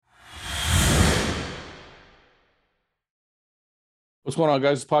What's going on,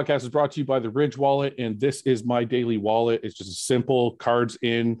 guys? This podcast is brought to you by the Ridge Wallet, and this is my daily wallet. It's just a simple cards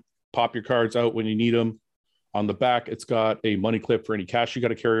in, pop your cards out when you need them. On the back, it's got a money clip for any cash you got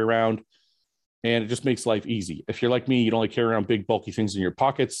to carry around, and it just makes life easy. If you're like me, you don't like carry around big, bulky things in your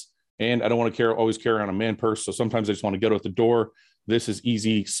pockets, and I don't want to always carry around a man purse, so sometimes I just want to get out the door. This is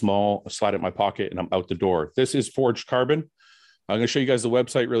easy, small, slide it in my pocket, and I'm out the door. This is Forged Carbon. I'm going to show you guys the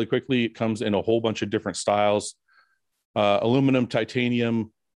website really quickly. It comes in a whole bunch of different styles. Aluminum,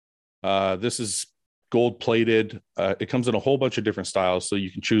 titanium. This is gold plated. It comes in a whole bunch of different styles, so you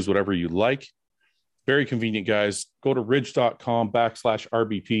can choose whatever you like. Very convenient, guys. Go to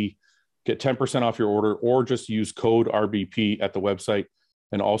ridge.com/RBP, get 10% off your order, or just use code RBP at the website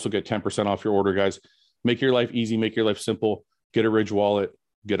and also get 10% off your order, guys. Make your life easy, make your life simple. Get a Ridge wallet,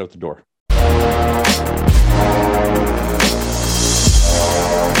 get out the door.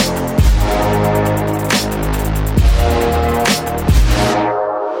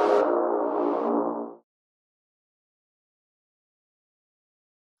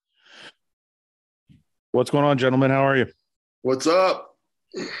 What's going on, gentlemen? How are you? What's up?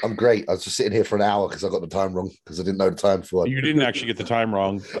 I'm great. I was just sitting here for an hour because I got the time wrong because I didn't know the time for it. You didn't actually get the time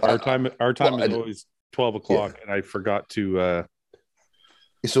wrong. Our time is always 12 o'clock, and I forgot to.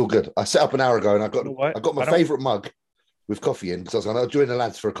 It's all good. I set up an hour ago, and I got my favorite mug with coffee in because I was going to join the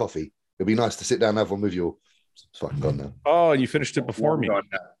lads for a coffee. It'd be nice to sit down and have one with you. It's fucking gone now. Oh, and you finished it before me.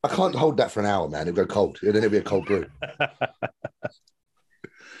 I can't hold that for an hour, man. It'll go cold, and then it'll be a cold brew.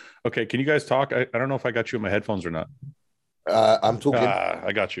 Okay, can you guys talk? I don't know if I got you in my headphones or not. I'm talking.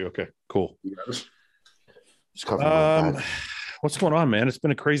 I got you. Okay, cool. What's going on, man? It's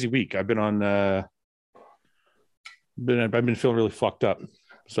been a crazy week. I've been on. I've been feeling really fucked up.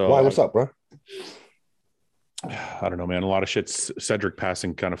 So why? What's up, bro? I don't know, man. A lot of shit's Cedric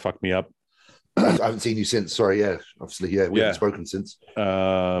passing kind of fucked me up. I haven't seen you since. Sorry, yeah. Obviously, yeah. We haven't spoken since.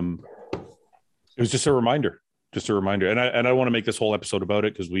 It was just a reminder. And I want to make this whole episode about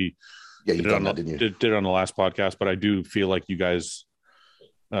it because we did it on the last podcast, but I do feel like you guys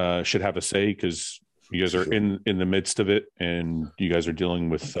should have a say because you guys are in the midst of it and you guys are dealing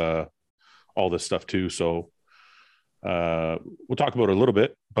with all this stuff too. So we'll talk about it a little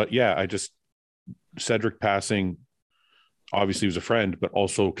bit, but yeah, Cedric passing, obviously he was a friend, but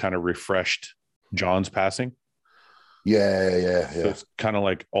also kind of refreshed John's passing. Yeah. So it's kind of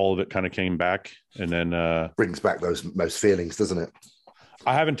like all of it kind of came back and then brings back those feelings, doesn't it?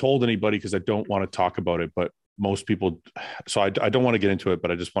 I haven't told anybody because I don't want to talk about it, but most people, so I don't want to get into it, but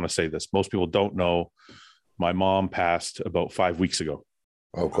I just want to say this. Most people don't know my mom passed about 5 weeks ago.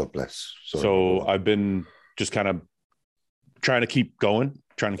 Oh, God bless. Sorry. So I've been just kind of trying to keep going,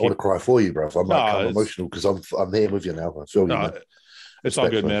 I want to cry for you, bro. I'm emotional because I'm here with you now. I feel you. Man. It's all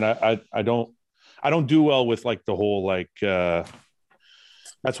good, man. I don't do well with like the whole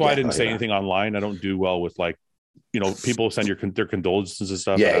that's why I didn't say anything online. I don't do well with people send their condolences and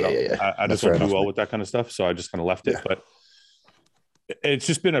stuff. I just don't do well with that kind of stuff. So I just kind of left it. But it's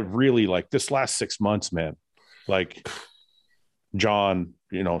just been a really this last 6 months, man. Like John,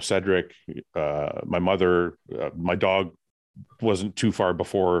 Cedric, my mother, my dog wasn't too far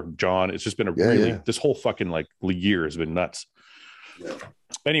before John. It's just been this whole fucking year has been nuts. Yeah.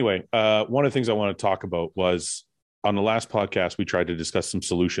 Anyway, one of the things I want to talk about was on the last podcast, we tried to discuss some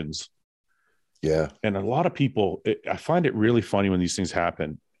solutions. Yeah. And a lot of people, I find it really funny when these things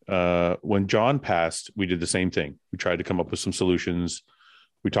happen. When John passed, we did the same thing. We tried to come up with some solutions.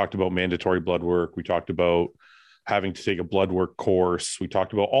 We talked about mandatory blood work. We talked about having to take a blood work course. We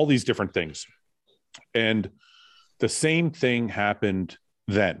talked about all these different things. And the same thing happened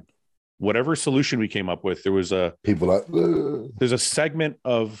then. Whatever solution we came up with, there was there's a segment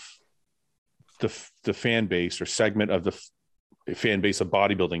of the fan base or segment of the fan base of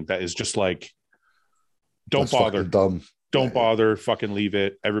bodybuilding that is just don't bother, dumb. Don't bother, fucking leave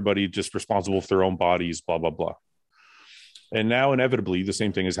it. Everybody just responsible for their own bodies, blah, blah, blah. And now inevitably the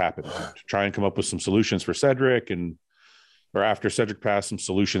same thing has happened. To try and come up with some solutions for Cedric or after Cedric passed, some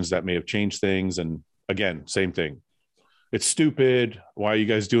solutions that may have changed things. And again, same thing. It's stupid. Why are you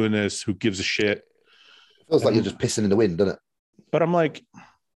guys doing this? Who gives a shit? It feels like you're just pissing in the wind, doesn't it? But I'm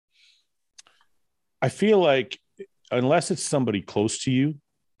I feel like unless it's somebody close to you,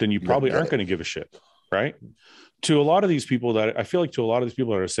 then you probably aren't going to give a shit, right? To a lot of these people that are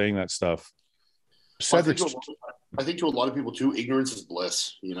saying that stuff, Cedric's... I think to a lot of people too, ignorance is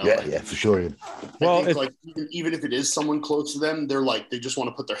bliss. Yeah, for sure. Well, even if it is someone close to them, they just want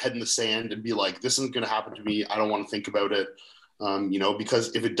to put their head in the sand and be like, "This isn't going to happen to me. I don't want to think about it."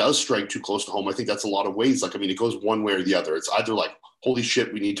 Because if it does strike too close to home, I think that's a lot of ways. It goes one way or the other. It's either holy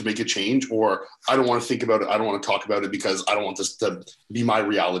shit, we need to make a change, or I don't want to think about it. I don't want to talk about it because I don't want this to be my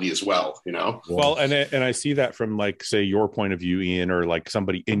reality as well, you know? Well, and I see that from like, say, your point of view, Ian, or like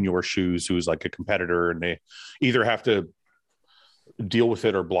somebody in your shoes who's like a competitor, and they either have to deal with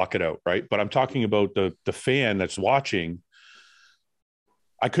it or block it out, right? But I'm talking about the fan that's watching.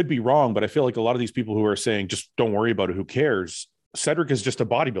 I could be wrong, but I feel like a lot of these people who are saying, just don't worry about it, who cares? Cedric is just a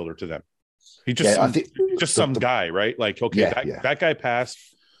bodybuilder to them. He just some guy, right? Like, okay, that guy passed.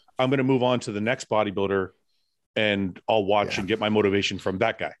 I'm going to move on to the next bodybuilder, and I'll watch and get my motivation from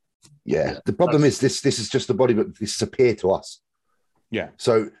that guy. Yeah. The problem is this is just a bodybuilder. This is a peer to us. Yeah.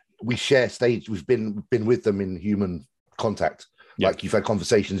 So we share stage. We've been with them in human contact. Like you've had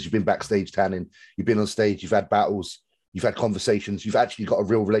conversations, you've been backstage tanning, you've been on stage, you've had battles, you've had conversations, you've actually got a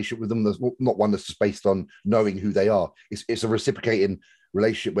real relationship with them. There's not one that's just based on knowing who they are. It's a reciprocating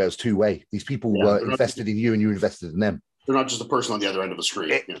relationship where it's two-way. These people were invested in you and you invested in them. They're not just a person on the other end of the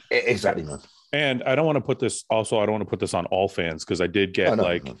screen. Exactly, man. And I don't want to put this on all fans, because I did get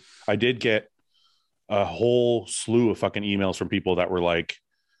I did get a whole slew of fucking emails from people that were like,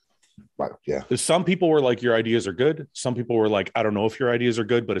 right, yeah. Some people were like, your ideas are good. Some people were like, I don't know if your ideas are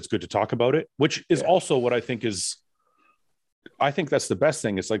good, but it's good to talk about it, which is also what I think that's the best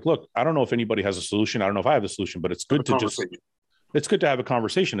thing. It's like, look, I don't know if anybody has a solution. I don't know if I have a solution, but it's good to have a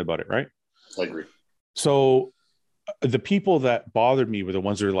conversation about it. Right. I agree. So the people that bothered me were the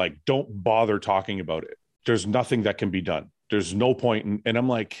ones that are like, don't bother talking about it. There's nothing that can be done. There's no point. And I'm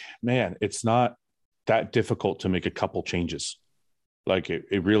like, man, it's not that difficult to make a couple changes. Like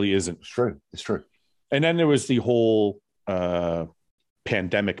it really isn't. It's true. And then there was the whole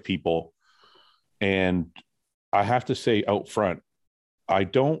pandemic people. And I have to say out front, I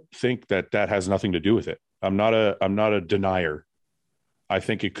don't think that has nothing to do with it. I'm not a denier. I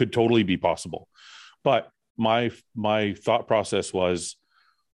think it could totally be possible. But my thought process was,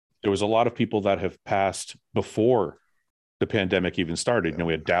 there was a lot of people that have passed before the pandemic even started. You know,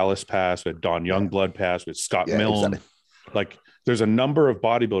 we had Dallas pass, we had Don Youngblood pass, we had Scott Milne. Exactly. Like, there's a number of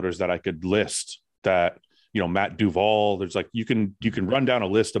bodybuilders that I could list that, you know, Matt Duval, there's like, you can run down a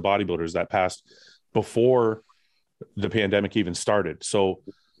list of bodybuilders that passed before the pandemic even started. So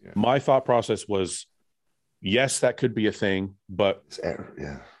my thought process was, yes, that could be a thing, but it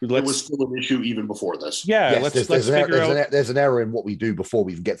was still an issue even before this. Yeah. Let's figure out. There's an error in what we do before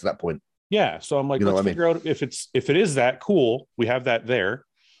we even get to that point. Yeah. So I'm like, let's figure out if it is that cool. We have that there.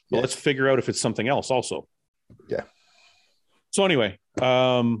 But let's figure out if it's something else also. Yeah. So anyway,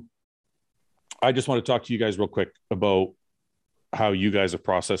 I just want to talk to you guys real quick about how you guys have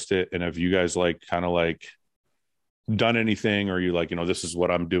processed it, and have you guys like kind of like done anything, or you like, you know, this is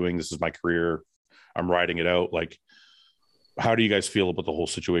what I'm doing, this is my career, I'm riding it out. Like, how do you guys feel about the whole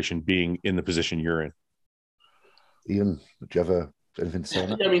situation, being in the position you're in? Ian, do you have anything to say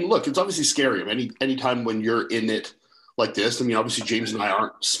on that? I mean, look, it's obviously scary. I mean, anytime when you're in it like this, I mean, obviously James and I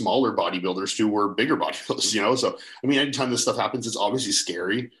aren't smaller bodybuilders too, we're bigger bodybuilders, you know? So, I mean, anytime this stuff happens, it's obviously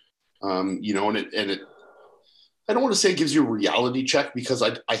scary. You know, and it, I don't want to say it gives you a reality check, because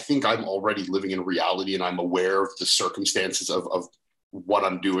I think I'm already living in reality, and I'm aware of the circumstances of what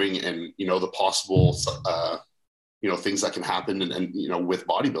I'm doing, and, you know, the possible, you know, things that can happen, and, you know, with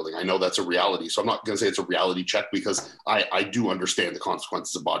bodybuilding, I know that's a reality. So I'm not going to say it's a reality check, because I do understand the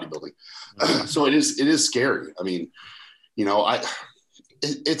consequences of bodybuilding. So it is scary. I mean, you know,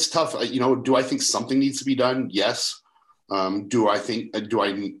 it's tough. You know, do I think something needs to be done? Yes. Do I,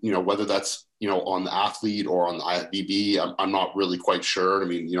 you know, whether that's, you know, on the athlete or on the IFBB, I'm not really quite sure. I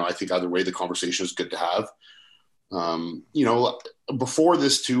mean, you know, I think either way, the conversation is good to have. You know, before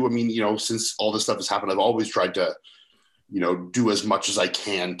this too, I mean, you know, since all this stuff has happened, I've always tried to, you know, do as much as I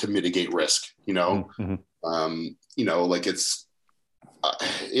can to mitigate risk, you know. Mm-hmm. You know, like it's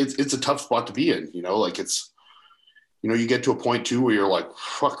a tough spot to be in, you know, like it's, you know, you get to a point too where you're like,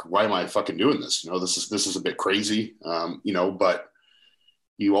 fuck, why am I fucking doing this? You know, this is a bit crazy, you know, but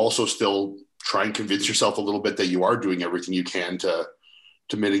you also still try and convince yourself a little bit that you are doing everything you can to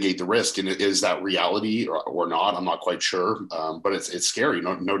mitigate the risk. And is that reality or not? I'm not quite sure. But it's scary.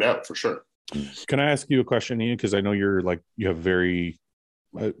 No doubt, for sure. Can I ask you a question, Ian? Because I know you're like, you have very,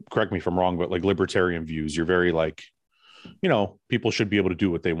 correct me if I'm wrong, but like libertarian views. You're very like, you know, people should be able to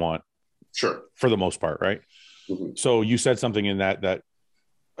do what they want. Sure. For the most part. Right. Mm-hmm. So you said something in that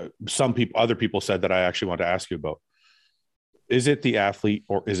other people said that I actually want to ask you about. Is it the athlete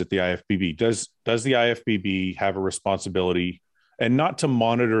or is it the IFBB? Does the IFBB have a responsibility, and not to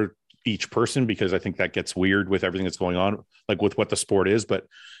monitor each person, because I think that gets weird with everything that's going on, like with what the sport is, but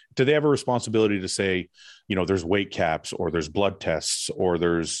do they have a responsibility to say, you know, there's weight caps, or there's blood tests, or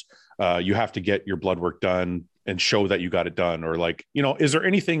there's, you have to get your blood work done and show that you got it done? Or like, is there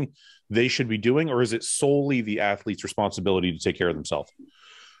anything they should be doing, or is it solely the athlete's responsibility to take care of themselves?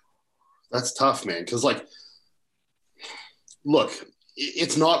 That's tough, man. Because like, look,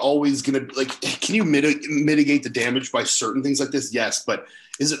 it's not always going to like, can you mitigate the damage by certain things like this? Yes. But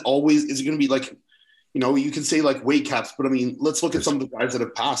is it going to be like, you can say like weight caps, but I mean, let's look at some of the guys that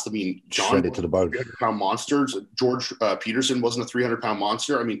have passed. I mean, John, shredded to the bone, 300-pound monsters. George Peterson wasn't a 300-pound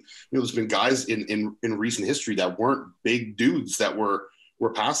monster. I mean, there's been guys in recent history that weren't big dudes that were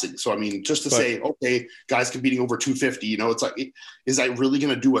passing. So, I mean, just to say, okay, guys competing over 250, it's like, is that really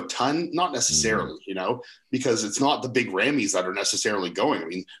going to do a ton? Not necessarily, because it's not the big Rammies that are necessarily going. I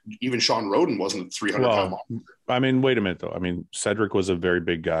mean, even Sean Roden wasn't a 300-pound monster. I mean, wait a minute though. I mean, Cedric was a very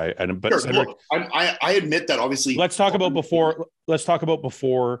big guy, but sure, Cedric, look, I admit that obviously. Let's talk about before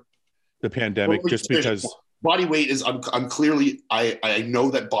the pandemic, just because body weight is. I'm clearly. I know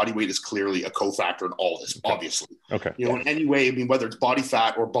that body weight is clearly a cofactor in all this. Okay. Obviously, okay. In any way, I mean, whether it's body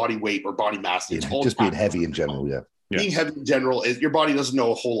fat or body weight or body mass, it's all just being heavy in general. Yeah, being heavy in general, your body doesn't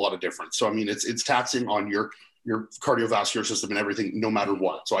know a whole lot of difference. So I mean, it's taxing on your cardiovascular system and everything, no matter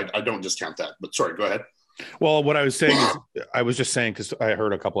what. So I don't discount that. But sorry, go ahead. Well, what I was saying is, I was just saying, because I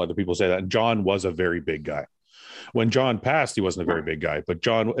heard a couple other people say that John was a very big guy. When John passed, he wasn't a very big guy, but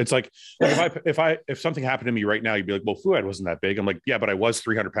John, it's like if something happened to me right now, you'd be like, well, Fouad wasn't that big. I'm like, yeah, but I was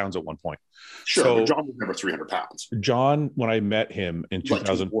 300 pounds at one point. Sure. So, but John was never 300 pounds. John, when I met him in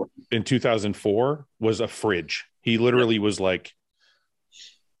 2004, was a fridge. He literally was like,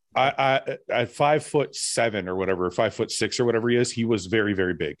 I at 5'7" or whatever, 5'6" or whatever he is, he was very,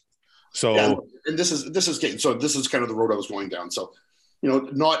 very big. So, and this is kind of the road I was going down. So,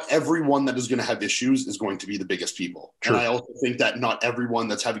 not everyone that is going to have issues is going to be the biggest people. True. And I also think that not everyone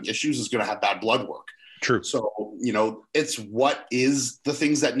that's having issues is going to have bad blood work. True. So, it's what is the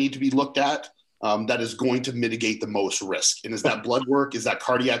things that need to be looked at that is going to mitigate the most risk. And is that blood work? Is that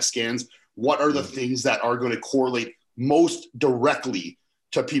cardiac scans? What are the things that are going to correlate most directly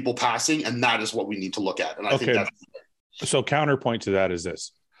to people passing? And that is what we need to look at. And I think that's so counterpoint to that is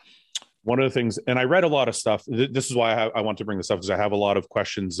this. One of the things, and I read a lot of stuff. This is why I want to bring this up, because I have a lot of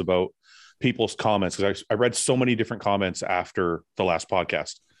questions about people's comments, because I read so many different comments after the last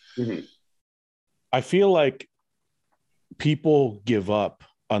podcast. Mm-hmm. I feel like people give up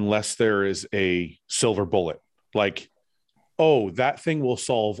unless there is a silver bullet. Like, oh, that thing will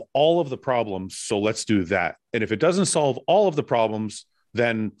solve all of the problems, so let's do that. And if it doesn't solve all of the problems,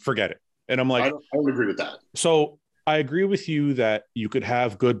 then forget it. And I'm like, I don't agree with that. So I agree with you that you could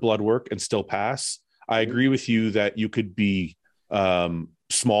have good blood work and still pass. I agree with you that you could be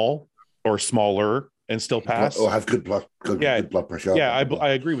small or smaller and still pass, or have good blood pressure. Yeah, I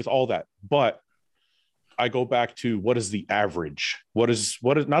agree with all that. But I go back to, what is the average? What is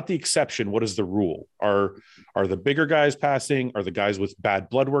not the exception? What is the rule? Are the bigger guys passing? Are the guys with bad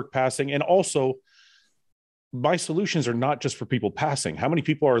blood work passing? And also, my solutions are not just for people passing. How many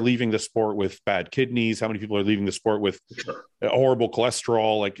people are leaving the sport with bad kidneys? How many people are leaving the sport with horrible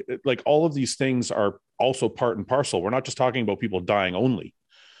cholesterol? Like all of these things are also part and parcel. We're not just talking about people dying only.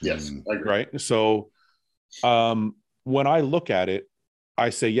 Yes. I agree. Right. So when I look at it, I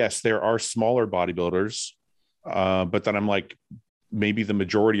say, yes, there are smaller bodybuilders. But then I'm like, maybe the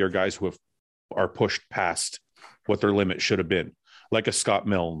majority are guys who are pushed past what their limit should have been. Like a Scott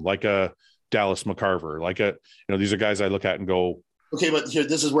Milne, like a Dallas McCarver, these are guys I look at and go, okay, but here,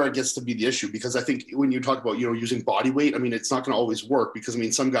 this is where it gets to be the issue, because I think when you talk about, using body weight, I mean, it's not going to always work, because I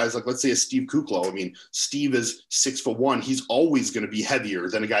mean, some guys, like let's say a Steve Kuklo, I mean, Steve is 6'1", he's always going to be heavier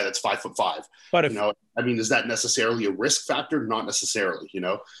than a guy that's 5'5". But I mean, is that necessarily a risk factor? Not necessarily,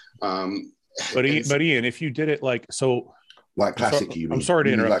 But Ian, if you did it like classic, I'm sorry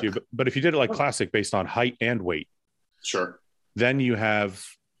to interrupt you, but if you did it like classic based on height and weight, sure, then you have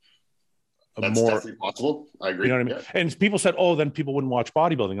that's more definitely possible. I agree. You know what I mean? Yeah. And people said, "Oh, then people wouldn't watch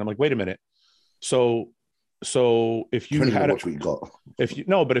bodybuilding." I'm like, wait a minute. So if you had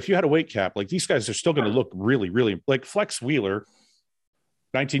if you had a weight cap, like these guys are still going to look really, really like Flex Wheeler.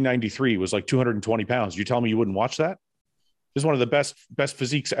 1993 was like 220 pounds. You tell me you wouldn't watch that? This is one of the best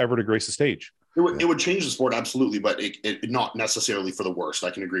physiques ever to grace the stage. It would change the sport absolutely, but it not necessarily for the worst.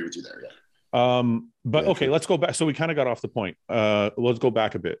 I can agree with you there. Yeah. But okay, let's go back. So we kind of got off the point. Let's go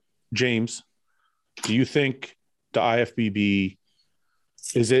back a bit. James, do you think the IFBB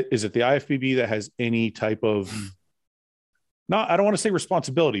is it the IFBB that has any type of I don't want to say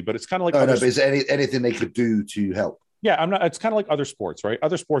responsibility, but it's kind of like but is there anything they could do to help? Yeah, it's kind of like other sports, right?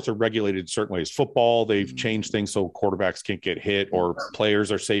 Other sports are regulated certain ways. Football, they've changed things so quarterbacks can't get hit or players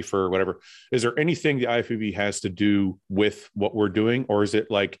are safer or whatever. Is there anything the IFBB has to do with what we're doing? Or is it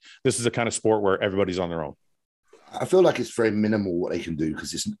like this is a kind of sport where everybody's on their own? I feel like it's very minimal what they can do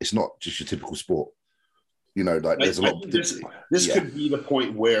because it's not just your typical sport. You know, like there's a lot. This could be the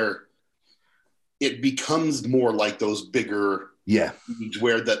point where it becomes more like those bigger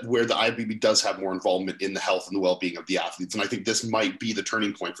where the IFBB does have more involvement in the health and the well-being of the athletes. And I think this might be the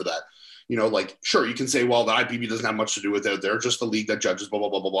turning point for that. You know, like, sure, you can say, well, the IFBB doesn't have much to do with it. They're just a league that judges, blah, blah,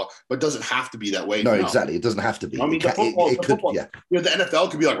 blah, blah, blah. But it doesn't have to be that way. No, exactly. It doesn't have to be. I mean, it could, yeah. You know, the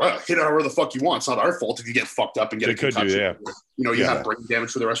NFL could be like, well, hit it however the fuck you want. It's not our fault if you get fucked up and get a concussion. You know, you have brain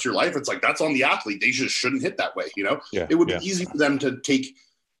damage for the rest of your life. It's like, that's on the athlete. They just shouldn't hit that way, you know? It would be easy for them to take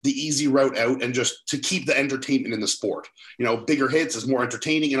the easy route out and just to keep the entertainment in the sport. You know, bigger hits is more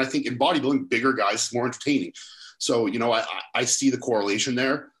entertaining. And I think in bodybuilding, bigger guys is more entertaining. So, you know, I see the correlation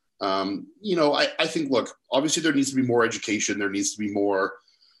there. You know, I think, look, obviously there needs to be more education. There needs to be more,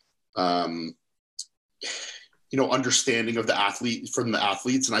 you know, understanding of the athlete from the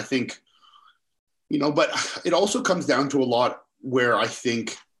athletes. And I think, you know, but it also comes down to a lot where I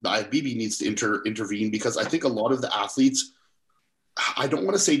think the IFBB needs to intervene, because I think a lot of the athletes, I don't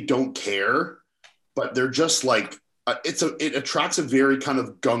want to say don't care, but they're just like, it attracts a very kind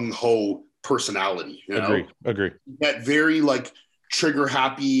of gung-ho personality. You know? Agree. That very like trigger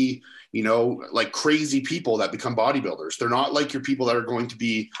happy, you know, like crazy people that become bodybuilders. They're not like your people that are going to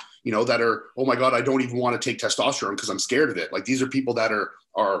be, you know, that are, oh my God, I don't even want to take testosterone because I'm scared of it. Like these are people that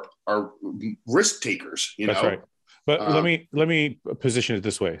are risk takers, you know? That's right. But let me position it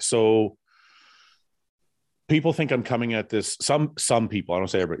this way. So people think I'm coming at this. Some people, I don't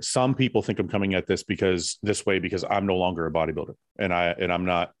say everybody, some people think I'm coming at this because I'm no longer a bodybuilder and I'm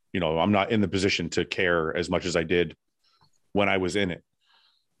not, you know, I'm not in the position to care as much as I did when I was in it.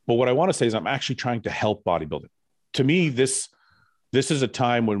 But what I want to say is I'm actually trying to help bodybuilding. To me, this is a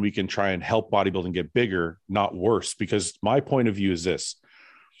time when we can try and help bodybuilding get bigger, not worse, because my point of view is this.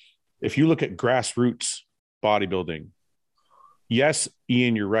 If you look at grassroots bodybuilding, yes,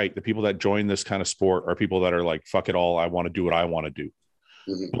 Ian, you're right. The people that join this kind of sport are people that are like, fuck it all. I want to do what I want to do.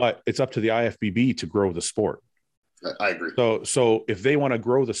 Mm-hmm. But it's up to the IFBB to grow the sport. I agree. So if they want to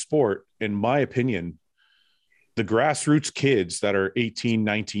grow the sport, in my opinion, the grassroots kids that are 18,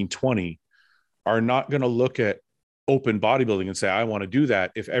 19, 20 are not going to look at open bodybuilding and say, I want to do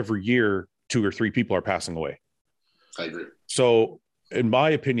that if every year 2 or 3 people are passing away. I agree. So in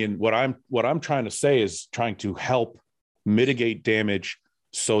my opinion, what I'm trying to say is trying to help mitigate damage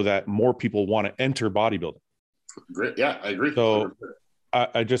so that more people want to enter bodybuilding. Great. Yeah, I agree. So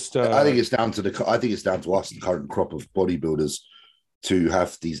I just I think it's down to us, the current crop of bodybuilders, to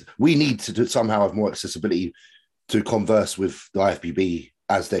have these. We need to somehow have more accessibility to converse with the IFBB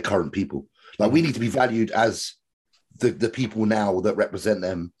as their current people. Like we need to be valued as the people now that represent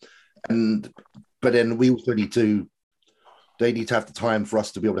them. But then we also they need to have the time for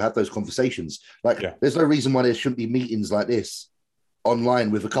us to be able to have those conversations. There's no reason why there shouldn't be meetings like this online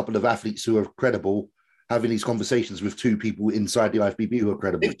with a couple of athletes who are credible, having these conversations with 2 people inside the IFBB who are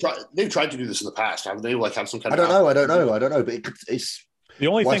credible. They've tried to do this in the past, haven't they? Like have some kind I don't know. But it's the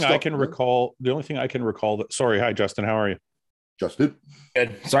only thing I can recall that. Sorry, hi Justin, how are you? Justin,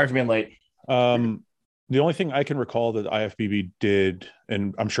 good. Sorry for being late. The only thing I can recall that IFBB did,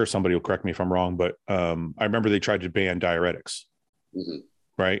 and I'm sure somebody will correct me if I'm wrong, but I remember they tried to ban diuretics. Mm-hmm.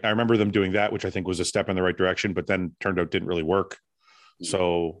 Right, I remember them doing that, which I think was a step in the right direction, but then turned out didn't really work. Mm-hmm.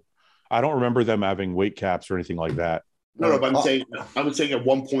 So I don't remember them having weight caps or anything like that. No, but I would say at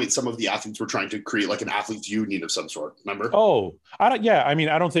one point some of the athletes were trying to create like an athletes union of some sort. Remember? Oh, I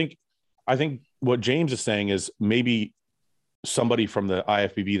think what James is saying is maybe somebody from the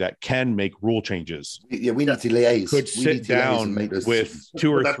IFBB that can make rule changes. Yeah, we need to liaise. Could sit down with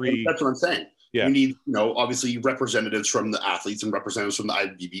 2 or 3. That's what I'm saying. Yeah. We need, you know, obviously representatives from the athletes and representatives from the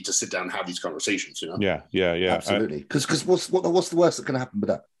IFBB to sit down and have these conversations. You know? Yeah. Absolutely. Because what's the worst that can happen with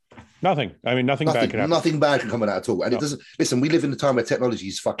that? Nothing. I mean, nothing bad can happen. Nothing bad can come of that at all. And it doesn't. Listen, we live in a time where technology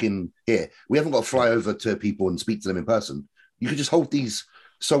is fucking here. We haven't got to fly over to people and speak to them in person. You can just hold these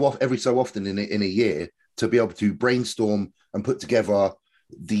every so often in a year to be able to brainstorm and put together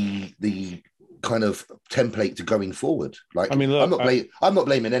the kind of template to going forward. Like, I mean, look, I'm not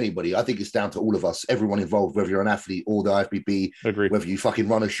blaming anybody. I think it's down to all of us, everyone involved, whether you're an athlete or the IFBB, agreed, whether you fucking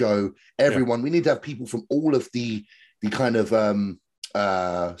run a show, everyone. We need to have people from all of the kind of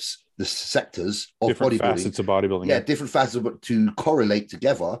the sectors of different bodybuilding, facets of bodybuilding. Yeah, different facets to correlate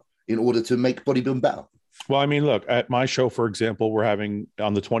together in order to make bodybuilding better. Well, I mean, look, at my show, for example, we're having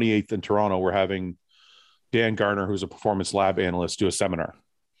on the 28th in Toronto, we're having Dan Garner, who's a performance lab analyst, do a seminar.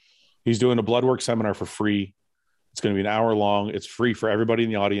 He's doing a blood work seminar for free. It's going to be an hour long. It's free for everybody in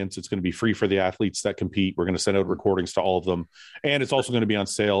the audience. It's going to be free for the athletes that compete. We're going to send out recordings to all of them. And it's also going to be on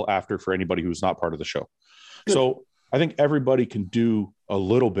sale after for anybody who's not part of the show. So I think everybody can do a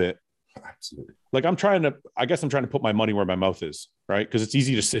little bit. Absolutely. Like I'm trying to put my money where my mouth is, right? Because it's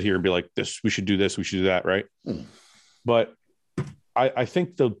easy to sit here and be like, we should do this, we should do that, right? But I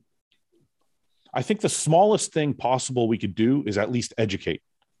think the smallest thing possible we could do is at least educate.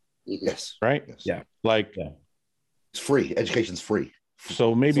 Yes. Right? Yes. Yeah. It's free. Education's free.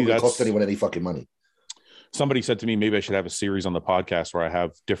 So maybe that costs anyone any fucking money. Somebody said to me, maybe I should have a series on the podcast where I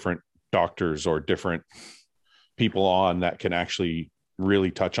have different doctors or different people on that can actually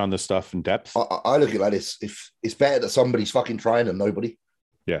really touch on this stuff in depth. I look at it like this: if it's better that somebody's fucking trying than nobody.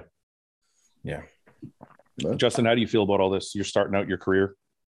 Yeah. No? Justin, how do you feel about all this? You're starting out your career.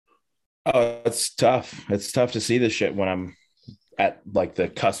 Oh, it's tough. It's tough to see this shit when I'm at like the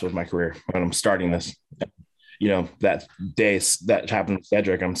cusp of my career, when I'm starting this. That day that happened with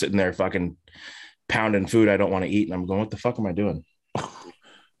Cedric, I'm sitting there fucking pounding food I don't want to eat, and I'm going, what the fuck am I doing?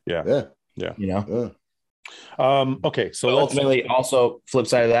 Yeah. Okay, so ultimately, also flip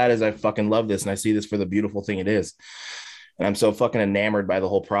side of that is I fucking love this, and I see this for the beautiful thing it is, and I'm so fucking enamored by the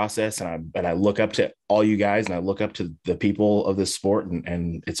whole process, and I look up to all you guys, and I look up to the people of this sport,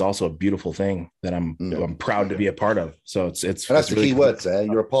 and it's also a beautiful thing that I'm proud to be a part of. So it's and that's the key words there.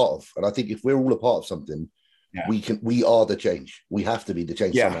 You're a part of, and I think if we're all a part of something, we are the change. We have to be the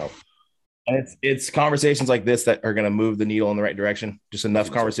change somehow. And it's conversations like this that are going to move the needle in the right direction. Just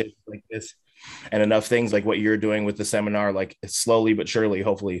enough conversations like this, and enough things like what you're doing with the seminar, like slowly but surely,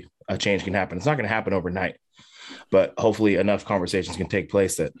 hopefully a change can happen. It's not going to happen overnight, but hopefully enough conversations can take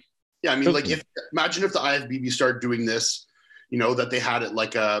place that. Yeah. I mean, like imagine if the IFBB started doing this, that they had it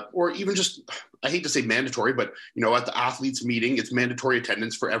like or even just, I hate to say mandatory, but at the athletes meeting, it's mandatory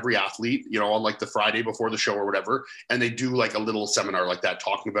attendance for every athlete, on like the Friday before the show or whatever. And they do like a little seminar like that,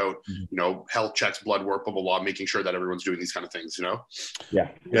 talking about, health checks, blood work, blah, blah, blah, making sure that everyone's doing these kind of things, Yeah.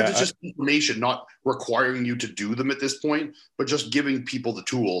 It's just information, not requiring you to do them at this point, but just giving people the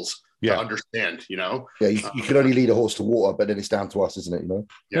tools to understand, Yeah, you can only lead a horse to water, but then it's down to us, isn't it?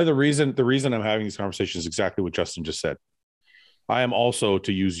 Yeah. The reason I'm having these conversations is exactly what Justin just said. I am also,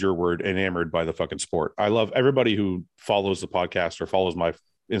 to use your word, enamored by the fucking sport. I love everybody who follows the podcast or follows my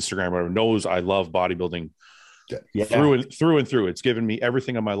Instagram or whatever knows I love bodybuilding through and through. It's given me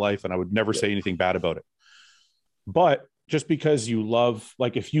everything in my life, and I would never say anything bad about it. But just because you love,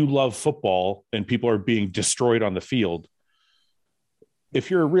 like if you love football and people are being destroyed on the field,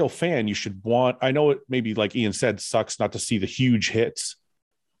 if you're a real fan, you should want, I know it maybe like Ian said, sucks not to see the huge hits,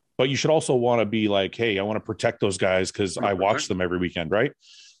 but you should also want to be like, hey, I want to protect those guys because I watch them every weekend, right?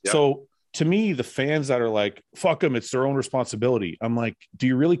 Yep. So to me, the fans that are like, fuck them, it's their own responsibility. I'm like, do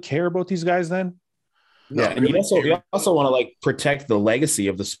you really care about these guys then? Yeah, and you also want to like protect the legacy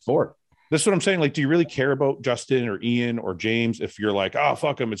of the sport. That's what I'm saying. Like, do you really care about Justin or Ian or James if you're like, oh,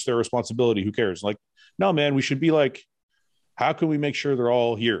 fuck them, it's their responsibility, who cares? Like, no, man, we should be like, how can we make sure they're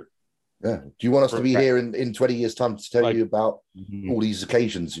all here? Yeah. Do you want us to be here in 20 years' time to tell you about all these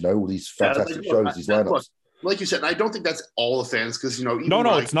occasions, all these fantastic shows, these lineups? Like you said, I don't think that's all the fans because, even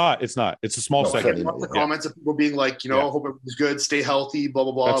it's not. It's not. It's a small segment. The comments of people being like, hope everything's good, stay healthy, blah,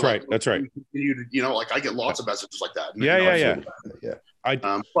 blah, blah. That's right. That's right. Like I get lots of messages like that. Yeah.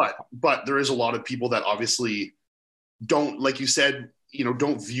 But there is a lot of people that obviously don't, like you said,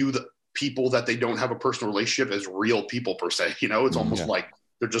 don't view the people that they don't have a personal relationship as real people per se. It's almost like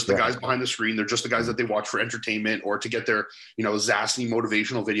they're just the guys behind the screen. They're just the guys that they watch for entertainment or to get their, zesty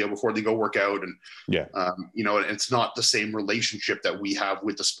motivational video before they go work out. And, and it's not the same relationship that we have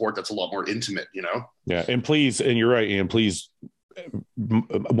with the sport. That's a lot more intimate, Yeah. And please, and you're right, Ian, please,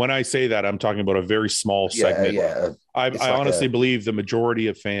 when I say that, I'm talking about a very small segment. Yeah. I honestly believe the majority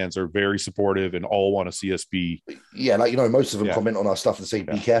of fans are very supportive and all want to see us be. Yeah. Like, most of them comment on our stuff and say,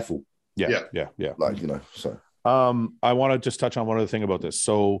 be careful. Yeah. Like, so. I want to just touch on one other thing about this.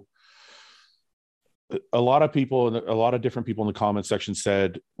 So a lot of people, a lot of different people in the comment section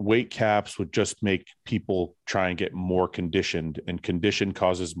said weight caps would just make people try and get more conditioned, and condition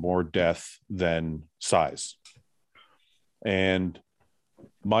causes more death than size. And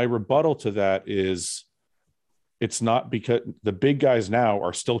my rebuttal to that is it's not, because the big guys now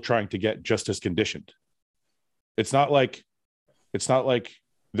are still trying to get just as conditioned. It's not like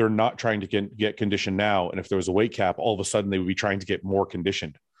they're not trying to get conditioned now. And if there was a weight cap, all of a sudden they would be trying to get more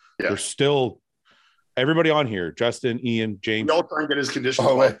conditioned. Yeah. They're still, everybody on here, Justin, Ian, James, they're all trying to get as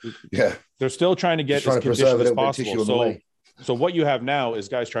conditioned. They're still trying to get as conditioned as possible. So what you have now is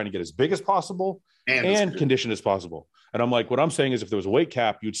guys trying to get as big as possible and conditioned as possible. And I'm like, what I'm saying is if there was a weight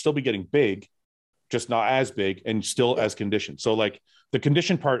cap, you'd still be getting big, just not as big and still as conditioned. So like the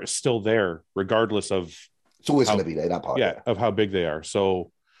condition part is still there regardless of, it's always going to be there, that part. Yeah, of how big they are.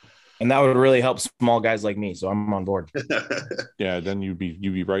 So And that would really help small guys like me. So I'm on board. Yeah, then you'd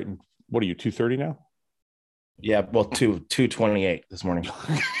be right. What are you, 230 now? Yeah, well, 228 this morning.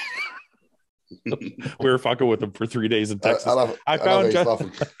 We were fucking with him for 3 days in Texas. I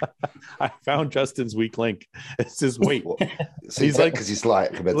found Justin's weak link. It's his weight. So he's like, because he's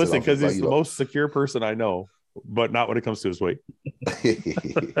light. Listen, because he's the most secure person I know, but not when it comes to his weight.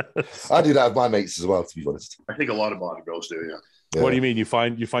 I do that with my mates as well, to be honest. I think a lot of bodybuilders do. Yeah. Yeah. What do you mean? You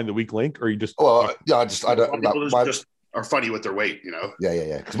find the weak link, or you just? Well, yeah, I don't. Bodybuilders just are funny with their weight, you know.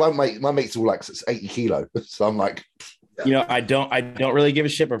 Yeah. Because my mate's all like 80 kilo, so I'm like, you know, I don't really give a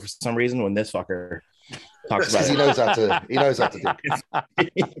shit, but for some reason, when this fucker talks about it, he knows how to think.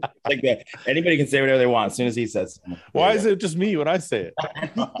 Like that. Anybody can say whatever they want as soon as he says. Why is it just me when I say it? I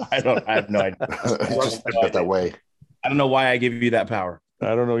have no idea. It's just that way. I don't know why I give you that power.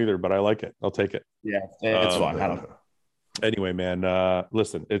 I don't know either, but I like it. I'll take it. Yeah, it's fun. I don't know. Anyway, man,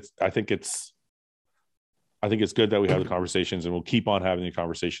 listen, I think it's good that we have the conversations, and we'll keep on having the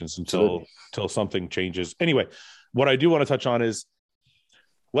conversations until something changes. Anyway, what I do want to touch on is,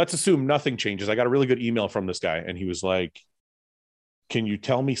 let's assume nothing changes. I got a really good email from this guy, and he was like, can you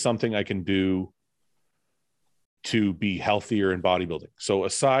tell me something I can do to be healthier in bodybuilding? So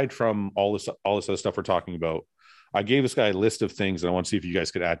aside from all this other stuff we're talking about, I gave this guy a list of things, and I want to see if you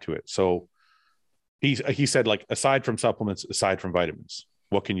guys could add to it. So he said, like, aside from supplements, aside from vitamins,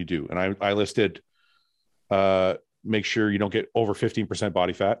 what can you do? And I listed, make sure you don't get over 15%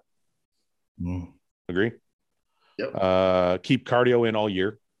 body fat. Agree? Yep. Keep cardio in all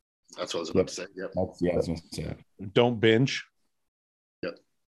year. That's what I was about to say. Yep. I was going to say that. Don't binge. Yep.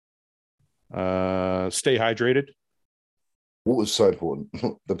 Stay hydrated. What was so important?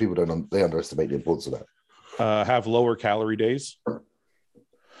 The people they underestimate the importance of that. Have lower calorie days.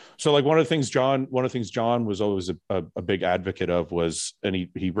 So, like, one of the things John was always a big advocate of was, and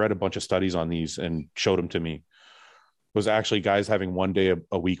he read a bunch of studies on these and showed them to me, was actually guys having one day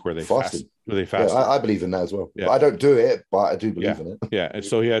a week where they fasted. Yeah, I believe in that as well. Yeah. I don't do it, but I do believe in it. Yeah. And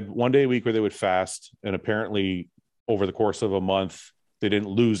so he had one day a week where they would fast, and apparently over the course of a month, they didn't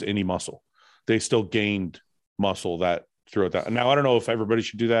lose any muscle. They still gained muscle that throughout that. Now, I don't know if everybody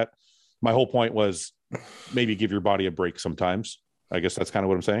should do that. My whole point was maybe give your body a break sometimes. I guess that's kind of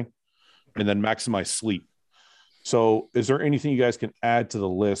what I'm saying. And then maximize sleep. So is there anything you guys can add to the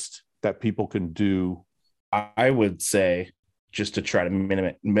list that people can do? I would say, just to try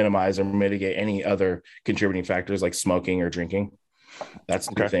to minimize or mitigate any other contributing factors like smoking or drinking. That's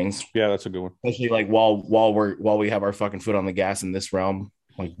two things. Yeah, that's a good one. Especially like while we have our fucking foot on the gas in this realm,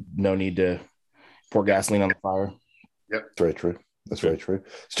 like no need to pour gasoline on the fire. Yep. Very true. That's very true.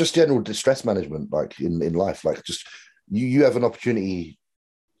 It's just general distress management, like in life. Like, just you have an opportunity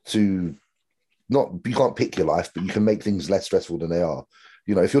to you can't pick your life, but you can make things less stressful than they are.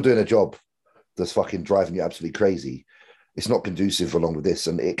 You know, if you're doing a job that's fucking driving you absolutely crazy, it's not conducive along with this,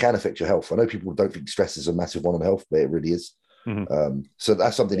 and it can affect your health. I know people don't think stress is a massive one on health, but it really is. Mm-hmm. So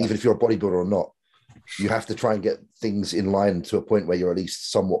that's something, even if you're a bodybuilder or not, you have to try and get things in line to a point where you're at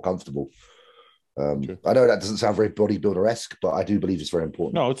least somewhat comfortable. I know that doesn't sound very bodybuilder-esque, but I do believe it's very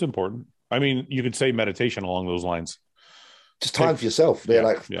important. No, it's important. I mean, you could say meditation along those lines. Just time for yourself.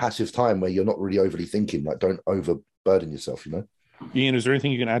 They're passive time where you're not really overly thinking. Like, don't overburden yourself, you know? Ian, is there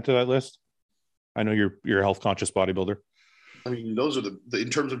anything you can add to that list? I know you're a health conscious bodybuilder. I mean, those are the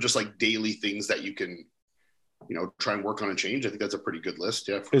in terms of just like daily things that you can, you know, try and work on and change. I think that's a pretty good list.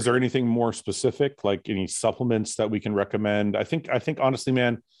 Yeah. Is there anything more specific, like any supplements that we can recommend? I think honestly,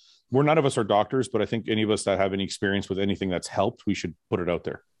 man, none of us are doctors, but I think any of us that have any experience with anything that's helped, we should put it out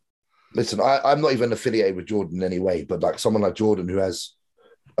there. Listen, I'm not even affiliated with Jordan in any way, but like someone like Jordan who has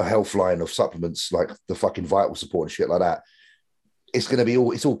a health line of supplements like the fucking Vital Support and shit like that, it's going to be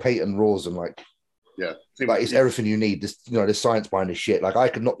it's all patent raws and like, yeah, like it's everything you need. This, you know, there's science behind this shit. Like, I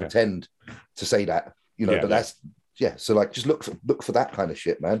could not pretend to say that, you know, but that's So like, just look for that kind of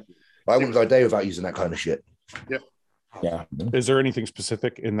shit, man. I wouldn't go a day without using that kind of shit. Yeah. Yeah. Is there anything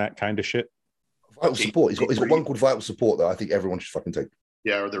specific in that kind of shit? Vital Support. He's got one called Vital Support that I think everyone should fucking take.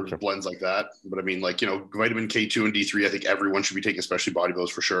 Yeah, or there's blends like that. But I mean, like, you know, vitamin K2 and D3, I think everyone should be taking, especially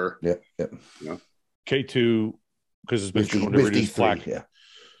bodybuilders for sure. Yeah. You know? K2, because it's been shown to reduce plaque. Yeah.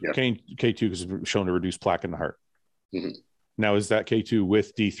 K2 because it's shown to reduce plaque in the heart. Mm-hmm. Now, is that K2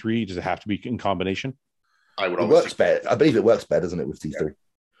 with D3? Does it have to be in combination? It works better. I believe it works better, doesn't it, with D3? Yeah.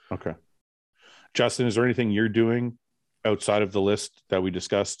 Okay. Justin, is there anything you're doing outside of the list that we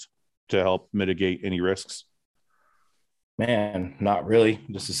discussed to help mitigate any risks? Man, not really.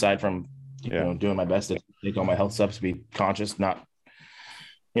 Just aside from, you know, doing my best to take all my health steps, to be conscious, not,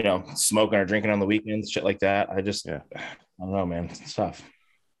 you know, smoking or drinking on the weekends, shit like that. I don't know, man. It's tough.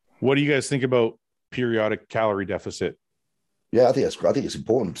 What do you guys think about periodic calorie deficit? Yeah, I think that's. I think it's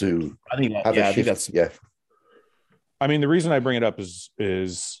important to I think that, have yeah, a I think shift. that's Yeah, I mean, the reason I bring it up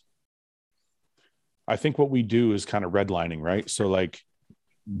is I think what we do is kind of redlining, right? So like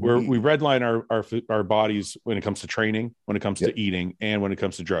we redline our bodies when it comes to training, when it comes to eating, and when it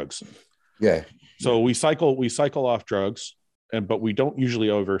comes to drugs. yeah. So we cycle off drugs, but we don't usually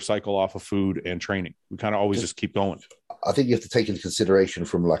over cycle off of food and training. We kind of always just keep going. I think you have to take into consideration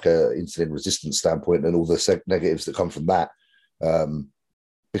from like a insulin resistance standpoint and all the negatives that come from that.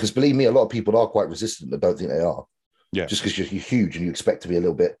 Because believe me, a lot of people are quite resistant that don't think they are. Yeah. Just because you're huge and you expect to be a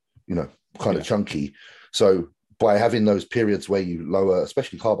little bit, kind of chunky. So by having those periods where you lower,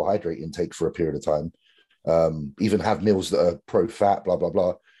 especially carbohydrate intake for a period of time, even have meals that are pro-fat, blah, blah,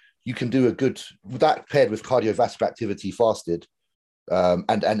 blah, you can do a good, that paired with cardiovascular activity fasted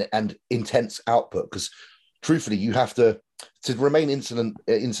and intense output. Because truthfully, you have to remain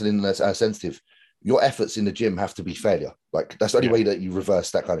insulin sensitive, your efforts in the gym have to be failure. Like that's the only way that you reverse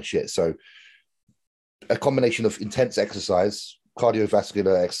that kind of shit. So a combination of intense exercise,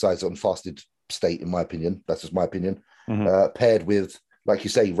 cardiovascular exercise on fasted state, in my opinion, that's just my opinion, paired with, like you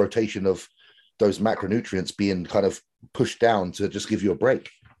say, rotation of those macronutrients being kind of pushed down to just give you a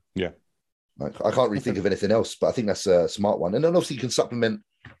break. Yeah. Like I can't really think of anything else, but I think that's a smart one. And then obviously you can supplement,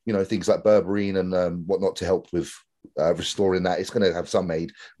 things like berberine and whatnot to help with restoring that. It's going to have some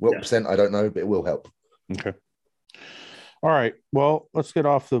aid. What percent, I don't know, but it will help. Okay. All right. Well,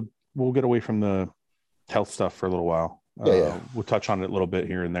 we'll get away from the health stuff for a little while. We'll touch on it a little bit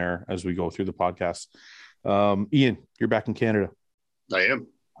here and there as we go through the podcast. Ian, you're back in Canada. I am.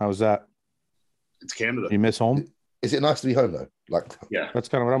 How's that? It's Canada. You miss home? Is it nice to be home though? Like, yeah, that's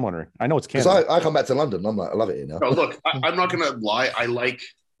kind of what I'm wondering. I know it's Canada. Because I come back to London. I'm like, I love it here now. No, look, I'm not going to lie. I like,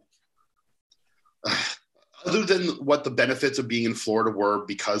 other than what the benefits of being in Florida were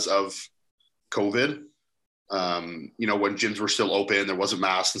because of COVID, when gyms were still open, there wasn't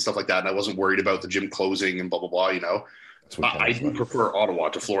masks and stuff like that, and I wasn't worried about the gym closing and blah, blah, blah, I do prefer Ottawa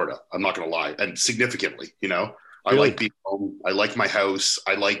to Florida. I'm not going to lie. And significantly, I like being home. I like my house.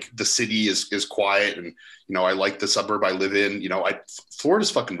 I like the city is quiet, and I like the suburb I live in.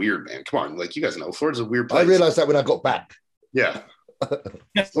 Florida's fucking weird, man. Come on, like you guys know, Florida's a weird place. I realized that when I got back. Yeah,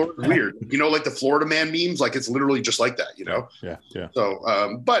 Florida's weird. Like the Florida man memes, like it's literally just like that. Yeah.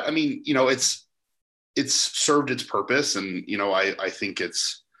 So, but I mean, it's served its purpose, and I think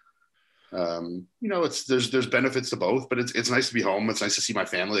it's. There's benefits to both, but it's nice to be home. It's nice to see my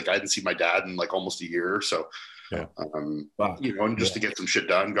family. Like I hadn't seen my dad in like almost a year. So, and just to get some shit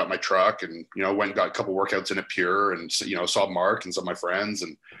done, got my truck and, went and got a couple workouts in at Pure and, saw Mark and some of my friends.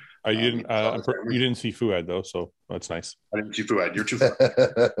 And you didn't see Fuad though. So that's nice. I didn't see Fuad. You're too far.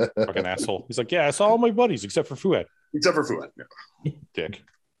 Fucking asshole. He's like, yeah, I saw all my buddies except for Fuad. Yeah. Dick.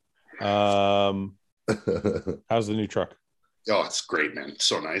 How's the new truck? Oh, it's great, man. It's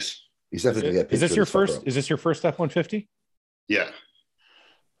so nice. He's definitely is this your first? Is this your first F-150? Yeah.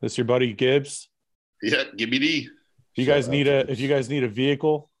 This your buddy Gibbs? Yeah, Gibby D. If you guys need a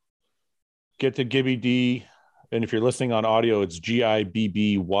vehicle, get to Gibby D. And if you're listening on audio, it's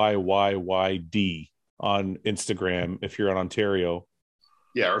GIBBYYYD on Instagram. If you're in Ontario.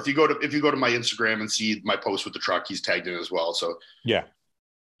 Yeah, or if you go to my Instagram and see my post with the truck, he's tagged in as well. So yeah.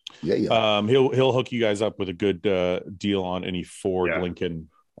 He'll hook you guys up with a good deal on any Ford Lincoln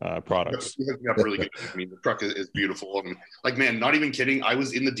products. Really good. I mean, the truck is beautiful. And like, man, not even kidding. I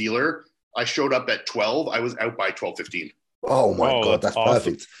was in the dealer. I showed up at 12. I was out by 12:15. Oh my God, that's awesome.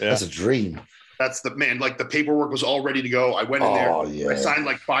 Perfect. Yeah. That's a dream. That's the man. Like the paperwork was all ready to go. I went in there. Yeah. I signed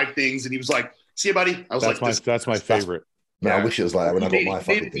like 5 things, and he was like, "See you, buddy." I was that's my favorite. Man, I wish it was like that when I got my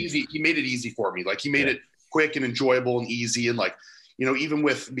fucking thing. Easy. He made it easy for me. Like he made it quick and enjoyable and easy, and like even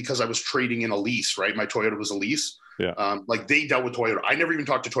because I was trading in a lease, right? My Toyota was a lease. Yeah. Like they dealt with Toyota. I never even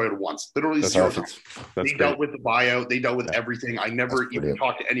talked to Toyota once. Literally zero times. They dealt with the buyout. They dealt with everything. I never even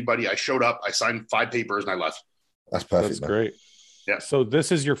talked to anybody. I showed up. I signed 5 papers and I left. That's perfect. That's great. Yeah. So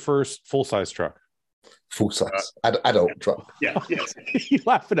this is your first full-size truck. Full-size adult truck. Yeah. Yes. You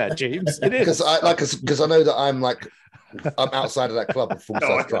laughing at James? It is because I know that I'm outside of that club of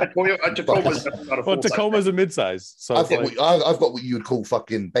full-size truck. Tacoma's not a full-size. Tacoma's a midsize. So I've got what you would call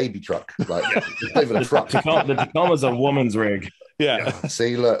fucking baby truck. Like even a truck. The Tacoma's a woman's rig. Yeah.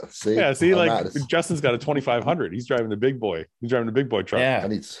 See. Yeah. See, like Justin's got a 2500. He's driving the big boy. He's driving the big boy truck. Yeah. I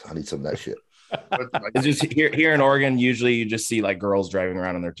need some of that shit. It's just here in Oregon. Usually, you just see like girls driving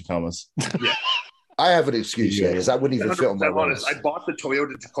around in their Tacomas. Yeah. I have an excuse here because that wouldn't even fit on my honest. I bought the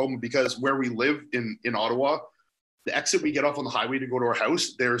Toyota Tacoma because where we live in Ottawa, the exit we get off on the highway to go to our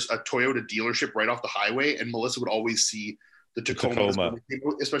house, there's a Toyota dealership right off the highway, and Melissa would always see the Tacoma.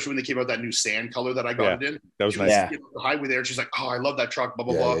 Especially when they came out that new sand color that I got it in. That was she nice. Was the highway there, and she's like, "Oh, I love that truck." Blah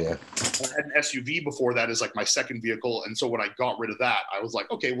blah blah. I had an SUV before that as like my second vehicle, and so when I got rid of that, I was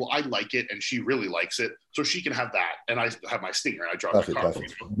like, "Okay, well, I like it, and she really likes it, so she can have that, and I have my Stinger, and I drive my car."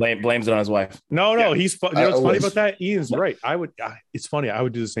 Blames it on his wife. No, he's you know what's funny about that? Ian's right. It's funny. I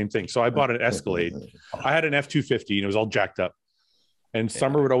would do the same thing. So I bought an Escalade. I had an F-250, and it was all jacked up. And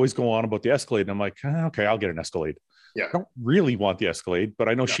Summer would always go on about the Escalade, and I'm like, okay, I'll get an Escalade. Yeah, I don't really want the Escalade, but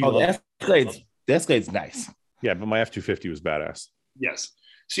I know she. The Escalade's nice. Yeah, but my F-250 was badass. Yes.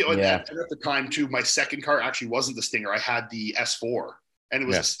 See, and at the time too, my second car actually wasn't the Stinger. I had the S4, and it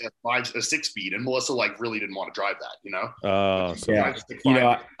was a 6-speed, and Melissa like really didn't want to drive that, you know.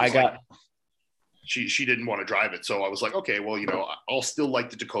 She didn't want to drive it, so I was like, okay, well, you know, I'll still like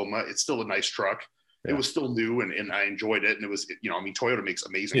the Tacoma. It's still a nice truck. It was still new, and I enjoyed it, and it was, you know, I mean, Toyota makes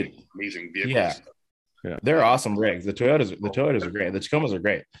amazing vehicles. Yeah, they're awesome rigs. The Toyotas are great. The Tacomas are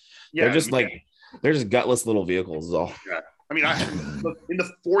great. Yeah, they're just they're just gutless little vehicles is all. Yeah. I mean, in the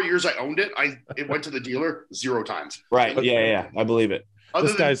 4 years I owned it, it went to the dealer 0 times. Right. Yeah. I believe it.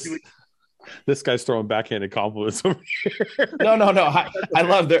 This guy's throwing backhanded compliments over here. No. I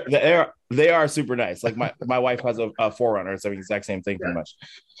love they are super nice. Like my wife has a 4Runner. It's the exact same thing pretty much.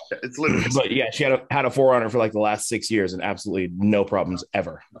 It's literally. But yeah, she had a 4Runner for like the last 6 years and absolutely no problems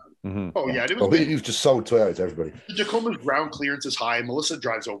ever. Mm-hmm. Oh yeah, it was. You've just sold Toyota to everybody. The Tacoma's ground clearance is high. Melissa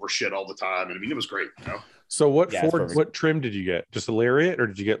drives over shit all the time, and I mean, it was great. You know. So what trim did you get? Just a Lariat, or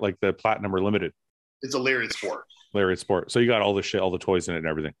did you get like the Platinum or Limited? It's a Lariat Sport. Lariat Sport. So you got all the shit, all the toys in it and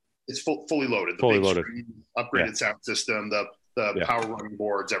everything. It's fully loaded. Fully loaded. Screen, upgraded sound system, the power running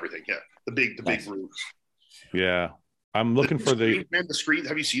boards, everything. Yeah, the big roof. Yeah, I'm looking for the screen.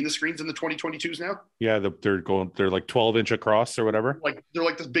 Have you seen the screens in the 2022s now? Yeah, they're like 12-inch across or whatever. They're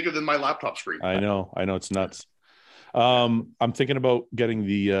like this bigger than my laptop screen. I know, it's nuts. I'm thinking about getting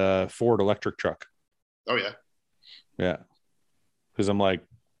the Ford electric truck. Oh yeah, yeah, because I'm like,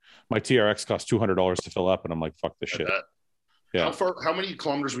 my TRX costs $200 to fill up, and I'm like, fuck this shit. Yeah. How many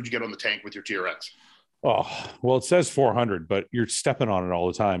kilometers would you get on the tank with your TRX? Oh, well, it says 400, but you're stepping on it all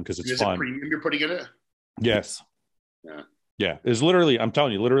the time because it's fun. Is it premium you're putting in it? Yes. Yeah. Yeah. It's literally, I'm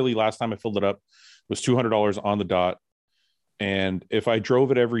telling you, last time I filled it up was $200 on the dot. And if I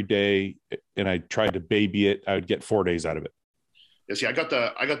drove it every day and I tried to baby it, I would get 4 days out of it. Yeah. See, I got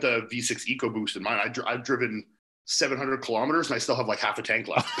the V6 EcoBoost in mine. I've driven 700 kilometers and I still have like half a tank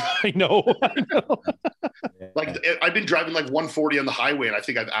left. I know. Like I've been driving like 140 on the highway and I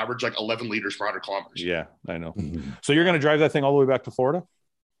think I've averaged like 11 liters per 100 kilometers. Yeah, I know. Mm-hmm. So you're going to drive that thing all the way back to Florida?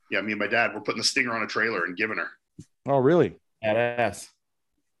 Yeah, me and my dad, we're putting the Stinger on a trailer and giving her. Oh, really? Badass.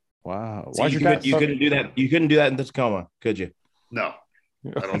 Wow. So you couldn't do that. You couldn't do that in the Tacoma, could you? No.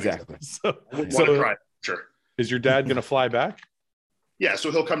 I don't exactly. So. I wouldn't want to try it, sure. Is your dad going to fly back? Yeah,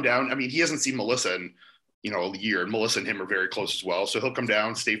 so he'll come down. I mean, he hasn't seen Melissa in, a year, and Melissa and him are very close as well. So he'll come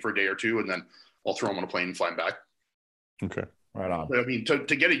down, stay for a day or two, and then I'll throw him on a plane and fly him back. Okay. Right on. But, I mean, to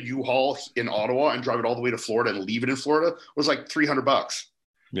get a U-Haul in Ottawa and drive it all the way to Florida and leave it in Florida was like $300.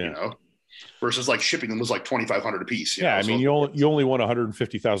 Yeah. Versus like shipping them was like $2,500 a piece. Yeah, I mean, you only won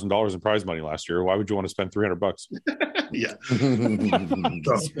 $150,000 in prize money last year. Why would you want to spend $300? Yeah.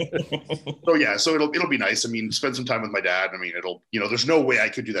 So it'll be nice. I mean, spend some time with my dad. I mean, there's no way I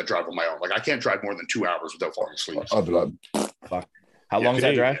could do that drive on my own. Like I can't drive more than 2 hours without falling asleep. I'd be like, fuck. How long is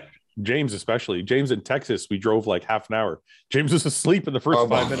that drive? James, especially. James in Texas, we drove like half an hour. James was asleep in the first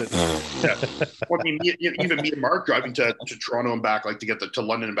 5 minutes. Yeah. Well, I mean, even me and Mark driving to Toronto and back, like to get to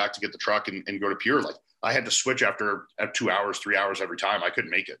London and back to get the truck and go to Pure. Like I had to switch at 2 hours, 3 hours every time. I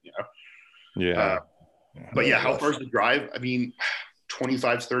couldn't make it, Yeah. But yeah, how far is the drive? I mean,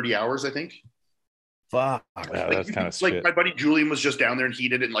 25, 30 hours, I think. Fuck. Yeah, that's kind of shit. Like my buddy Julian was just down there and he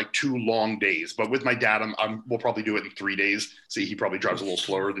did it in like 2 long days. But with my dad, we'll probably do it in 3 days. See, he probably drives a little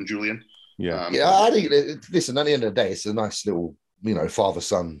slower than Julian. Yeah. I think, listen, at the end of the day, it's a nice little,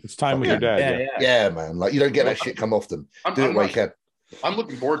 father-son. It's time with your dad. Yeah, man. Like, you don't get that shit come often. Do it while you can. I'm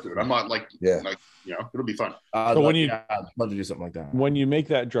looking forward to it. I'm not like, it'll be fun. I'd love to do something like that. When you make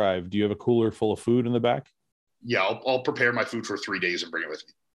that drive, do you have a cooler full of food in the back? Yeah, I'll prepare my food for 3 days and bring it with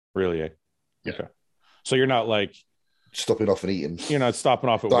me. Really? Yeah. Okay. So you're not like stopping off and eating. You're not stopping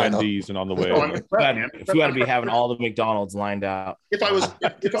off at Wendy's and on the way. If you had to be having all the McDonald's lined out. If I was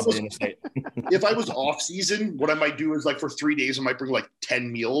off season, what I might do is like for 3 days, I might bring like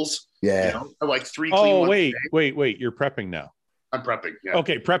 10 meals. Yeah. Like 3. Oh, wait. You're prepping now. I'm prepping. Yeah.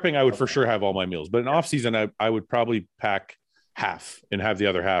 Okay. Prepping. I would for sure have all my meals, but in off season, I would probably pack half and have the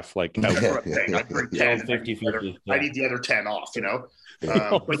other half like I bring 10, 50-50. I need the other 10 off, but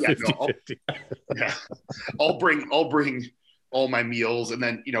I'll bring all my meals. And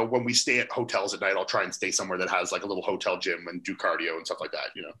then, when we stay at hotels at night, I'll try and stay somewhere that has like a little hotel gym and do cardio and stuff like that,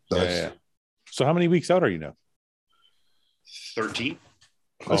 Nice. Yeah. So how many weeks out are you now? 13.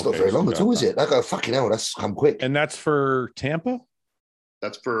 That's not very long at all, is it? Like, fucking hell, that's come quick. And that's for Tampa?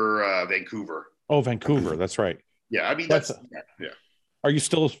 That's for Vancouver. Oh, Vancouver. That's right. Yeah. I mean, That's yeah. Are you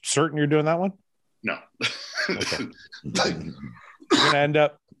still certain you're doing that one? No. Okay. You're gonna end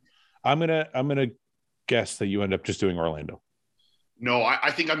up. I'm gonna guess that you end up just doing Orlando. No, I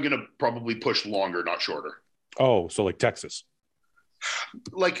think I'm going to probably push longer, not shorter. Oh, so like Texas.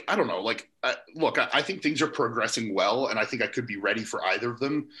 Like, I don't know. Like, look, I think things are progressing well, and I think I could be ready for either of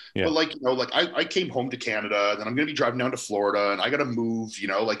them. Yeah. But like, I came home to Canada, then I'm going to be driving down to Florida, and I got to move,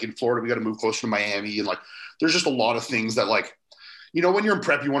 like in Florida, we got to move closer to Miami. And like, there's just a lot of things that like, when you're in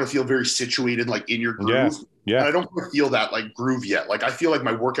prep, you want to feel very situated, like in your groove. Yeah. And I don't feel that like groove yet. Like, I feel like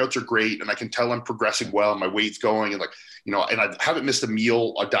my workouts are great, and I can tell I'm progressing well, and my weight's going, and like, and I haven't missed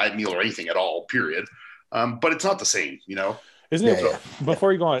a diet meal or anything at all, period. But it's not the same, Isn't it?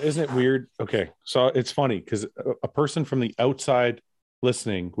 Before you go on, isn't it weird? Okay, so it's funny because a person from the outside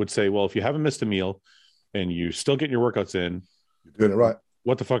listening would say, "Well, if you haven't missed a meal and you still getting your workouts in, you're doing it right.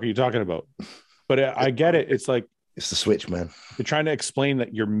 What the fuck are you talking about?" But I get it. It's like it's the switch, man. You're trying to explain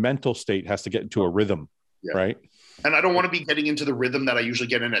that your mental state has to get into a rhythm, right? And I don't want to be getting into the rhythm that I usually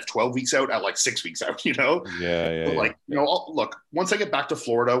get in at 12 weeks out, at like 6 weeks out, Yeah. But like, look, once I get back to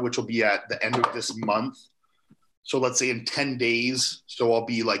Florida, which will be at the end of this month. So let's say in 10 days. So I'll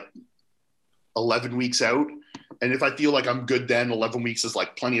be like 11 weeks out. And if I feel like I'm good, then 11 weeks is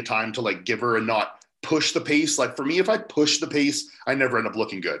like plenty of time to like give her and not push the pace. Like for me, if I push the pace, I never end up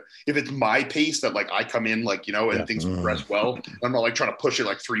looking good. If it's my pace that like I come in like, and things progress well, I'm not like trying to push it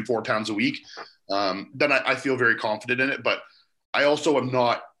like 3-4 pounds a week. Then I feel very confident in it. But I also am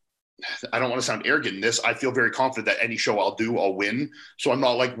not, I don't want to sound arrogant in this. I feel very confident that any show I'll do, I'll win. So I'm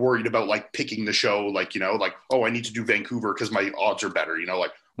not like worried about like picking the show, like, like, oh, I need to do Vancouver because my odds are better,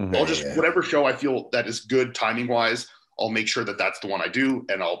 like I'll just, whatever show I feel that is good timing wise, I'll make sure that that's the one I do.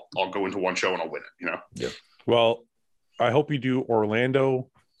 And I'll go into one show and I'll win it, Yeah. Well, I hope you do Orlando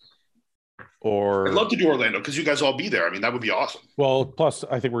or. I'd love to do Orlando because you guys all be there. I mean, that would be awesome. Well, plus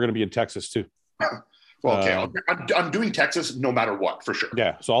I think we're going to be in Texas too. Well, okay. I'm doing Texas no matter what, for sure.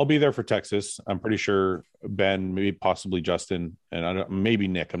 Yeah. So I'll be there for Texas. I'm pretty sure Ben, maybe possibly Justin, and maybe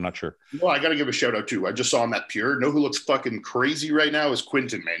Nick. I'm not sure. Well, I got to give a shout out too. I just saw him at Pure. Know who looks fucking crazy right now is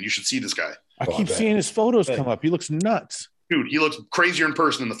Quentin, man. You should see this guy. I keep seeing his photos come up. He looks nuts. Dude, he looks crazier in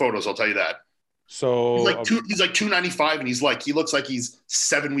person in the photos. I'll tell you that. So he's like 295 and he looks like he's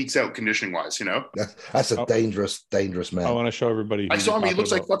 7 weeks out conditioning wise, That's a dangerous man. I want to show everybody. I saw him. He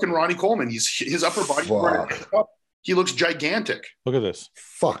looks like fucking Ronnie Coleman. His upper body. He looks gigantic. Look at this.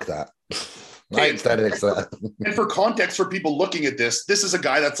 Fuck that. I ain't standing next to that. And for context, for people looking at this is a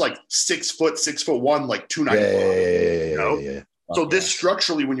guy that's like 6 foot, 6'1", like 295. Yeah. So this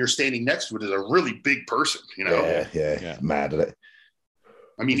structurally, when you're standing next to it, is a really big person. Yeah. Mad at it.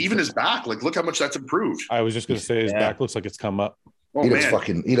 I mean, even his back, like, look how much that's improved. I was just going to say his back looks like it's come up. Oh, he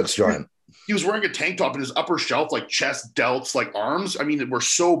looks giant. He was wearing a tank top and his upper shelf, like chest, delts, like arms. I mean, we're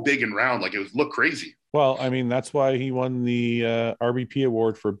so big and round, like it looked crazy. Well, I mean, that's why he won the RBP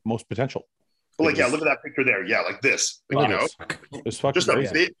award for most potential. But look at that picture there. Yeah, like this. Like, it's fucking just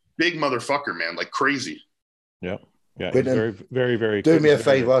crazy. a big motherfucker, man. Like crazy. Yeah. Yeah, Quentin, very, very, very. Do me a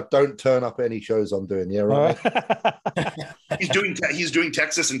favor. Don't turn up any shows I'm doing. Yeah, right. He's doing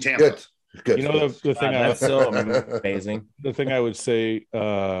Texas and Tampa. Good. You know the thing. That's so amazing. The thing I would say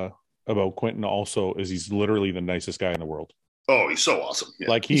about Quentin also is he's literally the nicest guy in the world. Oh, he's so awesome. Yeah.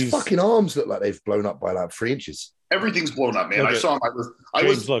 Like his fucking arms look like they've blown up by like 3 inches. Everything's blown up, man. I saw him. I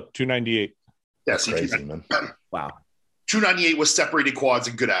was look 298. Yeah, crazy, man. Wow. 298 with separated quads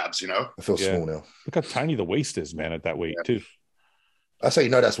and good abs, I feel small now. Look how tiny the waist is, man, at that weight, too. That's how you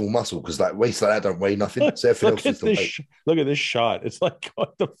know that's all muscle, because like weights like that don't weigh nothing. Look at this shot. It's like,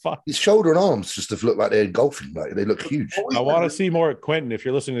 what the fuck? His shoulder and arms just have looked like they're golfing. Like they look huge. I want to see more. Quentin, if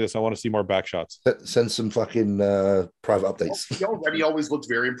you're listening to this, I want to see more back shots. Send some fucking private updates. He already always looked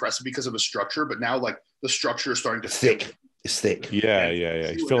very impressive because of his structure, but now like the structure is starting to thick. It's thick. Yeah.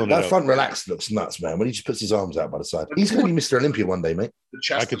 He's filling it out. That front relaxed looks nuts, man. When he just puts his arms out by the side. He's going to be Mr. Olympia one day, mate. The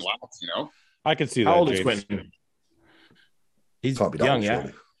chest and lats, I could see that. How old James. is Quentin? He's Can't be young, surely.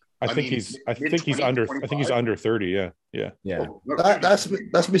 yeah. I think he's under 30. Yeah. That's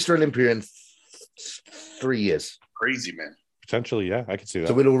Mr. Olympia in 3 years. Crazy, man. Potentially, yeah, I can see that.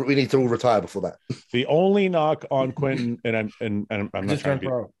 So we need to all retire before that. The only knock on Quentin, and I'm not trying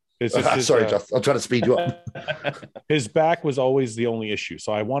to be. Sorry, Justin. I'm trying to speed you up. His back was always the only issue,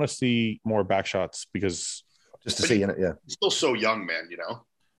 so I want to see more back shots because just to see in it. Yeah, He's still so young, man.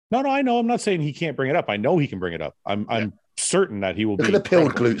 No, I know. I'm not saying he can't bring it up. I know he can bring it up. I'm certain that he will. Look be at the peeled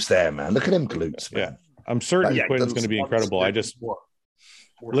incredible. glutes there, man. Look at them glutes. Man. Yeah, I'm certain Yeah, Quinn's going to be incredible. I just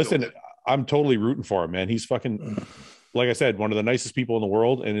listen. I'm totally rooting for him, man. He's fucking, like I said, one of the nicest people in the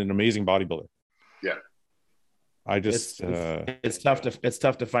world and an amazing bodybuilder. Yeah. I just it's tough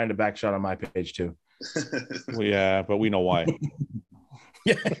to find a back shot on my page too. well, yeah, but we know why.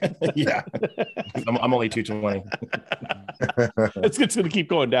 Yeah. I'm only 220. It's going to keep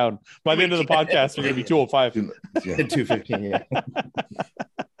going down. By the end of the podcast, we're going to be 205. Yeah. 215.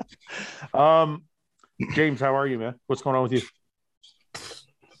 Yeah. James, how are you, man? What's going on with you?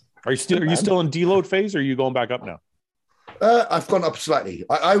 Are you still in deload phase, or are you going back up now? I've gone up slightly.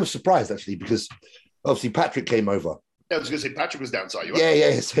 I was surprised actually because obviously Patrick came over. I was going to say Patrick was down, saw you.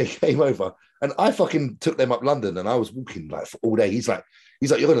 Yeah. So he came over, and I fucking took them up London, and I was walking like all day. He's like,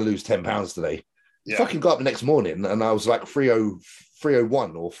 you're going to lose 10 pounds today. Yeah. Fucking got up the next morning, and I was like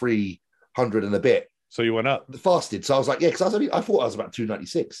 301 or 300 and a bit. So you went up. Fasted. So I was like, yeah, because I thought I was about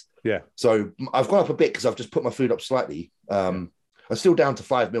 296. Yeah. So I've gone up a bit because I've just put my food up slightly. I'm still down to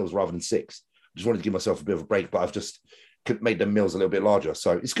 5 meals rather than 6. Just wanted to give myself a bit of a break, but I've just made them meals a little bit larger.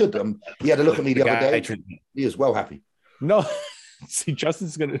 So it's good. He had a look at me the other day. He was well happy. No, see,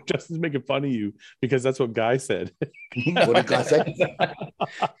 Justin's making fun of you because that's what Guy said. What did Guy say?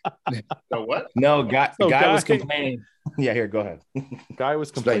 So what? No, Guy was complaining. Yeah, here, go ahead. Guy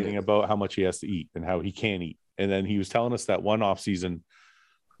was complaining about how much he has to eat and how he can't eat. And then he was telling us that one off season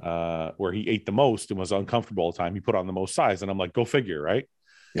where he ate the most and was uncomfortable all the time, he put on the most size. And I'm like, go figure, right?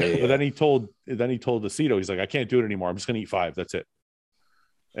 Yeah. But then he told Aceto, he's like, I can't do it anymore. I'm just gonna eat 5. That's it.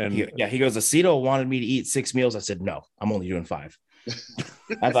 And he goes, Aceto wanted me to eat 6 meals. I said, no, I'm only doing 5.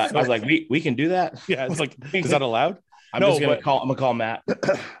 I was like, we can do that. Yeah, it's like, is that allowed? I'm gonna call Matt.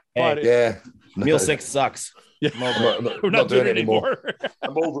 Yeah. Meal 6 sucks. Yeah, We're not doing it anymore.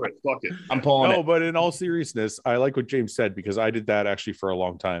 I'm over it. Fuck it. I'm pulling it. But in all seriousness, I like what James said because I did that actually for a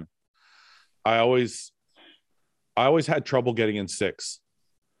long time. I always had trouble getting in 6.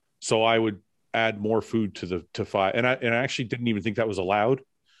 So I would add more food to 5. And I actually didn't even think that was allowed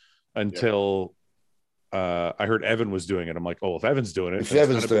until I heard Evan was doing it. I'm like, oh, if Evan's doing it, if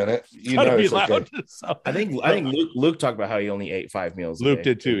Evan's doing it, you know it's okay. So, I think Luke talked about how he only ate 5 meals. Luke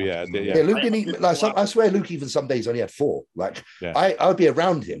did too. Yeah. Luke didn't eat. I swear, Luke even some days only had 4. Like I would be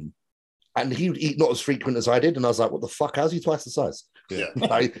around him, and he would eat not as frequent as I did, and I was like, what the fuck? How's he twice the size? Yeah,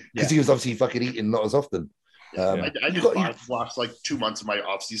 because he was obviously fucking eating not as often. I did 5 last like 2 months of my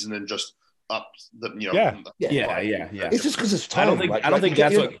off season and just up the Yeah. It's just because it's time. I don't think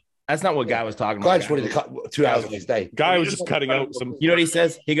that's not what Guy was talking about. Guy just wanted to cut 2 hours of his day. Guy was just cutting out some. You know what he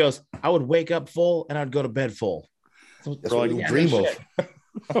says? He goes, I would wake up full and I'd go to bed full. That's what we dream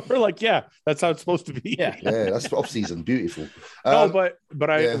of. We're like, yeah, that's how it's supposed to be. Yeah, that's off season. Beautiful. No, but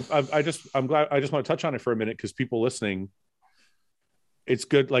I'm glad. I just want to touch on it for a minute because people listening, it's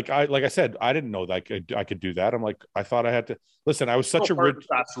good. Like I said, I didn't know that I could do that. I'm like, I thought I had to listen. I was such a hard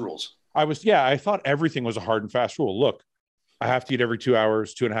fast rules. I thought everything was a hard and fast rule. Look, I have to eat every 2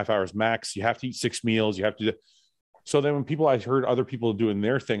 hours, 2.5 hours max. You have to eat 6 meals. You have to. So then when I heard other people doing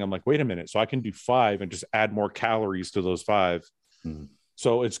their thing, I'm like, wait a minute. So I can do 5 and just add more calories to those 5. Mm-hmm.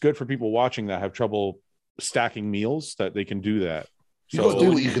 So it's good for people watching that have trouble stacking meals that they can do that. You got to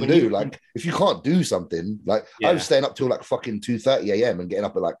do what you can do. Like if you can't do something, like I was staying up till like fucking 2:30 a.m. and getting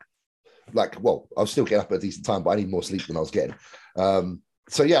up at well, I was still getting up at a decent time, but I need more sleep than I was getting.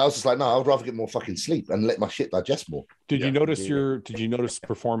 So I was just like, no, I would rather get more fucking sleep and let my shit digest more. Did you notice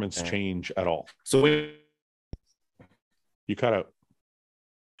performance change at all? So you cut out.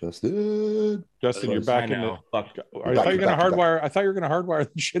 Justin, you're back in the. I thought you were gonna hardwire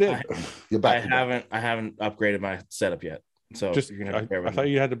the shit in. You're back. I haven't upgraded my setup yet. So I thought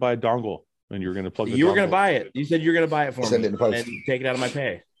you had to buy a dongle and you were gonna plug. You were gonna buy it. You said you were gonna buy it for me and take it out of my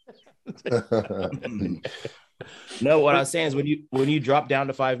pay. No, what I was saying is when you drop down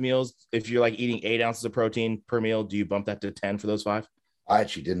to 5 meals, if you're like eating 8 ounces of protein per meal, do you bump that to 10 for those 5? I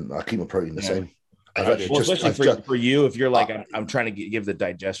actually didn't. I keep my protein the same. Especially for you, if you're like, I'm trying to give the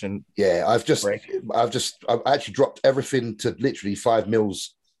digestion. Yeah, I've actually dropped everything to literally 5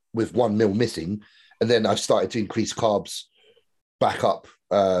 meals with 1 meal missing, and then I've started to increase carbs back up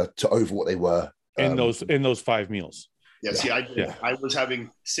to over what they were in those 5 meals. Yeah, see, I was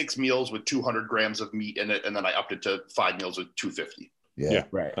having 6 meals with 200 grams of meat in it, and then I upped it to 5 meals with 250. Yeah,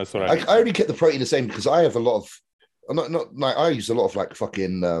 right. That's what I only kept the protein the same because I have a lot of. I use a lot of like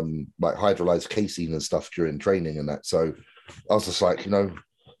fucking like hydrolyzed casein and stuff during training and that. So I was just like,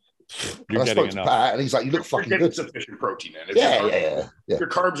 You're I getting spoke to enough. Pat, and he's like, "You look You're fucking getting good." sufficient protein in. If Yeah, your yeah, carbs, yeah. Your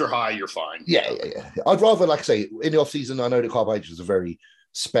carbs are high, you're fine. Yeah. I'd rather, like I say, in the off season, I know the carbohydrates are very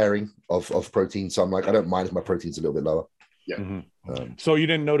sparing of protein, so I'm like, I don't mind if my protein's a little bit lower. Yeah. Mm-hmm. So you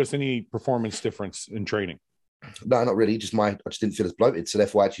didn't notice any performance difference in training? No, not really. I just didn't feel as bloated, so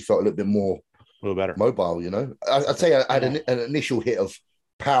therefore I actually felt a little bit more A little better. mobile. I'd say I had an initial hit of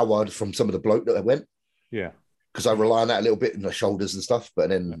power from some of the bloat that I went. Yeah. Because I rely on that a little bit in the shoulders and stuff, but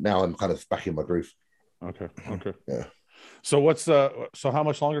then now I'm kind of back in my groove. Okay. Yeah. So so how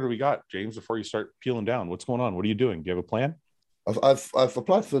much longer do we got, James, before you start peeling down? What's going on? What are you doing? Do you have a plan? I've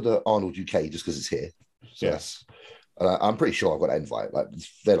applied for the Arnold UK just because it's here. So yes. I'm pretty sure I've got an invite. Like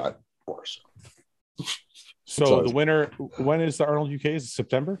they're like, of course. So the winter, when is the Arnold UK? Is it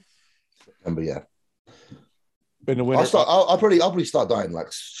September? September, yeah. In the winter, I'll probably start dying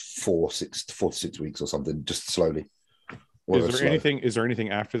like 4 to 6 weeks or something, just slowly. Is there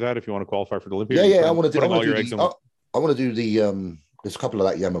anything after that if you want to qualify for the Olympics? Yeah. I want to do the there's a couple of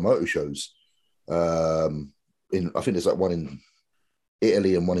like Yamamoto shows. I think there's like one in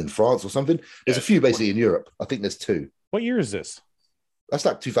Italy and one in France or something. There's a few basically in Europe. I think there's 2. What year is this? That's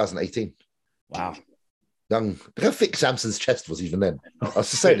like 2018. Wow. Look how thick Samson's chest was even then. I was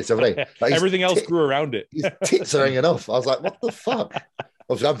just saying this the other day. Like everything else grew around it. His tits are hanging off. I was like, what the fuck?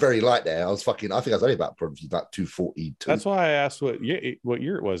 Obviously, I'm very light there. I think I was only about probably about 242. That's why I asked what year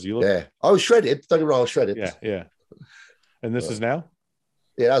it was. You look. Yeah, I was shredded. Don't get me wrong, I was shredded. Yeah. And this is now?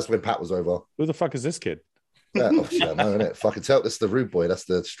 Yeah, that was when Pat was over. Who the fuck is this kid? Yeah, obviously, I know, innit? Fucking tell that's the rude boy. That's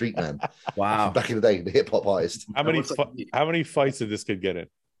the street man. Wow. Back in the day, the hip hop artist. How many fights did this kid get in?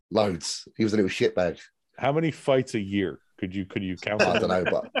 Loads. He was a little shitbag. How many fights a year could you count? I don't know,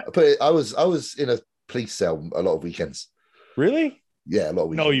 but I was in a police cell a lot of weekends. Really? Yeah, a lot of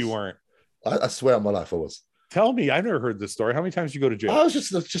weekends. No, you weren't. I swear on my life I was. Tell me, I've never heard this story. How many times did you go to jail? I was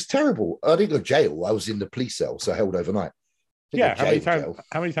just terrible. I didn't go to jail. I was in the police cell, so held overnight. Yeah,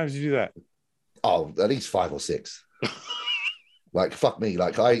 how many times did you do that? Oh, at least 5 or 6. Like, fuck me.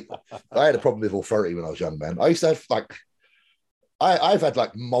 Like, I had a problem with authority when I was young, man. I used to have, like, I've had,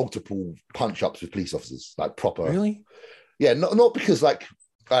 like, multiple punch-ups with police officers, like, proper. Really? Yeah, not because, like,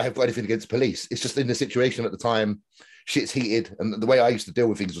 I have got anything against police. It's just in the situation at the time, shit's heated, and the way I used to deal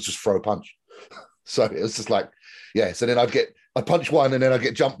with things was just throw a punch. So it was just like, yeah. So then I'd punch one, and then I'd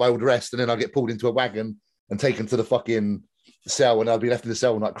get jumped by all the rest, and then I'd get pulled into a wagon and taken to the fucking cell, and I'd be left in the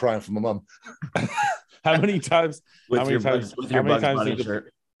cell like crying for my mum. How many times did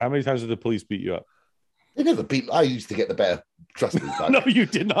the police beat you up? They never beat me. I used to get the better. Trust me. Like, no, you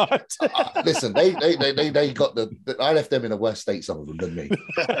did not. Listen, they got I left them in a worse state, some of them, than me.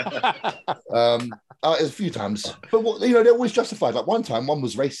 A few times, but they're always justified. Like one time, one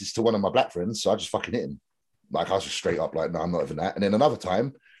was racist to one of my black friends, so I just fucking hit him. Like I was just straight up like, no, I'm not even that. And then another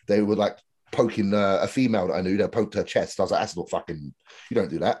time, they were like poking a female that I knew. They poked her chest. I was like, that's not fucking. You don't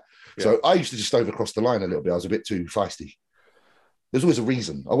do that. Yeah. So I used to just overcross the line a little bit. I was a bit too feisty. There's always a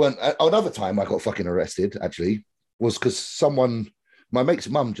reason. I went another time I got fucking arrested, actually, was because my mate's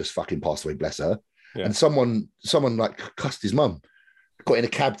mum just fucking passed away, bless her. Yeah. And someone like cussed his mum, got in a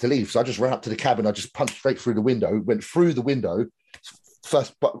cab to leave. So I just ran up to the cab and I just punched straight through the window, went through the window,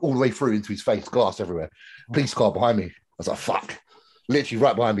 first but all the way through into his face, glass everywhere. Police car behind me. I was like, fuck. Literally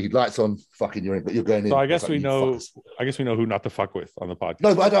right behind me, lights on, fucking you're going in. So I guess we know who not to fuck with on the podcast.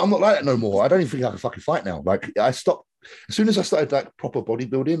 No, but I'm not like that no more. I don't even think I can fucking fight now. Like I stopped as soon as I started like proper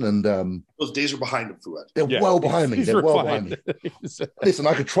bodybuilding, and those days are behind him, Fuad. They're well behind me. They're well behind me. Listen,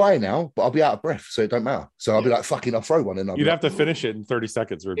 I could try now, but I'll be out of breath, so it don't matter. So I'll be like, fucking, I'll throw one, and you'd have to finish it in 30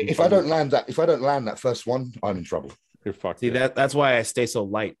 seconds. Or if I don't land that first one, I'm in trouble. You're fucked. See that's why I stay so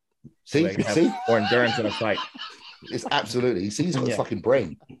light. See, more endurance in a fight. It's absolutely. He's got a fucking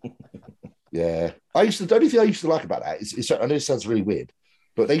brain. Yeah, the only thing I used to like about that is I know it sounds really weird,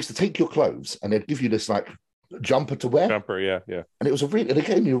 but they used to take your clothes and they'd give you this like jumper to wear. Yeah. And they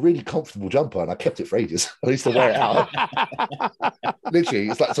gave me a really comfortable jumper, and I kept it for ages. I used to wear it out. Literally,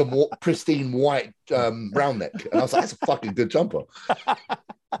 it's like some pristine white round neck, and I was like, "That's a fucking good jumper."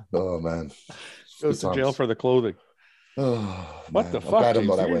 Oh man, goes to jail for the clothing. Oh, what man. the fuck? I'm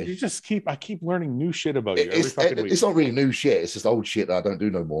not that way. You just I keep learning new shit about you every fucking week. It's not really new shit. It's just old shit that I don't do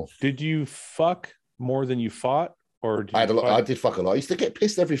no more. Did you fuck more than you fought, or I did fuck a lot. I used to get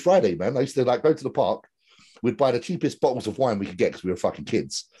pissed every Friday, man. I used to like go to the park. We'd buy the cheapest bottles of wine we could get because we were fucking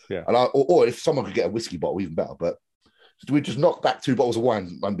kids. Yeah. And or if someone could get a whiskey bottle, even better. But we'd just knock back 2 bottles of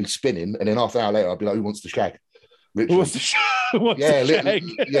wine and be spinning, and then half an hour later, I'd be like, "Who wants to shag?" Literally. Who wants to shag?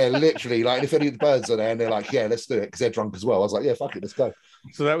 Literally. Like if any of the birds are there and they're like, "Yeah, let's do it," because they're drunk as well. I was like, "Yeah, fuck it, let's go."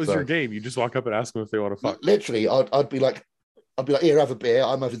 So that was your game. You just walk up and ask them if they want to fuck. Literally, I'd be like, I'll be like, here, have a beer.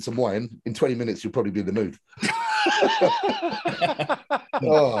 I'm having some wine. In 20 minutes, you'll probably be in the mood.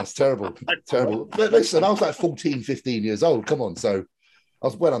 Oh, it's terrible. Terrible. But listen, I was like 14, 15 years old. Come on. So I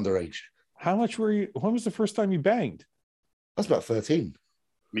was well underage. How much were you? When was the first time you banged? I was about 13.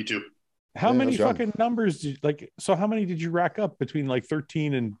 Me too. How Yeah, many that's young. fucking numbers did like? So how many did you rack up between like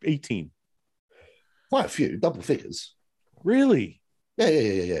 13 and 18? Quite a few, double figures. Really?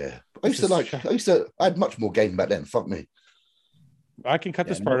 Yeah. I had much more game back then. Fuck me. I can cut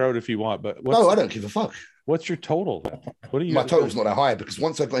Yeah, this part out if you want, but No, I don't give a fuck. what's your total? What do you? My total's not that high because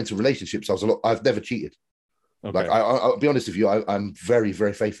once I got into relationships, I've never cheated. Okay. Like I'll be honest with you, I'm very,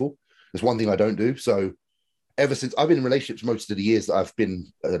 very faithful. There's one thing I don't do. So ever since I've been in relationships most of the years that I've been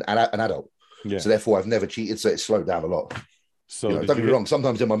an adult, yeah. so therefore I've never cheated. So it's slowed down a lot. So You know, did don't you get me wrong.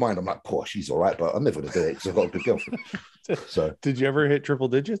 Sometimes in my mind, I'm like, "Poor, she's all right," but I'm never going to do it because I've got a good girlfriend. So did you ever hit triple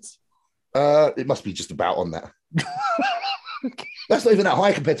digits? it must be just about on that. That's not even that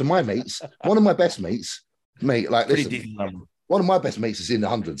high compared to my mates. One of my best mates, mate, like Pretty listen, decent number. one of my best mates is in the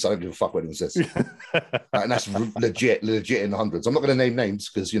hundreds. So I don't give a fuck what anyone says. And that's legit in the hundreds. I'm not going to name names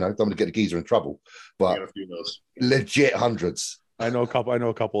because, you know, don't want to get the geezer in trouble, I but got a few of those. legit hundreds. I know a couple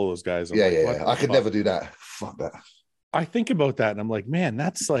of those guys. I'm Yeah, like, yeah. what yeah. the I could fuck? never do that. Fuck that. I think about that and I'm like, man,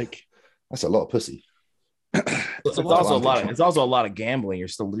 that's like That's a lot of pussy. It's also a lot of gambling.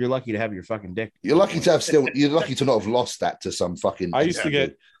 You're lucky to have your fucking dick. You're lucky to not have lost that to some fucking. I used to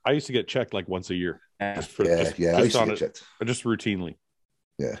get checked like once a year. Just for, Yeah, just, yeah. I just used to on get it, checked. just routinely.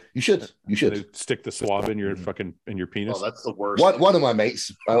 Yeah, you should. You should. They stick the swab in your fucking in your penis. Oh, that's the worst. One of my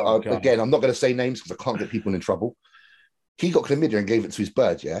mates, Oh, God. again, I'm not going to say names because I can't get people in trouble. He got chlamydia and gave it to his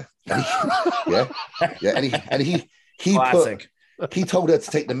bird. Yeah, and he Classic. he told her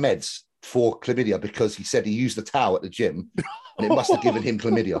to take the meds for chlamydia because he said he used the towel at the gym and it must have given him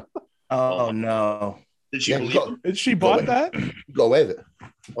chlamydia. Oh no. Did she Yeah, believe he got, him? And she bought away. that? he got away with it.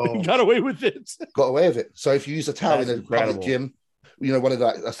 Oh, He got away with it. Got away with it. So if you use a towel That's in a public incredible. gym, you know, one of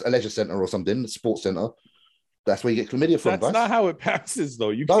a leisure center or something, a sports center, that's where you get chlamydia from. That's guys. not how it passes, though.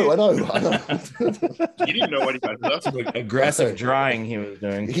 You No, can't. I know. you didn't know what he got That's up. aggressive drying he was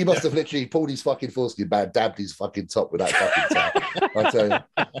doing. He must have literally pulled his fucking foreskin back, dabbed his fucking top with that fucking towel. I tell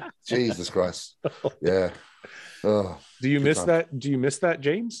you, Jesus Christ. Yeah. Oh, Do you Good miss times. that? Do you miss that,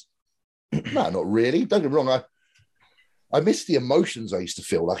 James? no, not really. Don't get me wrong. I miss the emotions I used to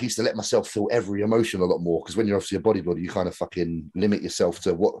feel. Like I used to let myself feel every emotion a lot more because when you're obviously a bodybuilder, you kind of fucking limit yourself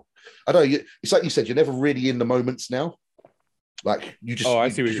to what I don't know. It's like you said, you're never really in the moments now. Like you just. Oh, I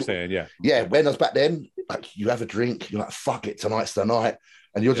you- see what you're saying. Yeah. Yeah, when I was back then, like you have a drink, you're like, fuck it, tonight's the night.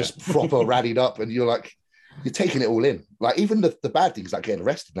 And you're just proper rallied up and you're like, you're taking it all in. Like even the bad things like getting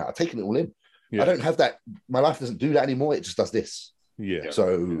arrested now, I'm taking it all in. Yeah. I don't have that. My life doesn't do that anymore. It just does this. Yeah.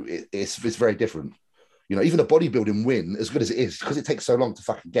 So it's very different. You know, even a bodybuilding win, as good as it is, because it takes so long to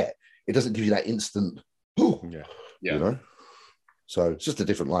fucking get, it doesn't give you that instant, Yeah. Yeah. you know? So it's just a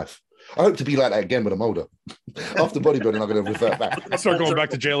different life. I hope to be like that again when I'm older. After bodybuilding, I'm going to revert back. I'll start going back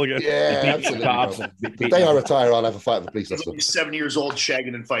to jail again. Yeah, absolutely. Bro. The day I retire, I'll have a fight with a police officer. He's 7 years old,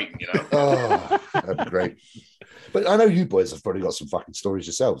 shagging and fighting. You know. Oh, that'd be great. But I know you boys have probably got some fucking stories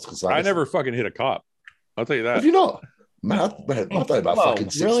yourselves. Because I never fucking hit a cop. I'll tell you that. Have you not? Man, I've done it about Whoa, fucking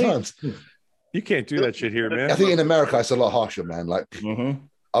 6 really? times. You can't do that shit here, I man. think in America it's a lot harsher, man. Like Mhm.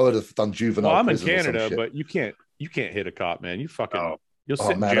 I would have done juvenile. Well, I'm in prison or some Canada, shit. but you can't hit a cop, man. You fucking Oh. you'll Oh,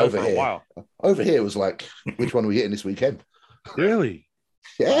 sit in man, jail over for a here. while. Over here it was like, which one are we hitting this weekend? Really?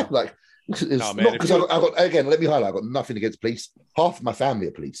 Yeah, like it's No, man, not if because you- I got again. Let me highlight: I got nothing against police. Half of my family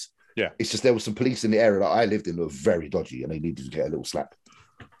are police. Yeah. It's just there was some police in the area that I lived in that were very dodgy, and they needed to get a little slap.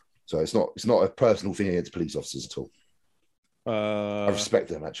 So it's not a personal thing against police officers at all. I respect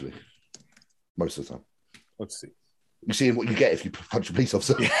them actually, most of the time. Let's see. You see what you get if you punch a police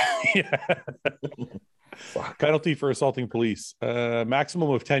officer. Yeah. Fuck. Penalty for assaulting police. Maximum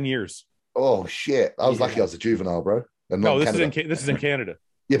of 10 years. Oh shit! I was lucky Yeah. I was a juvenile, bro. And No, not this Canada. is in Canada.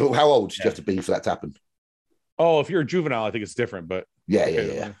 Yeah, but how old did you have to be for that to happen? Oh, if you're a juvenile, I think it's different, but Yeah,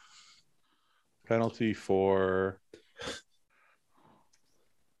 okay. yeah. Penalty for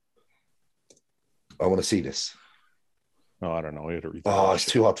I want to see this. oh, I don't know. We had to read that. Oh, it's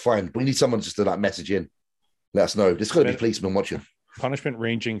too hard to find. We need someone just to like message in. Let us know. There's got to be Man. policemen watching. Punishment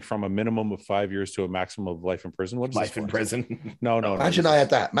ranging from a minimum of 5 years to a maximum of life in prison. What is Life this in for? prison. No. Imagine I had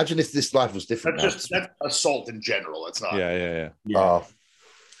that. Imagine if this life was different. That's now. just that's assault in general. It's not. Yeah.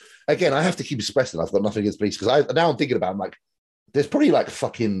 Again, I have to keep expressing I've got nothing against police because now I'm thinking about it, I'm like, there's probably like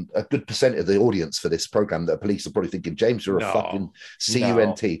fucking a good percent of the audience for this program that police are probably thinking, James, you're No. a fucking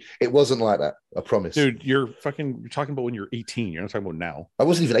cunt. It wasn't like that. I promise. Dude, you're talking about when you're 18. You're not talking about now. I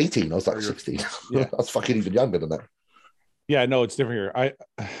wasn't even 18. I was like Or you're- 16. Yeah. I was fucking even younger than that. Yeah, no, it's different here.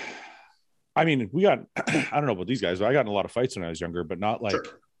 I mean, we got I don't know about these guys, but I got in a lot of fights when I was younger, but not like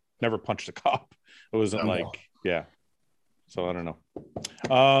never punched a cop. It wasn't yeah. So I don't know.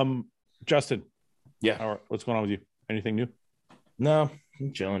 Justin. Yeah. All right, what's going on with you? Anything new? No,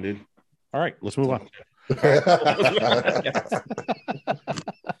 I'm chilling, dude. All right, let's move on.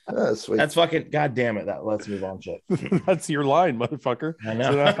 Sweet. That's fucking goddamn it. That let's move on, shit. That's your line, motherfucker. I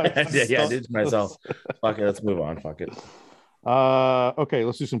know. Yeah, I did to myself. Fuck it, let's move on. Fuck it. Okay,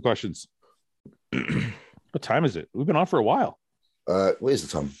 let's do some questions. What time is it? We've been on for a while. What is the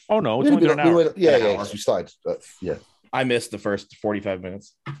time? Oh no, it's only been an hour. Yeah, we started. Yeah. I missed the first 45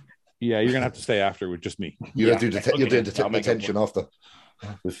 minutes. Yeah, you're gonna have to stay after with just me. You'll do detention after.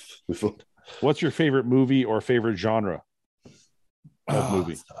 With What's your favorite movie or favorite genre of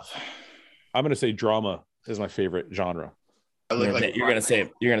movie? I'm gonna say drama is my favorite genre. You're gonna say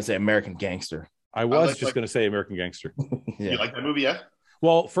American Gangster. I was just gonna say American Gangster. Yeah. You like that movie? Yeah.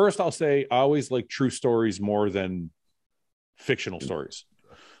 Well, first I'll say I always like true stories more than fictional stories.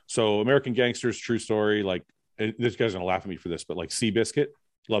 So American Gangster is true story. Like this guy's gonna laugh at me for this, but like Seabiscuit,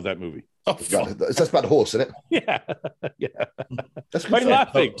 love that movie. Oh, that's about the horse, isn't it? Yeah, yeah. That's good.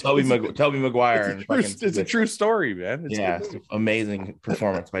 Laughing. Toby Maguire. It's a true story, man. It's amazing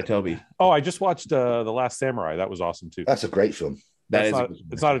performance by Toby. Oh, I just watched The Last Samurai. That was awesome too. That's a great film.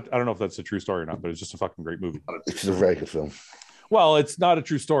 It's not. I don't know if that's a true story or not, but it's just a fucking great movie. It's a very good film. Well, it's not a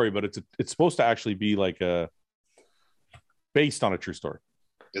true story, but it's supposed to actually be like based on a true story.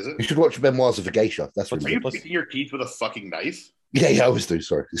 Is it? You should watch Memoirs of a Geisha. That's really good. Are you picking your teeth with a fucking knife? Yeah, I always do.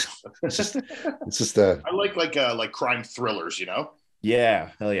 Sorry, it's just. I like crime thrillers, you know.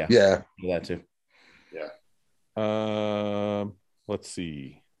 Yeah, hell yeah. Yeah, that too. Yeah. Let's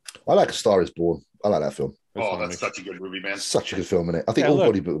see. I like A Star Is Born. I like that film. That's such a good movie, man. Such a good film, isn't it? I think all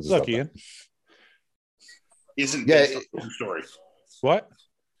bodybuilders look, Ian. Isn't based on a true story. What?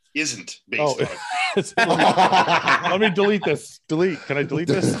 Isn't based on. Let me delete this. Can I delete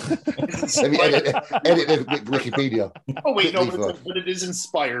this? Let me edit Wikipedia. Oh wait, no, but it is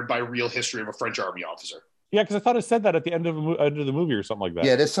inspired by real history of a French army officer. Yeah, because I thought it said that at the end of the movie or something like that.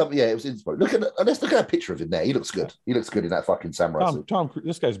 Yeah, there's something. Yeah, it was inspired. Let's look at a picture of him there. He looks good. He looks good in that fucking samurai suit.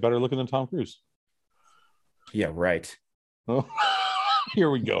 This guy's better looking than Tom Cruise. Yeah, right. Oh. Here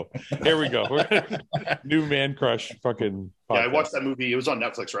we go. New man crush fucking podcast. Yeah, I watched that movie. It was on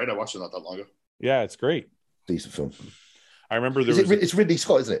Netflix, right? I watched it not that long ago. Yeah, it's great. Decent film. I remember it's Ridley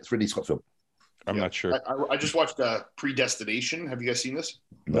Scott, isn't it? It's Ridley Scott film. I'm not sure. I just watched Predestination. Have you guys seen this?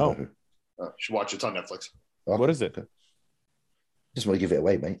 No. You should watch it. It's on Netflix. Oh, what is it? Just want to give it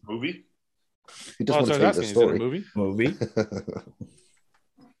away, mate. Movie? He doesn't want to tell you the story. Movie?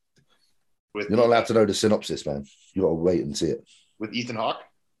 You're not allowed to know the synopsis, man. You got to wait and see it. With Ethan Hawke?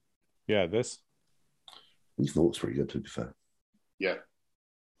 Yeah, this. He thought pretty good, to be fair. Yeah.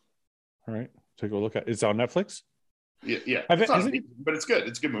 All right. Take a look at it. It's on Netflix? Yeah. But it's good.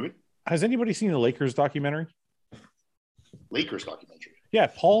 It's a good movie. Has anybody seen the Lakers documentary? Lakers documentary? Yeah,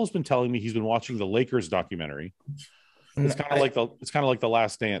 Paul's been telling me he's been watching the Lakers documentary. It's kind of like the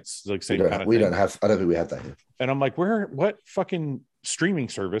Last Dance, like same kind of we thing. don't have. I don't think we have that here. And I'm like, what fucking streaming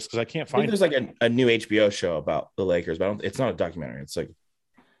service? Because I can't find. There's like a new HBO show about the Lakers, but it's not a documentary. It's a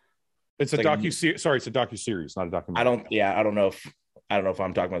docu. Sorry, it's a docu-series, not a documentary. I don't know if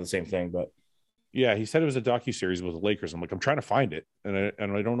I'm talking about the same thing, but yeah, he said it was a docu-series with the Lakers. I'm like, I'm trying to find it, and I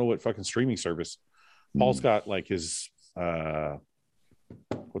don't know what fucking streaming service. Paul's got like his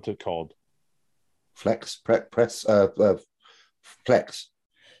what's it called? Plex.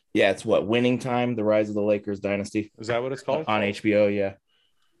 Yeah, it's what Winning Time: The Rise of the Lakers Dynasty. Is that what it's called on HBO? Yeah.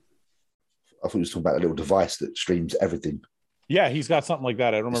 I thought he was talking about a little device that streams everything. Yeah, he's got something like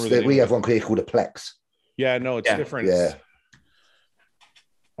that. I don't remember. We have one here called a Plex. Yeah, no, it's different. Yeah.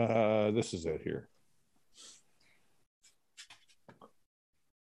 This is it here.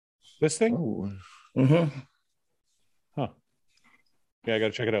 This thing? Oh. Mm-hmm. Huh. Yeah, I got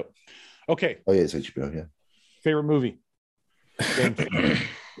to check it out. Okay. Oh, yeah, it's HBO, yeah. Favorite movie?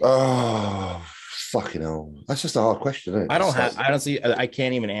 Oh, fucking hell. That's just a hard question, isn't it? I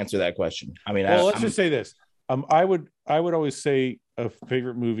can't even answer that question. I mean, let's just say this. I would always say a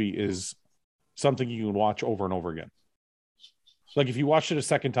favorite movie is something you can watch over and over again. Like if you watched it a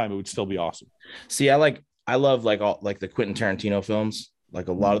second time, it would still be awesome. See, I love all the Quentin Tarantino films. Like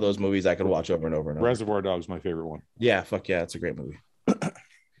a lot of those movies I could watch over and over and over. Reservoir Dogs, my favorite one. Yeah, fuck yeah, it's a great movie.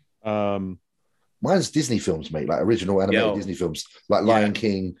 Mine's Disney films, mate, like original animated Disney films, like Lion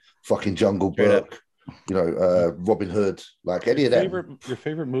King, fucking Jungle Book, Robin Hood, like any of them. Your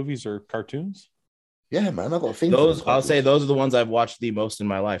favorite movies are cartoons? Yeah, man, I've got a thing. for Those I'll say those are the ones I've watched the most in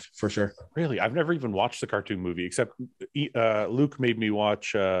my life for sure. Really, I've never even watched the cartoon movie except Luke made me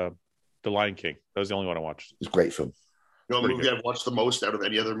watch The Lion King. That was the only one I watched. It's a great film. You know, the movie I've watched the most out of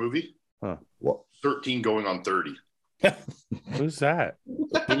any other movie? Huh. What? 13 going on 30. Who's that?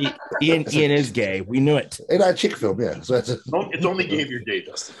 Ian is gay. We knew it. It's a chick film, yeah. So It's only gay if you're gay,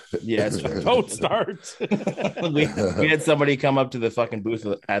 Dustin. Yeah, it's true. Don't start. we had somebody come up to the fucking booth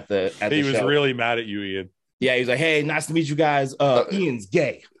at the He was show. really mad at you, Ian. Yeah, he was like, "Hey, nice to meet you guys. Ian's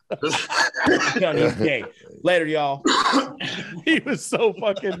gay. Ian's gay. Later, y'all." He was so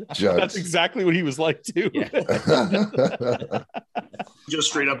fucking. That's exactly what he was like too. Yeah. Just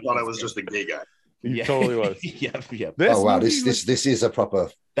straight up thought I was just a gay guy. He totally was. Yep. Oh wow, this is a proper.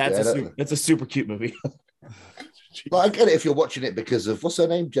 That's a super cute movie. Like, I get it if you're watching it because of what's her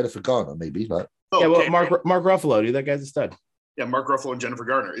name, Jennifer Garner, maybe. Like, yeah, well, Mark Ruffalo, dude, that guy's a stud. Yeah, Mark Ruffalo and Jennifer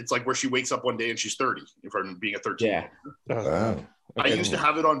Garner. It's like where she wakes up one day and she's 30 from being a 13. Yeah. Wow. I used to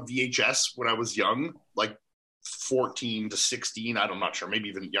have it on VHS when I was young, like 14 to 16. I'm not sure, maybe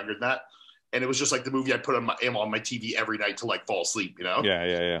even younger than that. And it was just like the movie I put on my TV every night to like fall asleep, you know?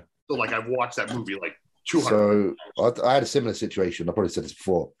 Yeah. So like I've watched that movie like 200. So I had a similar situation. I probably said this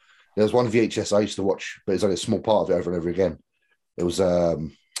before. There was one VHS I used to watch, but it's only a small part of it over and over again. It was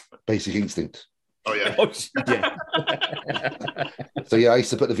Basic Instinct. Oh yeah. So yeah, I used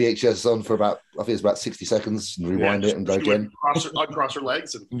to put the VHS on for about, I think it's about 60 seconds and rewind it and go again. Uncross her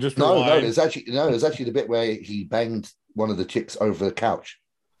legs and just no. There's actually the bit where he banged one of the chicks over the couch,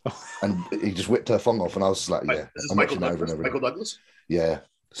 and he just whipped her thong off, and I was just like, yeah, I'm watching that over and over. Michael Douglas. Yeah.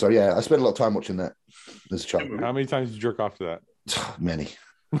 So yeah, I spent a lot of time watching that as a child. How many times did you jerk off to that? Many.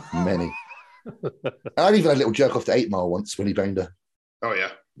 I even had a little jerk off to 8 Mile once when he banged her. Oh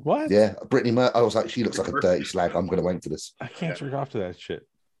yeah. What? Yeah, Brittany Murphy. I was like, she looks like a dirty slag. I'm going to wank to this. I can't jerk off to that shit.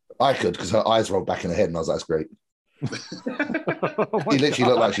 I could because her eyes rolled back in her head, and I was like, that's great. Oh he literally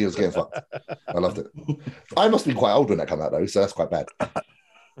looked like she was getting fucked. I loved it. I must have been quite old when that came out, though, so that's quite bad.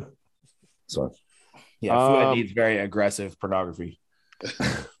 So, yeah, Fuad needs very aggressive pornography.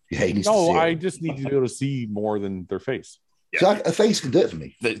 Yeah, he needs no, to see I just need to be able to see more than their face. Yeah. So a face can do it for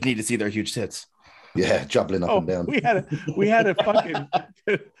me. They need to see their huge tits. Yeah, jubbling up and down. We had a fucking.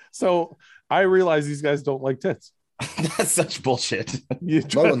 So I realized these guys don't like tits. That's such bullshit.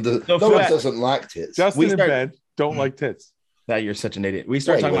 No one doesn't like tits. Justin and Ben don't like tits. That you're such an idiot. We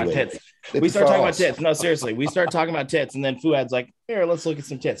start talking about tits. We start talking about tits. No, seriously. We start talking about tits, and then Fuad's like, "Here, let's look at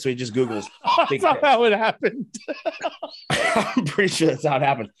some tits." So he just Googles. That's not how it happened. I'm pretty sure that's how it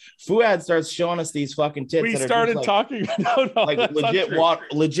happened. Fuad starts showing us these fucking tits. We started talking. No, like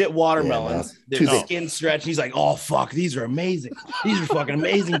legit watermelons. Their skin stretch. He's like, "Oh fuck, these are amazing. These are fucking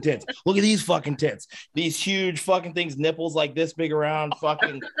amazing tits. Look at these fucking tits. These huge fucking things, nipples like this big around,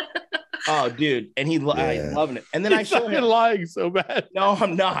 fucking." Oh, dude, and he's loving it. And then I show him lying so bad. No,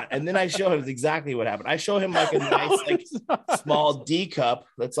 I'm not. And then I show him exactly what happened. I show him like a nice, like small D cup.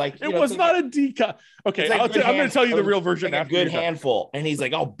 That's like it was not a D cup. Okay, like I'm going to tell you the real version like after. A good handful. And he's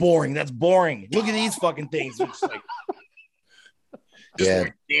like, "Oh, boring. That's boring. Look at these fucking things." It's like, yeah,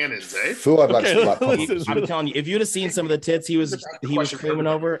 cannons, eh? I'm telling you, if you'd have seen some of the tits he was screaming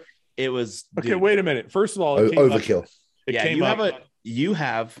over, it was okay. Dude. Wait a minute. First of all, overkill. You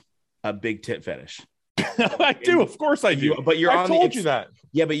have a big tit fetish. I do, of course I do. But I told you that.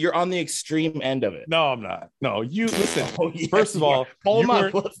 Yeah, but you're on the extreme end of it. No, I'm not. No, you listen. First of all, hold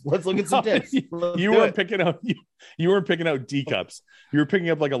on. Let's look at some tits. You weren't picking out. You weren't picking out D cups. You were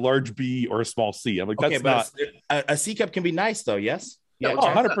picking up like a large B or a small C. I'm like, that's not. A C cup can be nice though. Yes. Yeah,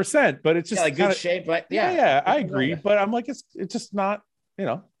 100%. But it's just like good shape. But yeah, I agree. But I'm like, it's just not.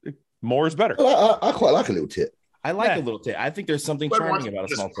 More is better. Well, I quite like a little tit. I like a little tit. I think there's something charming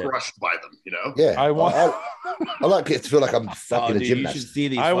about a small tit. Crushed by them, Yeah, I like it to feel like I'm fucking a gymnast. You should see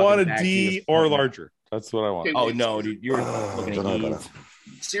these. I want a D or larger. That's what I want. Oh no, dude, you're looking at E's.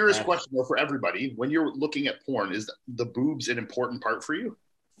 Serious question though for everybody: when you're looking at porn, is the boobs an important part for you?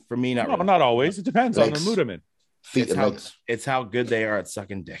 For me, not really. Not always. It depends on the mood I'm in. Feet and legs. It's how good they are at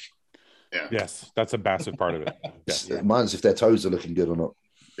sucking dick. Yeah. Yes, that's a massive part of it. Yes. Yeah. Mine's if their toes are looking good or not.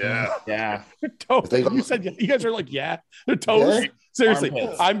 Yeah. Toes. You said you guys are like, their toes. Yeah. Seriously,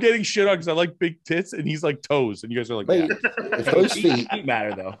 armpits. I'm getting shit on because I like big tits, and he's like toes, and you guys are like, if those feet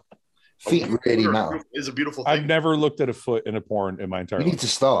matter though. Feet really matter. Is a beautiful thing. I've never looked at a foot in a porn in my entire life. You need to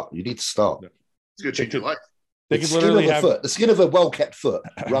start. It's gonna change your life. They could literally have the skin of a well-kept foot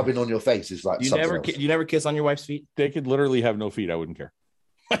rubbing on your face is like you never kiss on your wife's feet. They could literally have no feet. I wouldn't care.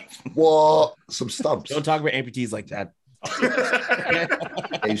 What? Some stumps. Don't talk about amputees like that.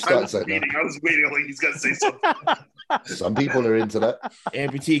 I was waiting. Like he's gonna say something. Some people are into that.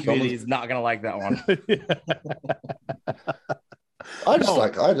 Amputee community is not gonna like that one. I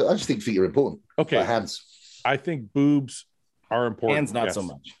just think feet are important. Okay. Like hands. I think boobs are important. Hands not yes. so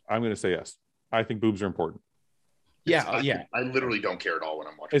much. I'm going to say yes. I think boobs are important. Yeah, yeah. I literally don't care at all when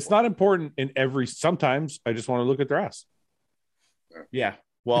I'm watching. It's not important in every. Sometimes I just want to look at their ass. Yeah.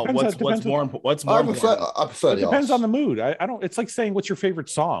 Well, Depends what's more important? I prefer It the depends arse. on the mood. I don't. It's like saying what's your favorite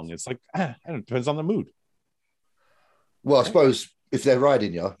song. It's like I don't know, it depends on the mood. Well, I suppose if they're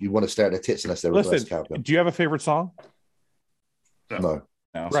riding you, you want to stare at their tits unless they're reverse Listen, cowgirl. do you have a favorite song? No. No.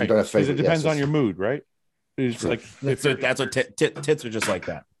 So you Right. don't have Because favorite. it depends yes, on your mood, right? It's True. like That's what tits are just like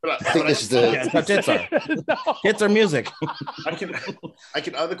that. But I think this is the. Yeah, that's what tits are. No. Tits are music. I can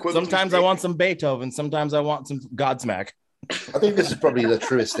unequivocally. Sometimes I want some Beethoven. Sometimes I want some Godsmack. I think this is probably the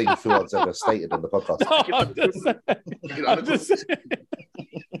truest thing Fuad's ever stated on the podcast. No, I'm just saying. I'm just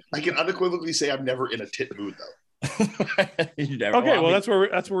saying. I can unequivocally say I'm never in a tit mood though. Okay, well that's where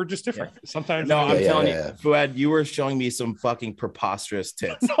we're just different. Sometimes No, I'm Yeah, telling yeah. you, Fuad, you were showing me some fucking preposterous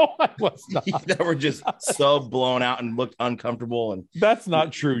tits no, I was not. that were just so blown out and looked uncomfortable. And That's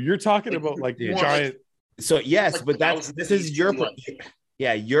not true. You're talking about like Dude. giant. so, yes, Like but this is your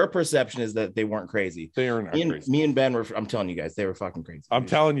your perception is that they weren't crazy. They are not crazy. Me and Ben were. I'm telling you guys, they were fucking crazy. I'm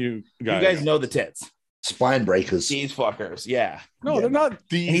telling you, you guys. guys know the tits. Spine breakers. These fuckers, yeah. No, they're not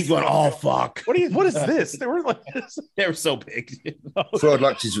these. And he's going, oh fuck. What is this? They were like this. They were so big. Fuad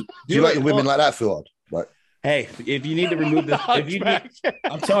likes his. Do you like your women like that, Fuad? Like, Hey, if you need to remove this,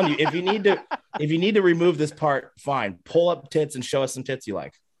 I'm telling you, if you need to remove this part, fine. Pull up tits and show us some tits you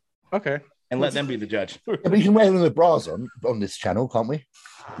like, Okay. and let them be the judge. yeah, but you can wear them with bras on this channel, can't we?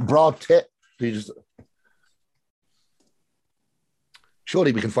 Bra tit. You just.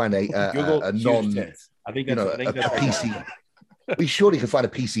 Surely we can find Google a huge non, tits. I think you that's, know, I think a that's PC. We surely can find a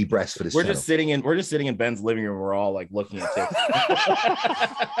PC breast for this. We're channel. just sitting in Ben's living room. We're all like looking at tits.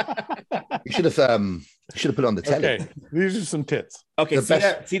 You should have put it on the telly. Okay. These are some tits. Okay, The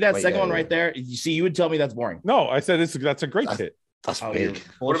best- see that Wait, second yeah, one yeah. right there. You would tell me that's boring. No, I said that's a great tit. That's Oh, big. you're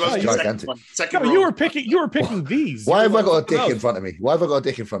What bullshit. about the gigantic. second one? Second No, row. you were picking these. Why have I got a dick Those. in front of me? Why have I got a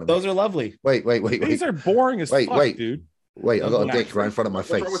dick in front of me? Those are lovely. Wait. These are boring as Wait, fuck, wait. dude. Wait, I Those got are a nice. dick right in front of my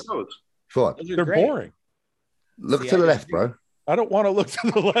What's wrong face. with those? Fuad. Those are They're great. boring. Look See, to the I left, do. bro. I don't want to look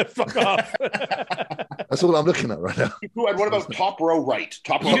to the left. Fuck off. That's all I'm looking at right now. And what about top row right?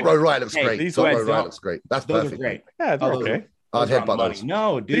 Top row Top row right looks Hey, great. these Top row ones right don't. looks great. That's Those perfect. are great. Yeah, they're Oh, those okay. I'd Those are headbutt money. those.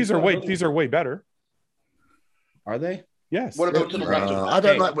 No, dude. These are way better. Are they? Yes. What about to the right? I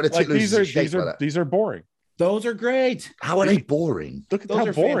don't Hey, like when a like tit loses its shape like that. these are boring. Those are great. How are they boring? Look at Those how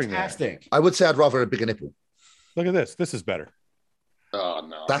are boring they are. fantastic. I would say I'd rather a bigger nipple. Look at this. This is better. Oh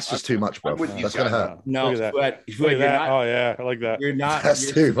no, That's just too much, bro. I'm with you That's gonna guys. hurt. No, Look at that. but Look at you're that. not. Oh yeah, I like that. You're not. That's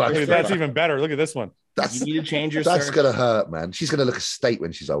you're- too much. Look at that's even better. Look at this one. That's You need to change your that's search. gonna hurt, man. She's gonna look a state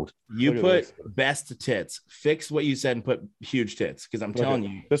when she's old. You Look at put best tits. Fix what you said and put huge tits because I'm Look telling at-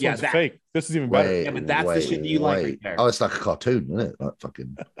 you. This yeah, one's that- fake. This is even better. Wait, Yeah, but that's the shit that you like right there. Oh, it's like a cartoon, isn't it? Like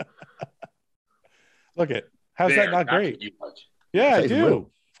fucking. Look at how's There, that not that's great? what you like. Yeah, I That's even do. real.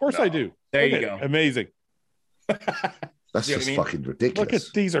 Of course No. I do. There Look you at go. it. Amazing. That's See what I just mean? fucking Look ridiculous.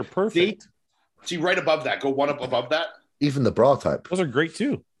 at these are perfect. See right above that. Go one up above that. Even the bra type. Those are great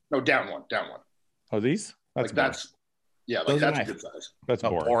too. No, down one. Down one. Oh, these? That's Like boring. that's yeah. Like Those are that's nice. a good size. That's Oh,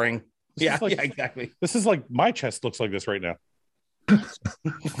 boring. boring. This Yeah, is like- yeah, exactly. This is like my chest looks like this right now.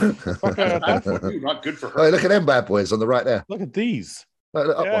 Bad for you, not good for her. Oh, look at them bad boys on the right there. Look at these.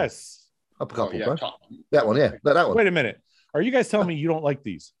 Look, up Yes. one. Up a Oh, couple, yeah, bro. top. That one, yeah. Look, that one. Wait a minute. Are you guys telling me you don't like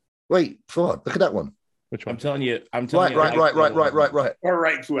these? Wait, Fuad, look at that one. Which I'm one? telling you. I'm telling Right, you. right, right, right, right, right, right. All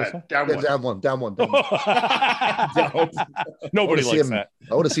right, This one? Fuad. Down Yeah, one. down one, down one, down one. Don't. Nobody I wanna see likes him. that.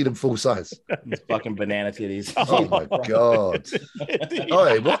 I want to see them full size. These fucking banana titties. Oh my god.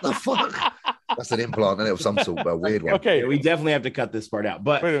 Oh, what the fuck? That's an implant, and it was some sort of a weird one. Okay. Yeah, we definitely have to cut this part out.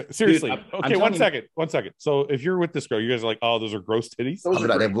 But Wait a minute, seriously. Dude, I'm okay, telling you- One second. So if you're with this girl, you guys are like, oh, those are gross titties. Those I'll be are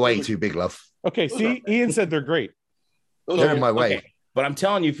like, they're great. way Those are- too big, love. Okay, Those see, Ian said they're great. those They're are- in my way. okay. But I'm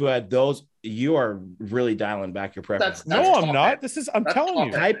telling you, Fuad, those you are really dialing back your preference. That's No, top I'm not. end. This is I'm That's telling top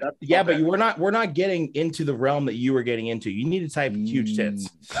you. end. Type, That's yeah, top but end. we're not getting into the realm that you were getting into. You need to type huge tits.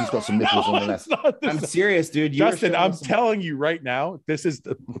 She's got some nipples on the No, left. it's not this. I'm serious, dude. You were Justin, showing I'm us some- telling you right now, this is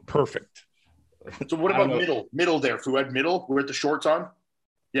the perfect. So what I don't about know. middle? Middle there, Fuad. Middle. We're at the shorts on.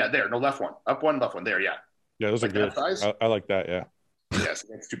 Yeah, there. No, left one. Up one, left one. There. Yeah. Yeah, those are Like good. that size? I like that. Yeah. Yes,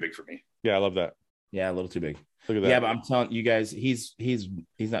 that's too big for me. Yeah, I love that. Yeah, a little too big. Look at that. Yeah, but I'm telling you guys, he's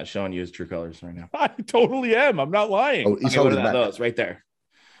not showing you his true colors right now. I totally am. I'm not lying. Oh, he's Okay, what holding are back. those right there?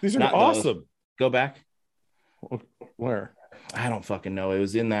 These are not those. awesome. Go back. Where? I don't fucking know. It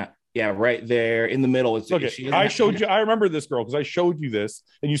was in that. Yeah, right there in the middle. It's Look, I showed you. I remember this girl because I showed you this,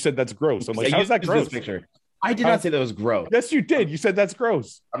 and you said that's gross. I'm like, how's that gross? Picture. I did not say that was gross. Yes, you did. You said that's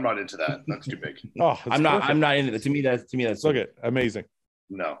gross. I'm not into that. That's too big. Oh, I'm not. Perfect. I'm not into it. To me, that's look at amazing.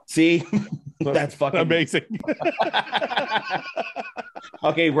 No. See, that's fucking amazing.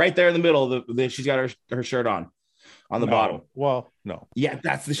 Okay, right there in the middle. She's got her shirt on the bottom. Well, no. Yeah,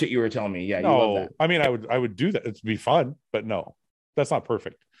 that's the shit you were telling me. Yeah, no. You love that. I mean, I would do that. It'd be fun, but no, that's not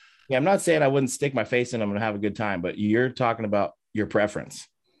perfect. Yeah, I'm not saying I wouldn't stick my face in them and have a good time, but you're talking about your preference.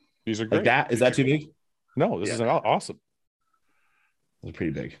 These are great. Like that? Is that too big? No, this is awesome. They're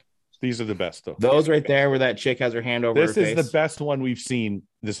pretty big. These are the best, though. Those right there, where that chick has her hand over. This her is face. the best one we've seen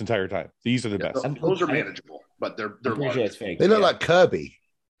this entire time. These are the best. Those are manageable, but they're large. It's fake. They look like Kirby.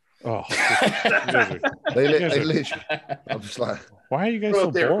 Oh, they literally. I'm just like, why are you guys so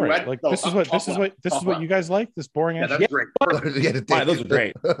boring? Like this is what you guys like. This boring. Yeah, that's great. Yeah, those are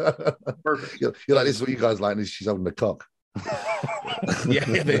great. Perfect. You're like, this is what you guys like. And she's having the cock. Yeah,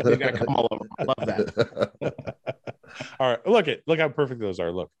 they got to come all over. I love that. All right, look how perfect those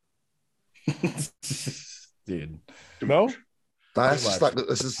are. Look, dude. No, that's just like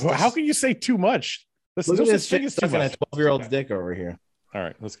this is. How can you say too much? Look at this thing is stuck in a 12-year-old's dick over here. All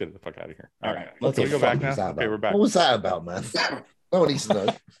right, let's get the fuck out of here. All right, let's go back now. Okay, we're back. What was that about, man? No one needs to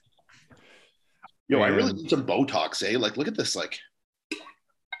know. Yo, I really need some Botox, eh? Like, look at this, like.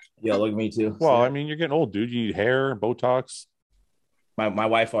 Yeah, look at me too. Well, I mean, you're getting old, dude. You need hair, Botox. My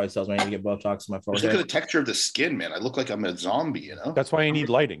wife always tells me I need to get Botox in my forehead. Just look at the texture of the skin, man. I look like I'm a zombie, you know? That's why you need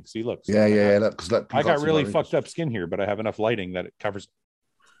lighting. See, look. Yeah. Look, I got really fucked up skin here, but I have enough lighting that it covers.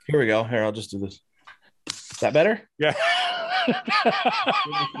 Here we go. Here, I'll just do this. Is that better? Yeah.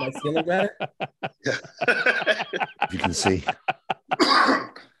 My skin look better? You can see.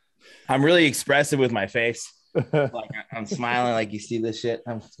 I'm really expressive with my face. Like I'm smiling, like you see this shit.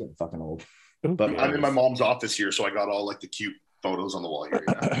 I'm just getting fucking old. But I'm in my mom's office here, so I got all like the cute photos on the wall here.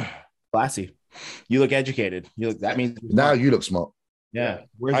 You know? Classy. You look educated. You look. That means now you look smart. Yeah.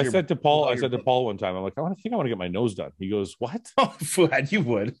 I said to Paul one time, I'm like, I think I want to get my nose done. He goes, what? Oh, Fuad, you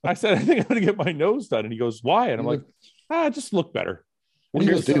would. I said, I think I'm going to get my nose done. And he goes, why? And I'm like, just look better. What are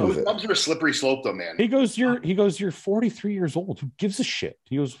you going to do with it? Thumbs are a slippery slope, though, man. He goes, you're 43 years old. Who gives a shit?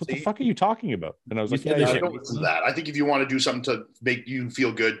 He goes, what the fuck are you talking about? And I was like, I don't listen to that. I think if you want to do something to make you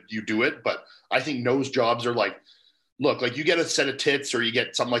feel good, you do it. But I think nose jobs are like, look, like you get a set of tits or you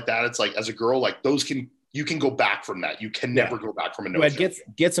get something like that. It's like, as a girl, like you can go back from that. You can never go back from a nose job.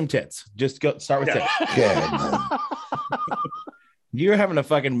 Get some tits. Just go start with tits. Yeah, You're having a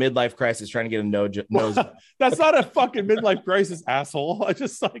fucking midlife crisis trying to get a nose. That's not a fucking midlife crisis, asshole.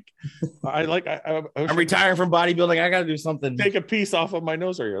 I'm retiring from bodybuilding. I got to do something. Take a piece off of my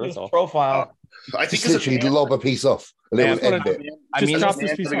nose area. That's all. Profile. I think just literally lob a piece off. A little end bit. I mean, having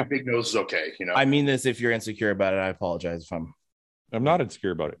a big nose is okay. You know. I mean this. If you're insecure about it, I apologize. If I'm not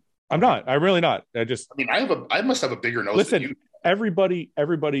insecure about it. I'm not. I'm really not. I must have a bigger nose. Listen, than you. everybody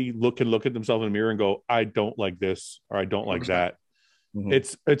can look at themselves in the mirror and go, I don't like this or I don't like that. Mm-hmm.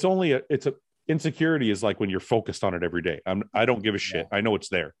 It's only insecurity is like when you're focused on it every day. I don't give a shit. I know it's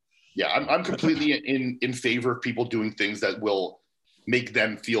there. Yeah, I'm completely in favor of people doing things that will make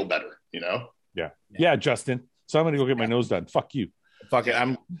them feel better. You know. Yeah, Justin. So I'm gonna go get my nose done. Fuck you. Fuck it.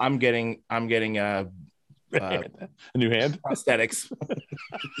 I'm getting a new hand prosthetics.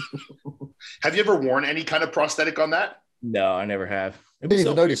 Have you ever worn any kind of prosthetic on that? No, I never have. I didn't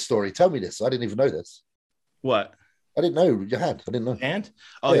even know this story. Tell me this. I didn't even know this. What? I didn't know you had. I didn't know. And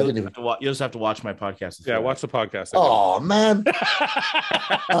you'll just have to watch my podcast. Yeah, watch the podcast. Oh man. No.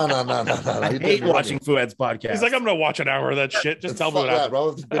 I hate watching Fuad's podcast. He's like, I'm gonna watch an hour of that shit. Just tell me what happened.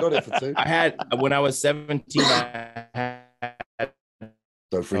 Bro. I've been on it for 2. I had when I was 17.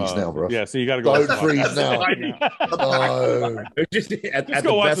 Don't freeze now, bro. Yeah, so you got to go. Don't freeze now. No. Just at the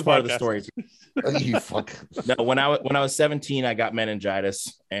go best part of the story. You fuck. No, when I was 17, I got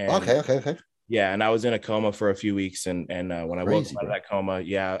meningitis. And Okay. Yeah, and I was in a coma for a few weeks, and when I woke up out of that coma,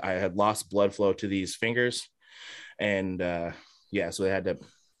 I had lost blood flow to these fingers, and so they had to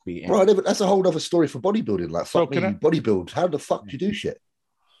be. Right, but that's a whole other story for bodybuilding. Like, fuck me, bodybuild. How the fuck do you do shit?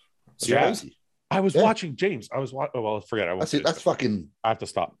 It's crazy. I was watching James. Forget. I won't. That's it. That's fucking. I have to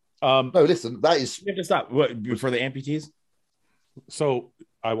stop. No, listen. That is. You have to stop. What for the amputees? So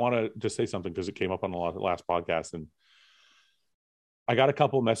I want to just say something because it came up on the last podcast, and I got a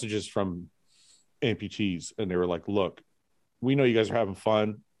couple messages from amputees, and they were like, "Look, we know you guys are having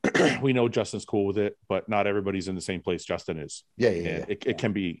fun. We know Justin's cool with it, but not everybody's in the same place Justin is. Yeah. It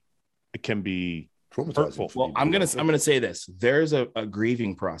can be Traumatizing. Hurtful. for Well, people. I'm gonna say this. There's a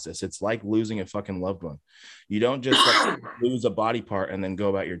grieving process. It's like losing a fucking loved one. You don't just like lose a body part and then go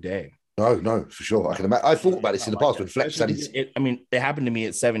about your day. No, for sure. I can imagine. I thought about this in the past when Flex had his I mean, it happened to me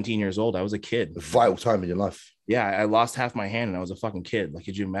at 17 years old. I was a kid. vital time in your life. Yeah, I lost half my hand and I was a fucking kid. Like,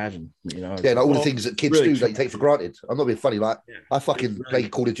 could you imagine? You know? Yeah, like all the Well, things that kids really do, they take for granted. I'm not being funny. Like Yeah. I fucking play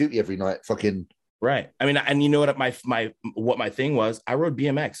Call of Duty every night. Fucking Right. I mean, and you know what my thing was? I rode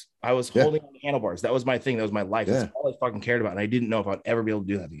BMX. I was Yeah. holding on the handlebars. That was my thing. That was my life. Yeah. That's all I fucking cared about. And I didn't know if I'd ever be able to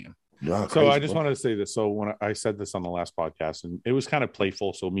do that again. no. So Crazy, I just bro. wanted to say this. So when I said this on the last podcast, and it was kind of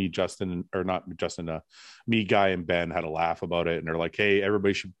playful. So me, Justin, or not Justin, me, Guy, and Ben had a laugh about it, and they're like, "Hey,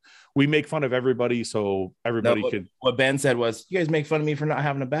 everybody should. We make fun of everybody, so everybody could." What Ben said was, "You guys make fun of me for not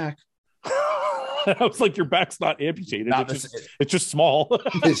having a back." I was like, "Your back's not amputated. Not it's just small."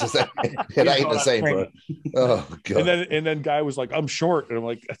 It's just that ain't the same, bro. Oh god. and then Guy was like, "I'm short," and I'm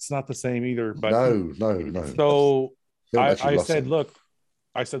like, "It's not the same either." But No. so Don't I actually lost said, it.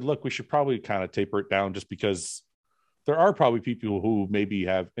 look, we should probably kind of taper it down just because there are probably people who maybe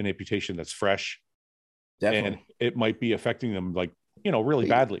have an amputation that's fresh Definitely. and it might be affecting them like, really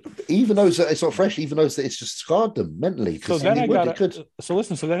badly. Even though it's not fresh, even though it's just scarred them mentally. So 'cause then they I would, got they could. so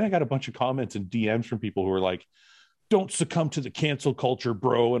then I got a bunch of comments and DMs from people who were like, "Don't succumb to the cancel culture,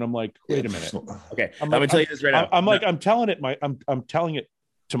 bro." And I'm like, wait a minute. It's not- Okay, I'm let me like- tell you this right now. I'm telling it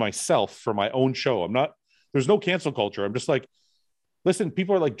to myself for my own show. There's no cancel culture. I'm just like, listen,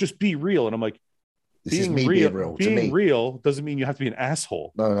 people are like, just be real. And I'm like, This is me being real. To me, being real doesn't mean you have to be an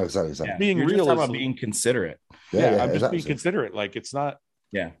asshole. no, exactly. Yeah, being you're real just talking is- about being considerate. Yeah, I'm just exactly. being considerate. Like it's not.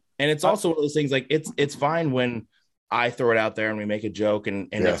 Yeah, and it's also one of those things. Like it's fine when I throw it out there and we make a joke and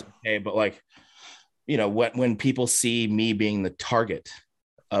it's okay. But like, when people see me being the target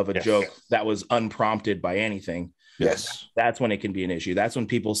of a Yes. joke that was unprompted by anything, Yes. that's when it can be an issue. That's when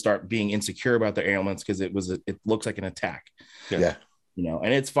people start being insecure about their ailments because it looks like an attack. Yeah.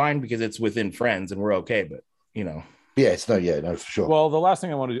 And it's fine because it's within friends and we're okay. But Yes. No. Yeah. No. For sure. Well, the last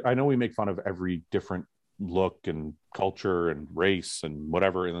thing I want to do, I know we make fun of every different look and culture and race and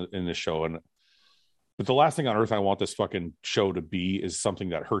whatever in this show, but the last thing on earth I want this fucking show to be is something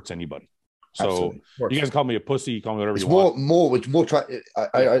that hurts anybody. So Absolutely. you guys call me a pussy, you call me whatever It's you want. more try.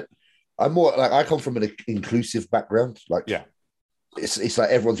 I'm more like I come from an inclusive background. Like, Yeah. it's like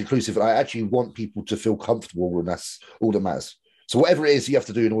everyone's inclusive, and I actually want people to feel comfortable, and that's all that matters. So whatever it is you have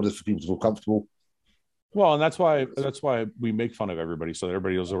to do in order for people to feel comfortable. Well, and that's why we make fun of everybody, so that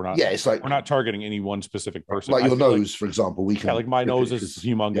everybody knows we're not. Yeah, it's like We're not targeting any one specific person. like I your feel nose, for example. We can like my nose is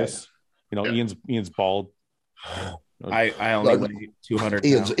humongous. Yeah. Ian's bald. I only No, weigh 200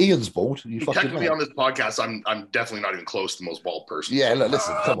 pounds. Ian's bald. You fucking Technically, right. on this podcast, I'm definitely not even close to the most bald person. Yeah, look,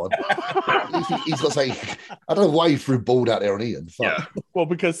 listen, come on. He's got to say, I don't know why you threw bald out there on Ian. Fuck. Yeah. Well,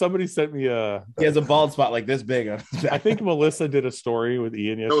 because somebody sent me He has a bald spot like this big on his back. I think Melissa did a story with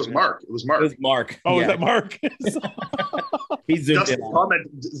Ian yesterday. It was Mark. It was Mark. It was Mark. Oh, Yeah. is that Mark? He zoomed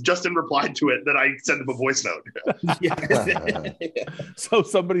Justin replied to it that I sent him a voice note. in. So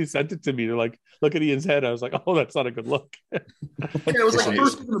somebody sent it to me. They're like, look at Ian's head. I was like, oh, that's not a good look. And it was like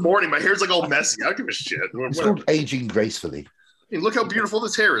first thing in the morning. My hair's like all messy. I don't give a shit. It's Whatever. called aging gracefully. I mean, look how beautiful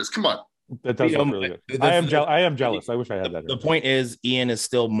this hair is. Come on. That does look really good. I am jealous. I wish I had that. The point is, Ian is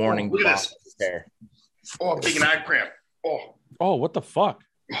still mourning Look the at loss this. of his hair. Oh, I'm taking ag cramp. Oh, Oh, what the fuck?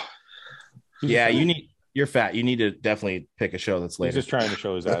 Yeah, you're fat. You need to definitely pick a show that's He's later. just trying to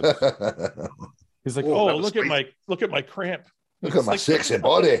show his abs. He's like, Oh, oh, that was look at my cramp. Look at my sexy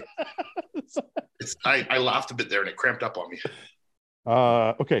body. I laughed a bit there and it cramped up on me.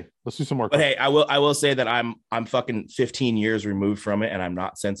 Okay, let's do some more. But hey, I will say that I'm fucking 15 years removed from it, and I'm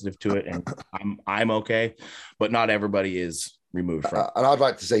not sensitive to it, and I'm okay. But not everybody is removed from it. And I'd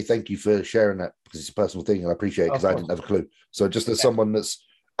like to say thank you for sharing that because it's a personal thing, and I appreciate it because I didn't have a clue. So just as someone that's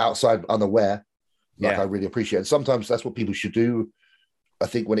outside, unaware, like Yeah. I really appreciate it. And sometimes that's what people should do. I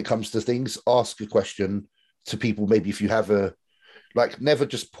think when it comes to things, ask a question to people. Maybe if you have never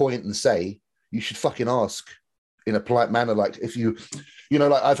just point and say. You should fucking ask in a polite manner. Like if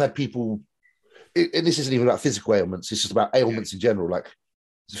like I've had people, and this isn't even about physical ailments. It's just about ailments in general. Like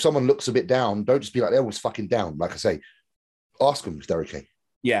if someone looks a bit down, don't just be like they're always fucking down. Like I say, ask them if they're okay.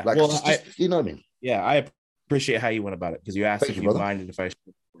 Yeah. Like well, just, you know what I mean? yeah, I appreciate how you went about it because you asked Thank if you, you brother. minded if I.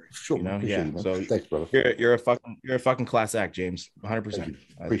 Sure. You know, appreciate yeah, you, man. so- Thanks, brother. You're a fucking class act, James. 100%. Thank you.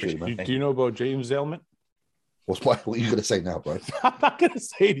 Appreciate it, man. Do you know about James ailment? What are you going to say now, bro? I'm not gonna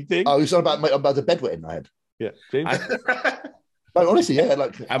say anything. Oh, it's not about the bedwetting I had. Yeah, James. No, honestly, yeah,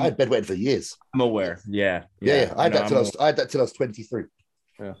 like I I'm- had bedwetting for years. I'm aware. Yeah. Yeah, I had No, that till I was 23.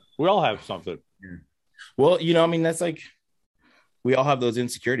 Yeah, we all have something. Well, I mean, that's like we all have those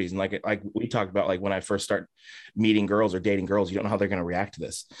insecurities. And like we talked about, like when I first start meeting girls or dating girls, you don't know how they're going to react to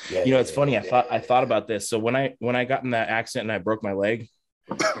this. Yeah, It's funny. I thought about this. So when I got in that accident and I broke my leg,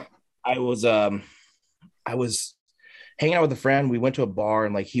 I was hanging out with a friend. We went to a bar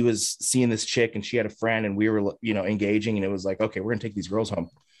and like he was seeing this chick and she had a friend and we were, engaging, and it was like, okay, we're gonna take these girls home.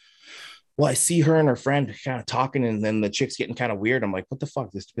 Well, I see her and her friend kind of talking, and then the chick's getting kind of weird. I'm like, what the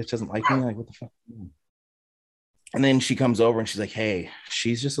fuck? This bitch doesn't like me. Like, what the fuck? And then she comes over and she's like, hey,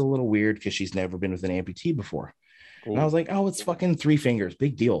 she's just a little weird because she's never been with an amputee before. Cool. And I was like, oh, it's fucking 3 fingers.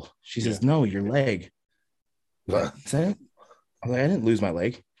 Big deal. She says, no, your leg. Is that it? I was like, I didn't lose my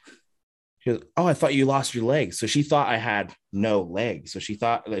leg. She goes, oh, I thought you lost your leg. So she thought I had no leg. So she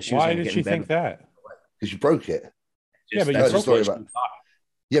thought that she was. Why did she think that? Because you broke it. Yeah, but that's the story about.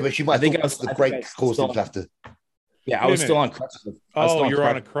 Yeah, but she might think the break caused him to have to. Yeah, I was still on crutches. Oh, you're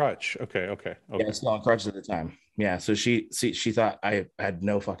on a crutch. Okay. Yeah, I was still on crutches at the time. Yeah, so she thought I had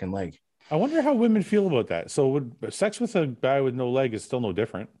no fucking leg. I wonder how women feel about that. So would sex with a guy with no leg is still no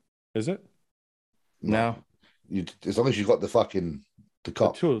different, is it? No. As long as you got the fucking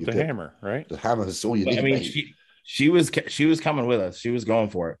the hammer, right? The hammer is all you need. I mean, she was coming with us. She was going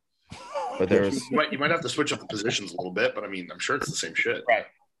for it. But there was you might have to switch up the positions a little bit, but I mean, I'm sure it's the same shit. Right.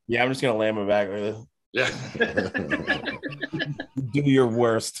 Yeah, I'm just gonna lay my back with it. Yeah. Do your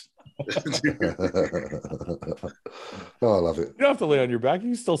worst. Oh, I love it. You don't have to lay on your back. You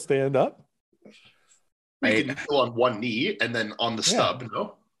can still stand up. You can go on one knee and then on the stub.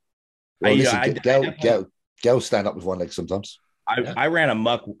 No. Well, girls stand up with one leg sometimes. I ran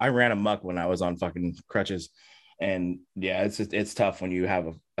amok. When I was on fucking crutches, and yeah, it's tough when you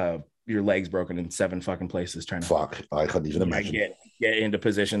have your legs broken in 7 fucking places trying to. I couldn't even imagine. Get into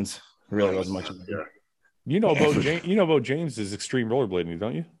positions. Really wasn't much. You know about James's extreme rollerblading,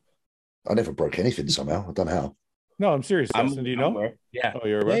 don't you? I never broke anything somehow. I don't know how. No, I'm serious. Justin, do you know? Yeah. Oh,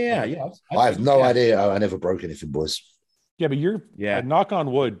 you're aware? Yeah. I have no idea. I never broke anything, boys. Yeah, but knock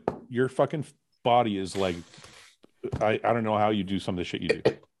on wood, your fucking body is like, I don't know how you do some of the shit you do.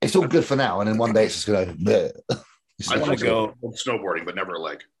 It's all good for now, and then one day it's just gonna. I want to go snowboarding, but never a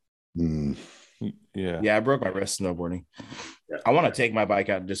leg. Yeah, I broke my wrist snowboarding. Yeah. I want to take my bike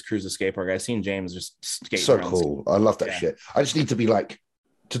out and just cruise the skate park. I've seen James just skate. So cool. I love that shit. I just need to be like,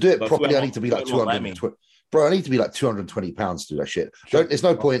 to do it properly, I need to be like 220. Bro, I need to be like 220 pounds to do that shit. There's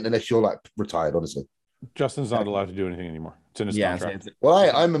no point unless you're like retired, honestly. Justin's not allowed to do anything anymore. It's in his contract. Well,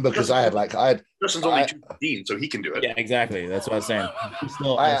 I remember because I had Justin's only 215, so he can do it. Yeah, exactly. That's what I was saying.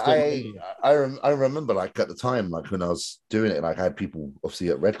 I remember like at the time, like when I was doing it, like I had people obviously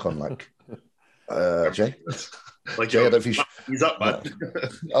at Redcon, like Jay. Like Jay, I don't know if he's up, but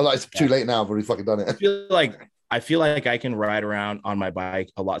I'm like, it's too late now. I've already fucking done it. I feel like I can ride around on my bike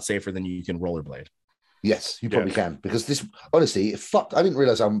a lot safer than you can rollerblade. Yes, you probably can, because this honestly, fucked. I didn't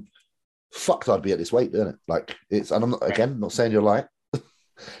realize how fucked I'd be at this weight, isn't it? Like it's, and I'm not not saying you're lying,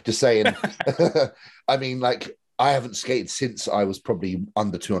 just saying. I mean, like I haven't skated since I was probably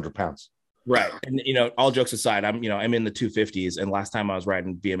under 200 pounds. Right, and all jokes aside, I'm in the 250s, and last time I was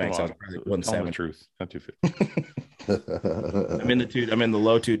riding BMX, I was probably 170. Truth, not 250. I'm in the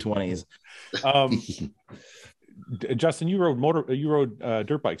low 220s. Justin, you rode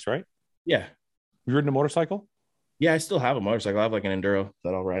dirt bikes, right? Yeah. You ridden a motorcycle? Yeah, I still have a motorcycle. I have like an enduro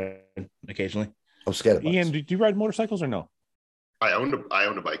that I'll ride occasionally. I'm scared of bikes. Ian, do you ride motorcycles or no? I owned a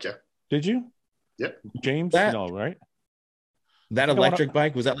bike, yeah. Did you? Yeah. James? No, right? That electric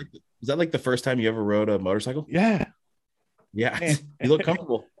bike, was that like the first time you ever rode a motorcycle? Yeah. Yeah. You look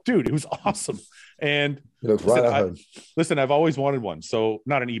comfortable. Dude, it was awesome. And listen, I've always wanted one. So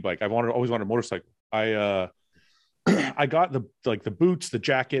not an e-bike. Always wanted a motorcycle. I got the boots, the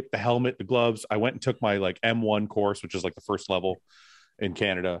jacket, the helmet, the gloves. I went and took my like M1 course, which is like the first level in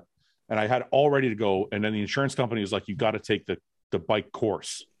Canada. And I had all ready to go. And then the insurance company was like, you got to take the bike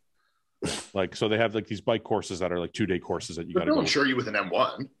course. Like, so they have like these bike courses that are like 2-day courses that you got to go. They'll insure you with an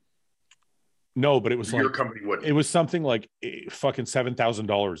M1. No, but it was your like, company wouldn't. It was something like fucking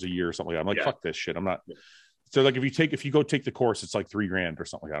 $7,000 a year or something like that. I'm like, fuck this shit. I'm not. So like if you go take the course, it's like $3,000 or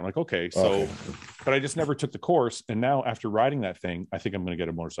something like that. I'm like, okay. So, but I just never took the course. And now after riding that thing, I think I'm going to get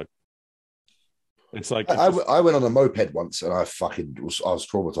a motorcycle. It's like, I went on a moped once and I was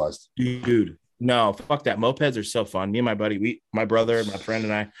traumatized. Dude, no, fuck that. Mopeds are so fun. Me and my buddy, my brother, my friend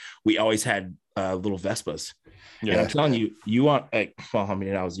and I, we always had little Vespas. Yeah. And I'm telling you, you want like, well, I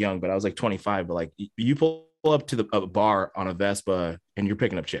mean, I was young, but I was like 25, but like you pull up to a bar on a Vespa and you're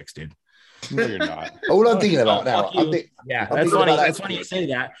picking up chicks, dude. No, you're not. All I'm thinking about now. Fuck you. Yeah, I'm that's thinking funny. about That's funny you say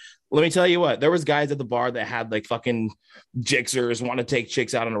that. Let me tell you what. There was guys at the bar that had like fucking jixers, want to take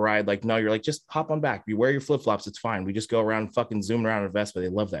chicks out on a ride. Like, no, you're like, just hop on back. You wear your flip flops. It's fine. We just go around fucking zoom around in a Vespa. They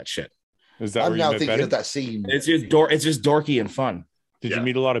love that shit. Is that I'm where you now met thinking Betty? of that scene. It's just It's just dorky and fun. Did you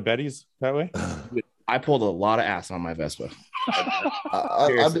meet a lot of Bettys that way? I pulled a lot of ass on my Vespa.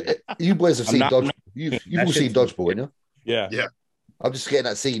 You boys have I'm seen not- Dodge. You've all seen shit's- Dodgeball, haven't you? Yeah. Yeah. I'm just getting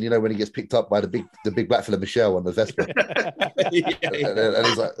that scene, when he gets picked up by the big black fella Michelle on the Vespa, and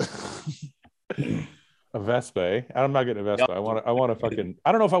he's like, A Vespa. Eh? I'm not getting a Vespa. I want to fucking.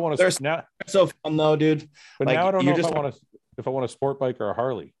 I don't know if I want to now. So fun though, dude. But Like, now I don't know you're if I want a sport bike or a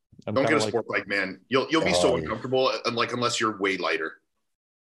Harley. I'm Don't get kinda a sport bike, man. You'll be so Oh, yeah. uncomfortable, unless you're way lighter.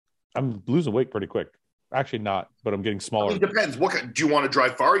 I'm losing weight pretty quick. Actually, not, but I'm getting I smaller. mean, it depends. Do you want to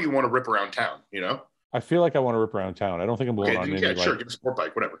drive far, or you want to rip around town? I feel like I want to rip around town. I don't think I'm going Okay, on then, any yeah, sure. like. Get a sport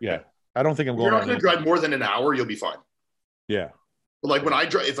bike, whatever. Yeah, I don't think I'm If you're going not on. going to Any, drive more than an hour, you'll be fine. yeah, But like when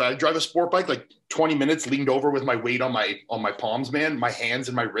if I drive a sport bike, like 20 minutes leaned over with my weight on my palms, man, my hands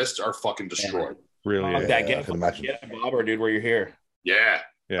and my wrists are fucking destroyed. really. Fuck Yeah. that. I can imagine. Get a bobber, dude, where you're here. Yeah,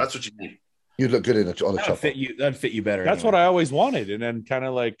 Yeah. that's what you need. You look good on a That'd chopper. fit you. That'd fit you better. That's what I always wanted, and then kind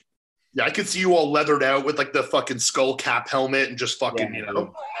of like Yeah, I could see you all leathered out with like the fucking skull cap helmet and just fucking,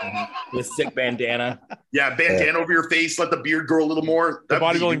 with sick bandana. yeah, bandana over your face, let the beard grow a little more. the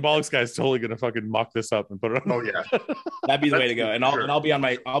That'd be- bodybuilding bollocks guy is totally gonna fucking mock this up and put it on Oh yeah, That'd be the way to go. And Sure. I'll be on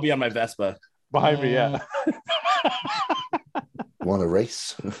my Vespa. behind me. Yeah. Want a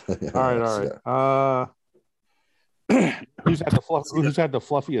race? all right. Who's had the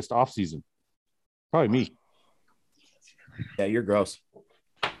fluffiest off season? Probably me. Yeah, you're gross.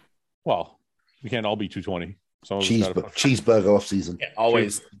 Well, we can't all be 220. Some of us gotta- Cheeseburger off season. Can't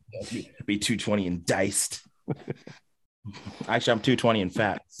always be 220 and diced. Actually, I'm 220 and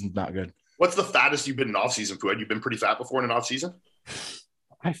fat. It's not good. What's the fattest you've been in off season, Fuad? You've been pretty fat before in an off season?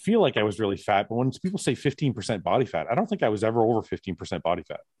 I feel like I was really fat, but when people say 15% body fat, I don't think I was ever over 15% body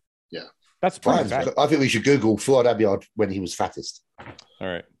fat. Yeah. That's pretty Fine. fat. I think we should Google Fuad Abiad when he was fattest. All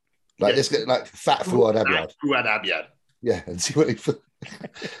right. Like Yeah. let's get like fat Fuad Abiad. Fuad Abiad. Yeah, and see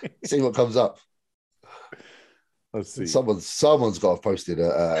what comes up. Let's see. Someone's got to posted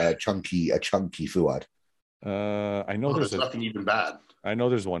a chunky Fuad. I know Oh, there's there's nothing even bad. I know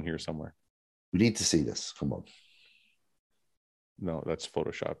there's one here somewhere. We need to see this. Come on. No, that's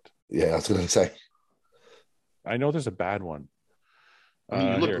photoshopped. Yeah, I was going to say. I know there's a bad one. I mean,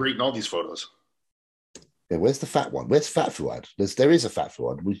 you look Here. great in all these photos. Yeah, where's the fat one? Where's fat Fuad? There is a fat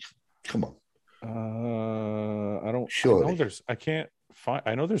Fuad. Come on. I don't. Surely. I know there's. I can't find.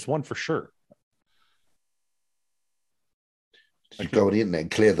 I know there's one for sure. Did you go on the internet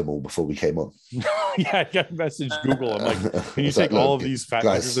and clear them all before we came on? Yeah, I got a message Google. I'm like, can you It's like, take all look, of these fat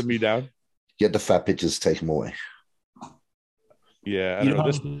guys. pictures of me down? Get the fat pictures, take them away. Yeah, I don't know.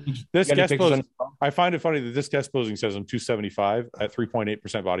 This got any guest pictures posing. on- I find it funny that this guest posing says I'm 275 at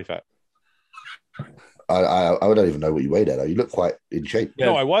 3.8% body fat. I don't even know what you weighed at. You look quite in shape. Yeah.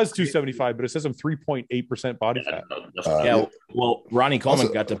 No, I was 275, but it says I'm 3.8% body fat. Yeah, well, Ronnie Coleman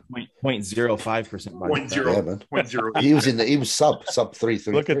Also- got to 0.05% body Point fat. zero. Yeah, man. Point zero. He was sub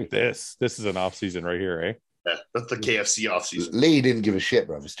 333. Look at this. This is an off season right here, eh? Yeah, that's the KFC off season. Lee didn't give a shit,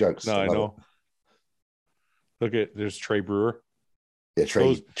 bro. His jokes. No, I love know. Look at there's Trey Brewer. it. Yeah,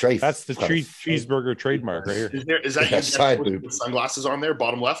 Those- Trey. That's the kind of- cheeseburger trademark right here. Is that Yeah, you side with boob. the sunglasses on there,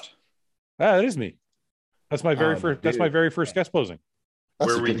 bottom left? Ah, that is me. That's my very Oh, first. That's dude. my very first guest posing.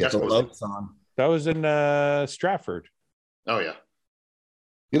 That's Where a we good guess. guess- Gloves on. That was in Stratford. Oh yeah.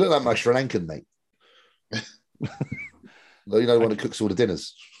 You look like my Sri Lankan mate. You know, the one that cooks all the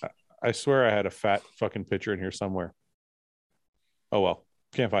dinners. I swear I had a fat fucking picture in here somewhere. Oh well,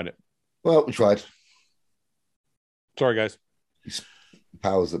 can't find it. Well, we tried. Sorry, guys.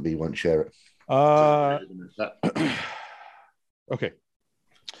 Powers that be won't share it. Okay.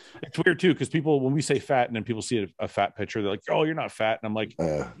 It's weird too because people, when we say fat and then people see a fat picture, they're like, "Oh, you're not fat," and I'm like,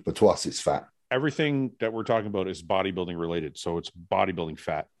 But to us, it's fat. everything that we're talking about is bodybuilding related, so it's bodybuilding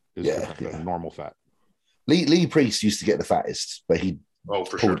fat is Yeah, different than yeah. normal fat. Lee Priest used to get the fattest, but he Oh,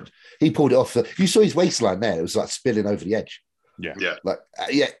 for sure. pulled it off. You saw his waistline there; it was like spilling over the edge. Yeah. Like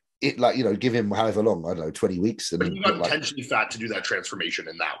give him however long, I don't know, 20 weeks, and But then he got like, intentionally fat to do that transformation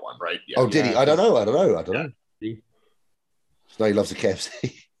in that one, right? Yeah. oh, did he? Yeah. I don't know. Yeah. No, he loves a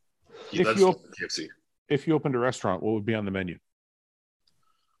KFC. Yeah, If that's you- KFC. If you opened a restaurant, what would be on the menu?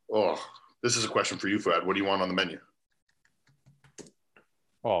 Oh, this is a question for you, Fuad. What do you want on the menu?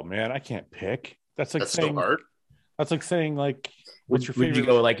 Oh man, I can't pick. That's like That's saying so hard. that's like saying like what's your Would favorite? you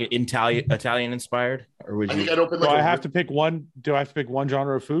go like Italian inspired, or would I you? think I'd open Do like I have to pick one? Do I have to pick one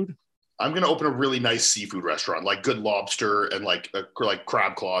genre of food? I'm gonna open a really nice seafood restaurant, like good lobster and like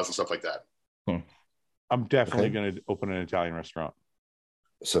crab claws and stuff like that. I'm definitely going to open an Italian restaurant.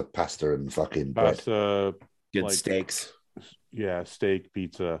 So pasta and fucking bread. Pasta, Good like, steaks. Yeah, steak,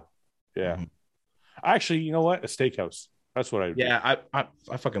 pizza. Yeah. Actually, you know what? A steakhouse. That's what I. Yeah,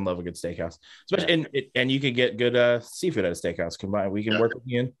 I fucking love a good steakhouse, especially and you could get good seafood at a steakhouse. Combined, we can work with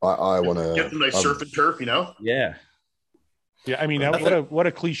you in. I want to get some nice surf and turf, you know. Yeah. Yeah, I mean, what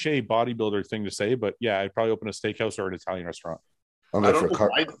a cliche bodybuilder thing to say, but yeah, I'd probably open a steakhouse or an Italian restaurant. I don't know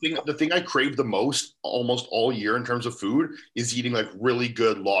why the thing I crave the most almost all year in terms of food is eating like really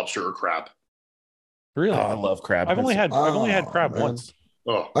good lobster or crab. Really? I love crab. I've only had crab once.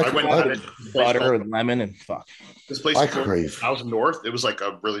 Oh, I went at it. Butter and lemon and fuck. This place I crave. House North. It was like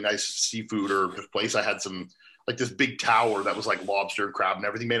a really nice seafood or place. I had some like this big tower that was like lobster and crab and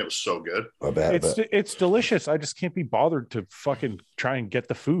everything. Man, it was so good. It's delicious. I just can't be bothered to fucking try and get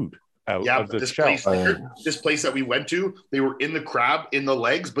the food out of the shelf. This place that we went to, they were in the crab in the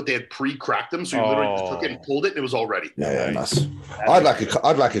legs, but they had pre-cracked them, so you literally just took it and pulled it, and it was all ready. Yeah, nice. I'd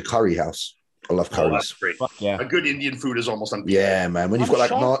like a curry house. I love curries. That's great. Yeah. A good Indian food is almost unbeatable. Yeah, man. When you've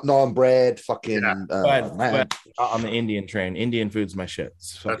got like naan bread, fucking man. On the Indian train, Indian food's my shit.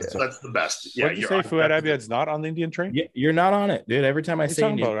 That's the best. Yeah, what did you say, Fuad Abiad's not on the Indian train? Yeah, you're not on it, dude. Every time I say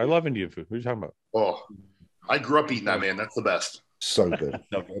Indian, I love Indian food. What are you talking about? Oh, I grew up eating that, man. That's the best. So good.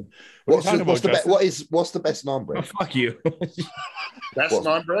 So good. What's the best naan bread? Oh, fuck you. Best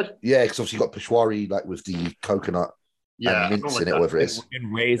naan bread? Yeah, because obviously you got peshwari like with the coconut and mince in it, whatever it is,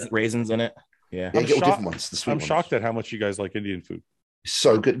 and raisins in it. Yeah, you get all different ones. The sweet I'm shocked at how much you guys like Indian food. It's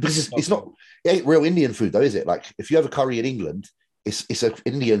so good because it's not. It ain't real Indian food though, is it? Like if you have a curry in England, it's an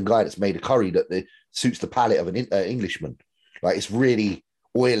Indian guy that's made a curry that suits the palate of an Englishman. Like it's really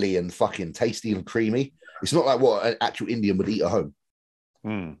oily and fucking tasty and creamy. It's not like what an actual Indian would eat at home.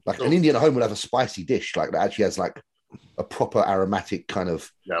 Like an Indian at home would have a spicy dish like that actually has like a proper aromatic kind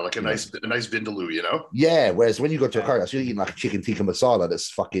of like a nice vindaloo, you know? Yeah. Whereas when you go to a curry house, you're eating like a chicken tikka masala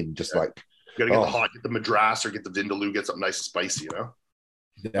that's fucking just like. You gotta get the hot, get the madras or get the vindaloo, get something nice and spicy, you know?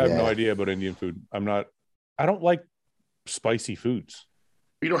 I have no idea about Indian food. I don't like spicy foods.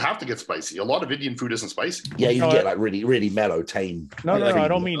 You don't have to get spicy. A lot of Indian food isn't spicy. Yeah, you can get like really, really mellow, tame. No, I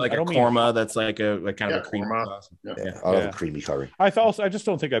don't mean like a korma that's like a kind of a creamy korma. I love a creamy curry. I just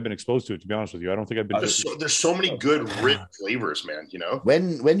don't think I've been exposed to it, to be honest with you. I don't think I've been. There's so many good rich flavors, man. You know,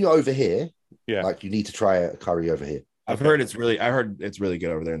 when you're over here, like you need to try a curry over here. I heard it's really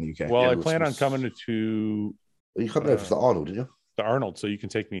good over there in the UK. Well, I plan on coming to. You come over to the Arnold, didn't you? The Arnold, so you can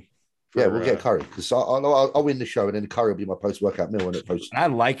take me. Yeah, we'll get a curry because I'll win the show, and then the curry will be my post-workout meal. I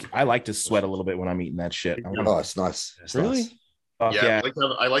like to sweat a little bit when I'm eating that shit. Oh, it's nice. Really? Nice. Yeah.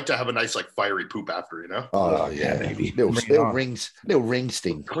 I like to have a nice like fiery poop after, you know. Oh yeah, baby. Little ring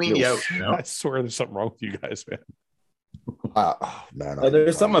sting. Clean you out. You know? I swear, there's something wrong with you guys, man. Man,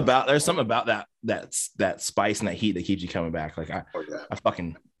 there's something about that spice and that heat that keeps you coming back. Like I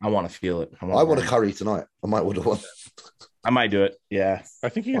want to feel it. I want a curry tonight. I might order one. I might do it. Yeah, I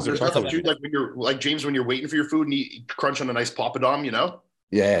think you guys are like when you're like James when you're waiting for your food and you crunch on a nice papadom, you know.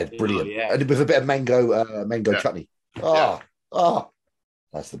 Yeah, brilliant. Yeah. And with a bit of mango chutney. Oh,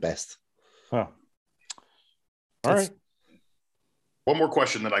 that's the best. Huh. All right. One more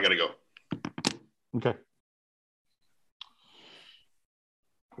question, then I got to go. Okay.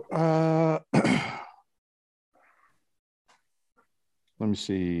 Let me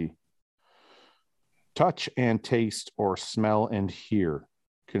see. Touch and taste or smell and hear.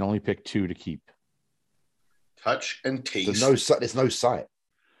 Can only pick two to keep. Touch and taste. There's no sight.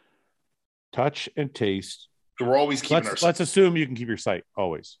 Touch and taste. So we're always keeping our sight. Let's assume you can keep your sight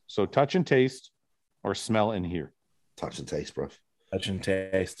always. So touch and taste or smell and hear. Touch and taste, bro. Touch and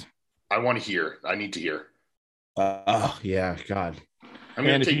taste. I want to hear. I need to hear. Oh yeah, God.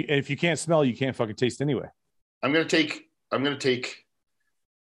 If you can't smell, you can't fucking taste anyway. I'm gonna take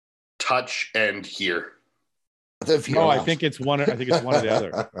touch and hear. I think it's one. I think it's one or the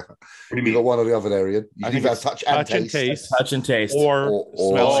other. You got one or the other there, Ian. You can have touch and taste. Touch and taste. Or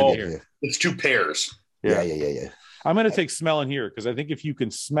smell and hear. It's two pairs. Yeah. I'm going to take smell and hear because I think if you can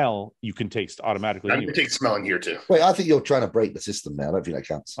smell, you can taste automatically. I'm going to take smell and hear too. Wait, I think you're trying to break the system now. I don't think that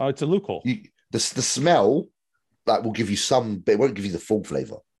counts. Oh, it's a loophole. The smell that will give you some, but it won't give you the full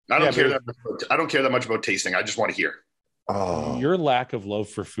flavor. I don't care that much about tasting. I just want to hear. Oh, your lack of love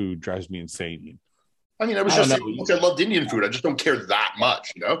for food drives me insane. I mean, I loved Indian food. I just don't care that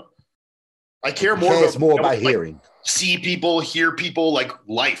much, you know. I care more about hearing. See people, hear people, like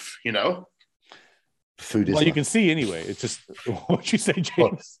life, you know. Food is Well, you life. can see anyway. It's just what you say, James.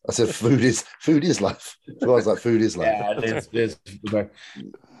 Well, I said food is life. So I was like, food is life. Yeah,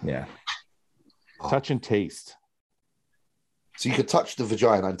 yeah. Touch and taste. So you could touch the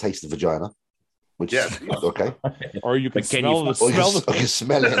vagina and taste the vagina, which Yeah. is okay. Or you can But can you smell the Or you smell can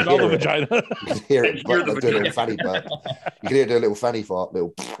smell it and smell the hear it. vagina. You can hear it. Hear the Do a little fanny burp. You can hear it do a little fanny fart.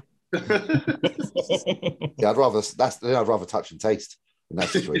 Little. Yeah, I'd rather touch and taste in that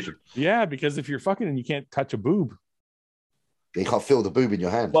situation. Yeah, because if you're fucking and you can't touch a boob, You can't feel the boob in your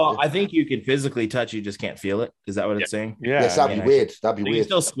hand. Well, I think you can physically touch, you just can't feel it. Is that what it's saying? yeah, yes, that'd yeah. be weird. That'd be You can weird.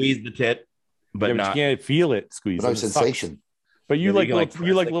 still squeeze the tit, but yeah, not. you can't feel it squeeze. No It sucks. sensation. But you Yeah, like can, little,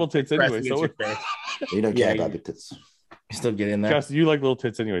 you press like it- little tits press anyway, against so your face. You don't Yeah, care about you- big tits. You still get in there. Justin, you like little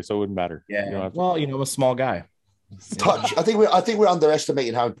tits anyway, so it wouldn't matter. Yeah. You don't have to- Well, I'm a small guy. Touch. I think we're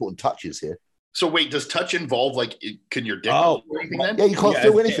underestimating how important touch is here. So wait, does touch involve can your dick Oh. do anything then? Yeah, you can't Yeah,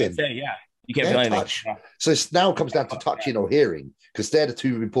 feel I was anything. gonna say, yeah. You can't Yeah, feel anything. touch. So it's now comes down to touching or hearing because they're the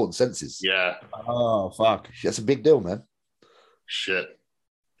two important senses. Yeah. Oh, fuck. That's a big deal, man. Shit.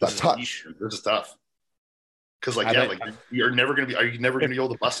 Like This is touch. easy. This is tough. Because I bet- you're never gonna be. Are you never gonna be able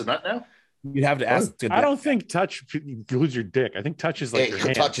to bust a nut now? You'd have to ask. I don't think touch includes your dick. I think touch is like your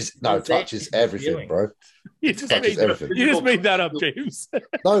hand. Touch is everything, Feeling. bro. You just touch is made, everything. you just made that up, James.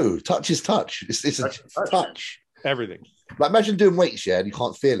 No, touch is touch. It's a Touch is touch. touch. Everything. Like imagine doing weights, yeah, and you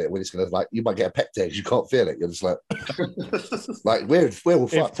can't feel it when it's gonna you might get a pec test, you can't feel it. You're just like we're If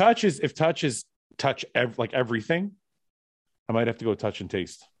fucked. touch is like everything, I might have to go touch and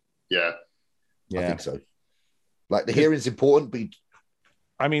taste. Yeah. I think so. Like the hearing's important, but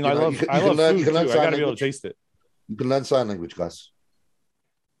I mean, You I know, love you can- I you can love learn- food you can learn too. I sign gotta be able to language. taste it. you can learn sign language, guys.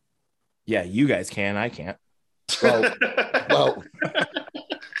 Yeah, you guys can. I can't. Well, well,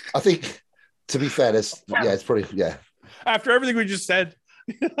 I think to be fair, it's probably After everything we just said,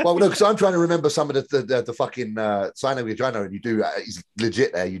 Well, no, because I'm trying to remember some of the fucking sign language I know, and you do. It's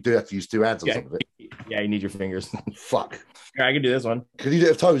legit there. You do have to use two hands on Yeah. some of it. Yeah, you need your fingers. Fuck. Here, I can do this one. Can you do it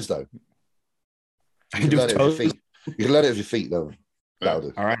with toes though? I You can do learn it with your toes. feet. You can learn it with your feet though. That'll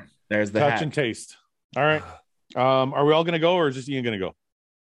do. All right, there's the touch hack. and taste. All right. Are we all gonna go, or is just Ian gonna go?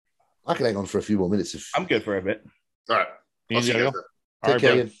 I can hang on for a few more minutes if. I'm good for a bit. All right. I'll Ian, see you you gotta guys go. then. All Take right, care,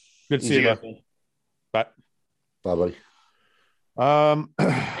 bro. Ian. Good to see Easy, you. guys. Bye. Bye, buddy.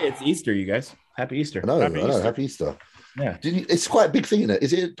 Hey, it's Easter, you guys. Happy Easter. I know. Happy Easter. Happy Easter. Yeah. It's quite a big thing, isn't it?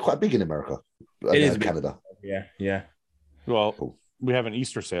 Is it quite big in America? It is big. Canada. Yeah, yeah. Well, Cool. we have an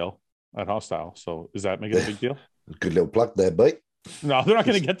Easter sale at Hostile, so does that make it a big deal? Good little plug there, mate. No, they're not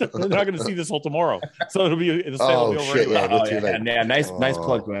going to get that. They're not going to see this till tomorrow, so it'll be the sale will be over shit, anyway. yeah. we're Oh, too yeah, late. yeah, nice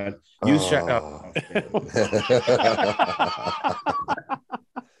plug, man. Use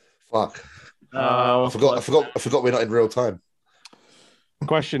Fuck. Oh, I forgot we're not in real time.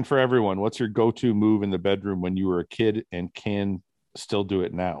 Question for everyone: what's your go-to move in the bedroom when you were a kid and can still do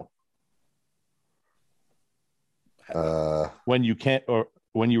it now? When you can't, or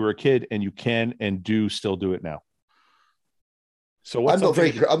when you were a kid and you can and do still do it now. So what's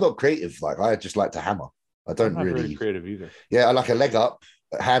I'm not creative. Like I just like to hammer. I don't I'm not really very creative either. Yeah, I like a leg up,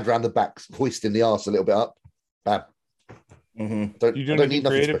 a hand around the back, hoisting the arse a little bit up. Bam. mhm. Don't, Do you do I don't anything need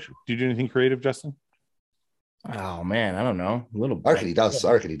nothing creative? special. Do you do anything creative, Justin? Oh man, I don't know. A little. I reckon he does.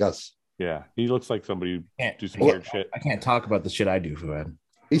 I reckon he does. Yeah, he looks like somebody who Can't- do some Well, weird shit. I can't talk about the shit I do, Fuad.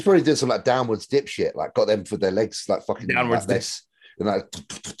 He's probably doing some like downwards dip shit, like got them for their legs, like fucking Downwards like this, and like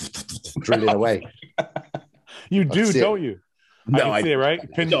drilling away. You do, see it. don't you? No, I can see it,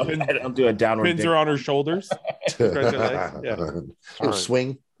 right? Pins, No, pins, I don't do a downward. pins dip. are on her shoulders. Spread their legs. Yeah. Little right.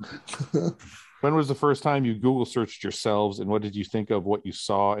 swing. When was the first time you Google searched yourselves, and what did you think of what you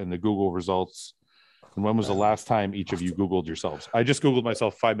saw in the Google results? And when was the last time each of you Googled yourselves? I just Googled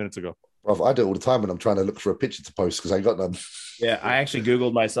myself 5 minutes ago. Bruv, I do it all the time when I'm trying to look for a picture to post because I ain't got none. Yeah, I actually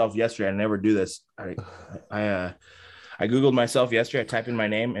Googled myself yesterday. I never do this. I Googled myself yesterday. I typed in my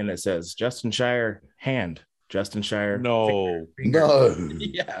name and it says Justin Shire hand. Justin Shire. No. finger. No.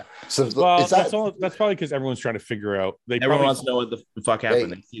 Yeah. So Well, is that that's probably because everyone's trying to figure out. Everyone wants to know what the fuck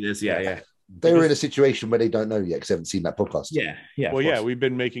happened. They see this. Yeah. they were in a situation where they don't know yet because they haven't seen that podcast? Yeah. Yeah. Well, of yeah, course. we've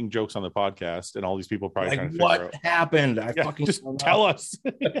been making jokes on the podcast, and all these people probably trying to figure what out. happened? I Yeah, fucking just don't know. tell us.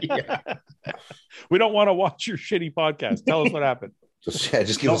 Yeah. We don't want to watch your shitty podcast. Tell us what happened. Just We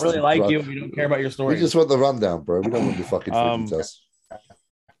give don't us really the like run. you. We don't care about your story. We just want the rundown, bro. We don't want the fucking details.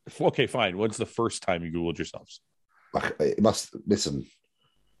 Okay, fine. When's the first time you Googled yourselves? Like, it must listen.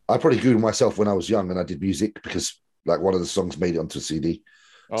 I probably Googled myself when I was young and I did music because like one of the songs made it onto a CD.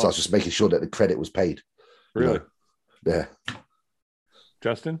 Oh, So I was just making sure that the credit was paid. you really? know? Yeah.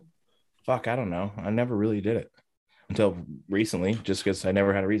 Justin? Fuck, I don't know. I never really did it until recently, just because I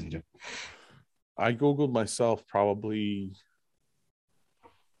never had a reason to. I Googled myself probably.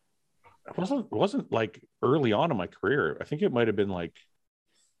 It wasn't like early on in my career. I think it might have been like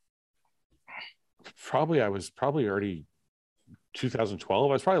I was probably already 2012.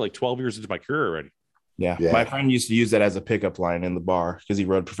 I was probably like 12 years into my career already. Yeah. My friend used to use that as a pickup line in the bar because he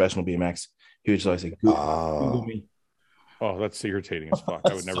rode professional BMX. He would just always say, Google me. Oh, that's irritating as fuck.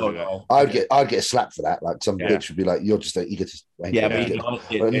 I would never do that. I'd get slapped for that. Like some bitch would be like, "You're just you get to." Yeah,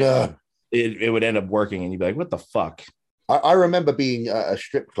 but no, it would end up working, and you'd be like, "What the fuck?" I remember being at a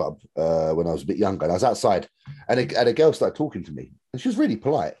strip club when I was a bit younger, and I was outside, and a girl started talking to me, and she was really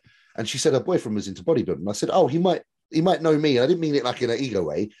polite, and she said her boyfriend was into bodybuilding. And I said, "Oh, he might know me," and I didn't mean it like in an ego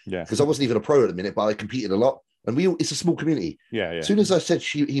way, because I wasn't even a pro at the minute, but I competed a lot, and it's a small community. As soon as I said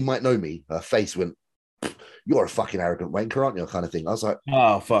he might know me, her face went, "You're a fucking arrogant wanker, aren't you?" Kind of thing. I was like,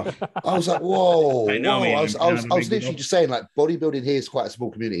 "Oh fuck!" I was like, "Whoa!" I know, I was literally just saying, like, bodybuilding here is quite a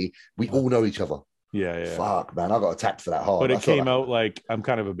small community. We all know each other. Fuck, man, I got attacked for that hard. But it came out like I'm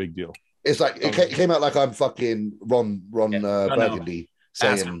kind of a big deal. It's like it came out like I'm fucking Ron Burgundy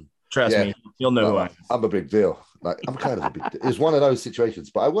saying, "Trust me, you'll know who I am." I'm a big deal. Like I'm kind of a big deal. It's one of those situations,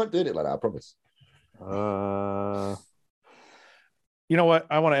 but I weren't doing it like that. I promise. You know what?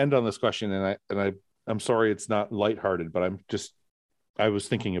 I want to end on this question, and I'm sorry it's not lighthearted, but I was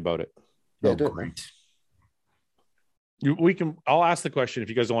thinking about it. Yeah, great. I'll ask the question. If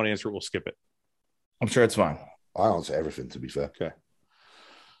you guys don't want to answer it, we'll skip it. I'm sure it's fine. I answer everything, to be fair. Okay.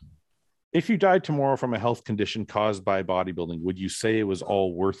 If you died tomorrow from a health condition caused by bodybuilding, would you say it was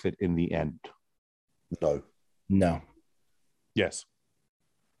all worth it in the end? No. Yes.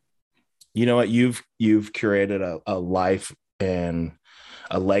 You know what? You've curated a life and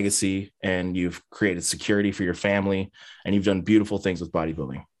a legacy, and you've created security for your family, and you've done beautiful things with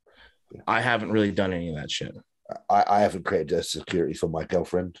bodybuilding. I haven't really done any of that shit. I haven't created a security for my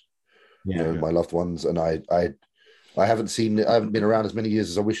girlfriend, my loved ones, and I haven't been around as many years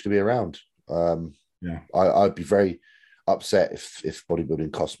as I wish to be around. I'd be very upset if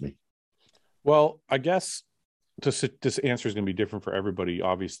bodybuilding cost me. Well, I guess this answer is going to be different for everybody,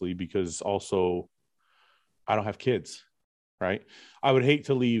 obviously, because also I don't have kids. Right. I would hate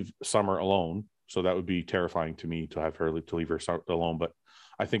to leave Summer alone. So that would be terrifying to me to have her to leave her alone. But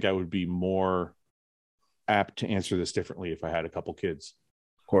I think I would be more apt to answer this differently if I had a couple kids,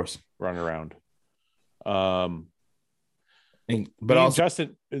 of course, running around. But also,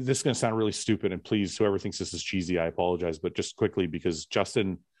 Justin, this is going to sound really stupid, and please, whoever thinks this is cheesy, I apologize. But just quickly, because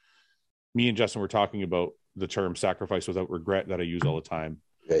me and Justin were talking about the term "sacrifice without regret" that I use all the time.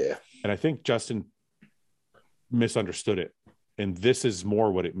 Yeah. And I think Justin misunderstood it. And this is more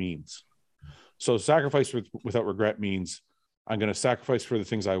what it means. So sacrifice without regret means I'm going to sacrifice for the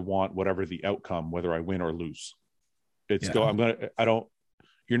things I want, whatever the outcome, whether I win or lose. You're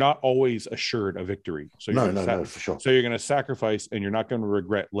not always assured a victory. So no, for sure. So you're going to sacrifice, and you're not going to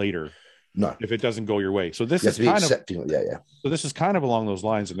regret later. No, if it doesn't go your way. So this is kind of, so this is kind of along those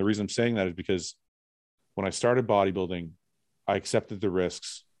lines. And the reason I'm saying that is because when I started bodybuilding, I accepted the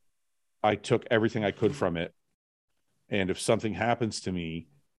risks. I took everything I could from it. And if something happens to me,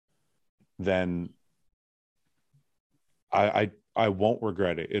 then I won't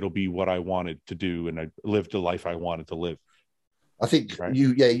regret it. It'll be what I wanted to do, and I lived the life I wanted to live. I think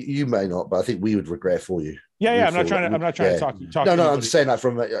you may not, but I think we would regret for you. Yeah. I'm not trying to talk. No. I'm just saying that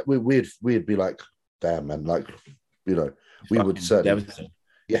from we'd be like, damn, man, like, we would certainly.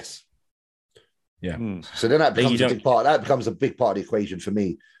 Yes. Yeah. So then that becomes a big part. That becomes a big part of the equation for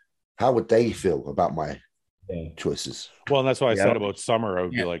me. How would they feel about my choices? Well, and that's why I said about Summer. I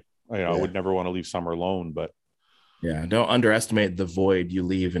would be like, I would never want to leave Summer alone, but don't underestimate the void you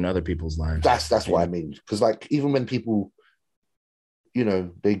leave in other people's lives. That's what I mean. Because like even when people,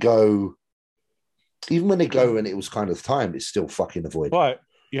 they go, even when they go and it was kind of time, it's still fucking a void. But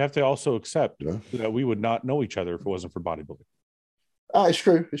you have to also accept that we would not know each other if it wasn't for bodybuilding. It's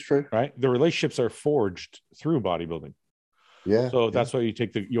true. It's true. Right. The relationships are forged through bodybuilding. Yeah. So that's why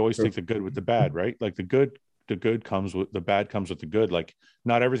you always take the good with the bad, right? Like the good comes with the bad comes with the good. Like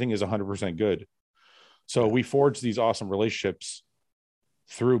not everything is 100% good. So we forge these awesome relationships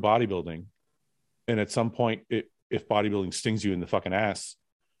through bodybuilding. And at some point, if bodybuilding stings you in the fucking ass,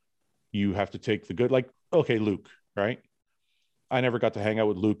 you have to take the good. Like, okay, Luke, right? I never got to hang out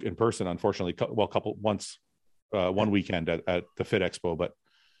with Luke in person, unfortunately. One weekend at the Fit Expo, but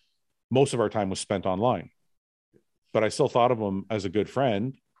most of our time was spent online. But I still thought of him as a good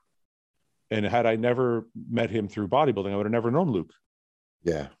friend. And had I never met him through bodybuilding, I would have never known Luke.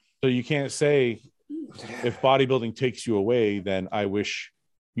 Yeah. So you can't say if bodybuilding takes you away, then I wish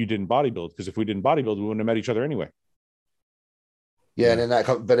you didn't bodybuild. Because if we didn't bodybuild, we wouldn't have met each other anyway. Yeah, and then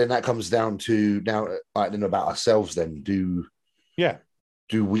but then that comes down to now, then about ourselves. Then do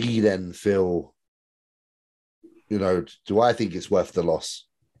we then feel, do I think it's worth the loss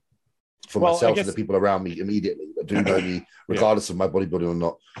for myself and the people around me immediately that do know me, regardless of my bodybuilding or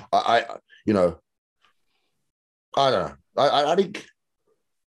not? I don't know. I think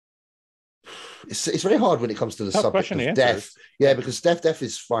it's very hard when it comes to the subject of death. Yeah, because death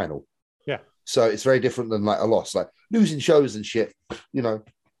is final. Yeah. So it's very different than like a loss, like losing shows and shit.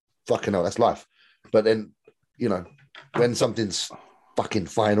 Fucking hell, that's life. But then, when something's fucking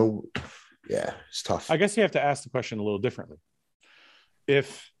final, yeah, it's tough. I guess you have to ask the question a little differently.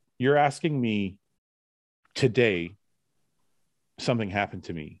 If you're asking me today, something happened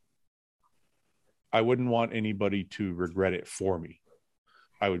to me, I wouldn't want anybody to regret it for me.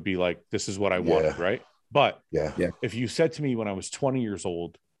 I would be like, this is what I wanted, right? But if you said to me when I was 20 years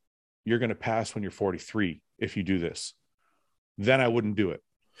old, you're going to pass when you're 43 if you do this, then I wouldn't do it.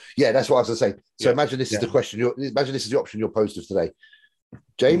 Yeah, that's what I was going to say. So imagine this is the question. Imagine this is the option you're posed with today.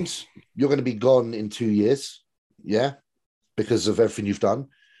 James, you're going to be gone in 2 years, because of everything you've done.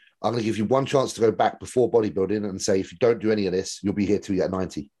 I'm going to give you one chance to go back before bodybuilding and say, if you don't do any of this, you'll be here till you're at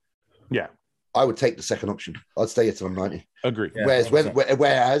 90. Yeah. I would take the second option. I'd stay here till I'm 90. Agree. Yeah,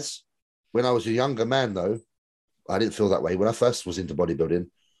 whereas when I was a younger man, though, I didn't feel that way. When I first was into bodybuilding,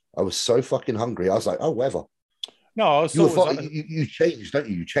 I was so fucking hungry. I was like, oh, whatever. No, you change, don't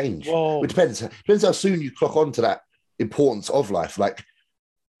you? You change. Well, it depends how soon you clock on to that importance of life. Like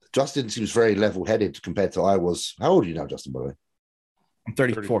Justin seems very level-headed compared to I was. How old are you now, Justin, by the way? I'm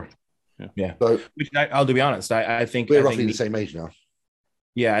 34. Yeah. So, I'll to be honest. I think we're roughly the same age now.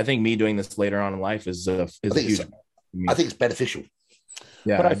 Yeah, I think me doing this later on in life is huge. I think it's beneficial.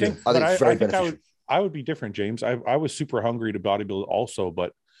 Yeah, but I think it's very beneficial. I would be different, James. I was super hungry to bodybuild also,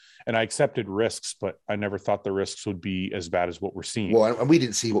 and I accepted risks, but I never thought the risks would be as bad as what we're seeing. Well, and we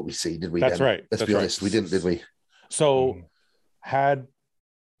didn't see what we see, did we? That's right. Let's be honest, we didn't, did we? So had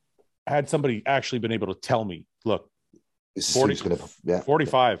somebody actually been able to tell me, look,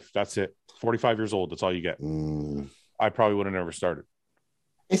 45, that's it. 45 years old, that's all you get. I probably would have never started.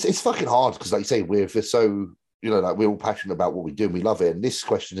 It's fucking hard because, like you say, we're so, like we're all passionate about what we do and we love it. And this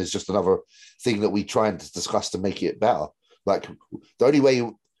question is just another thing that we try and discuss to make it better. Like the only way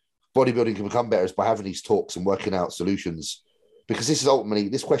bodybuilding can become better is by having these talks and working out solutions. Because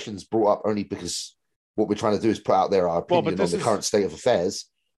this question's brought up only because what we're trying to do is put out there our opinion on the current state of affairs,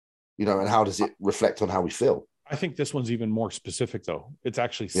 and how does it reflect on how we feel? I think this one's even more specific, though. It's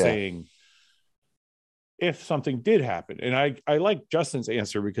actually saying, if something did happen, and I like Justin's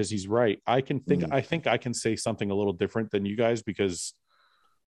answer because he's right. I think I can say something a little different than you guys because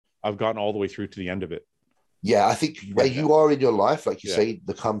I've gotten all the way through to the end of it. Yeah, I think where you are in your life, like you say,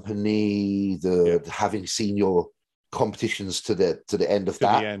 the company, having seen your competitions to the end of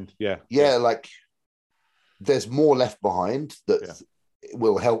that. The end, like there's more left behind that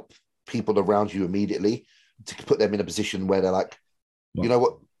will help people around you immediately to put them in a position where they're like, you know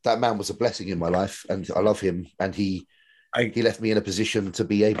what? That man was a blessing in my life and I love him. And he left me in a position to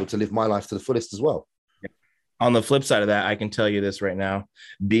be able to live my life to the fullest as well. On the flip side of that, I can tell you this right now,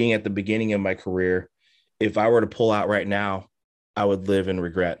 being at the beginning of my career, if I were to pull out right now, I would live in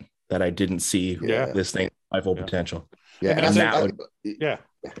regret that I didn't see this thing, my full potential. Yeah. And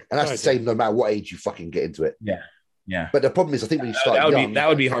that's the same no matter what age you fucking get into it. Yeah. Yeah. But the problem is, I think when you start that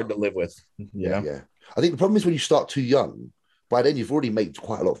would be hard to live with. Yeah. I think the problem is when you start too young, by then you've already made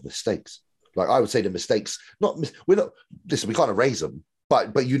quite a lot of mistakes. Like I would say the mistakes, we can't erase them,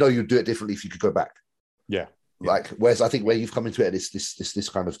 but you'd do it differently if you could go back. Yeah. Like, whereas I think where you've come into it at this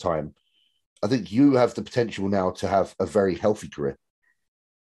kind of time, I think you have the potential now to have a very healthy career.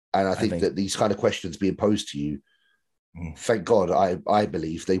 And I think that these kind of questions being posed to you, thank God, I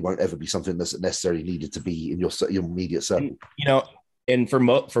believe they won't ever be something that's necessarily needed to be in your immediate circle. And for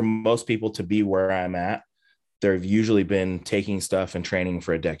most people to be where I'm at, they've usually been taking stuff and training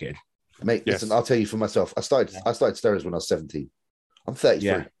for a decade. Mate, listen, I'll tell you for myself. I started steroids when I was 17. I'm 33.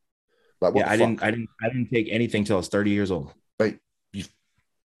 Yeah. Like, I didn't take anything till I was 30 years old. Mate,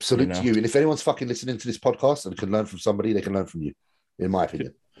 salute to you. And if anyone's fucking listening to this podcast and can learn from somebody, they can learn from you. In my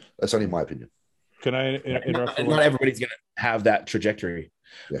opinion, that's only my opinion. Can I interrupt? Not everybody's gonna have that trajectory,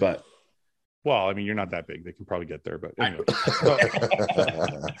 but. Well, I mean, you're not that big. They can probably get there, but anyway.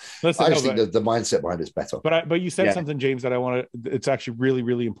 Listen, I just think the mindset behind it's better. But you said something, James, that I want to. It's actually really,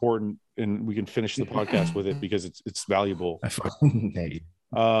 really important, and we can finish the podcast with it because it's valuable.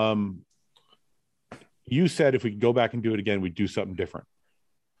 You said if we could go back and do it again, we'd do something different.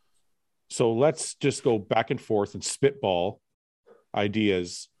 So let's just go back and forth and spitball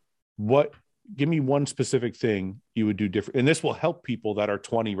ideas. What give me one specific thing you would do different, and this will help people that are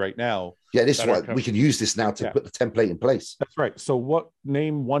 20 right now. Yeah, this is why we can use this now to put the template in place. That's right. So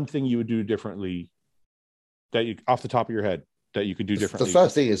name one thing you would do differently that you, off the top of your head, that you could do differently. The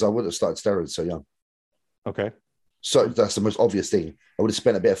first thing is I wouldn't have started steroids so young. Okay. So that's the most obvious thing. I would have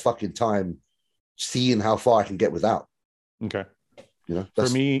spent a bit of fucking time seeing how far I can get without. Okay. You know, for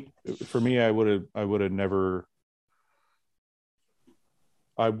me, I would have never.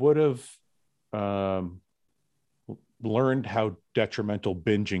 I would have learned how detrimental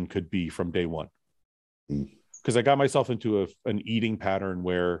binging could be from day one, because I got myself into an eating pattern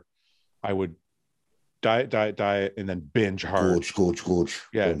where I would diet, and then binge hard. Gorge.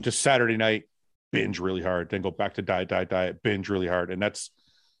 Yeah, just Saturday night, binge really hard, then go back to diet, binge really hard, and that's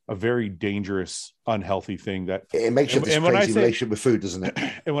a very dangerous, unhealthy thing. That it makes you have this crazy relationship with food, doesn't it?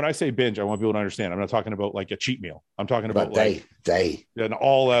 And when I say binge, I want people to understand, I'm not talking about like a cheat meal. I'm talking about day an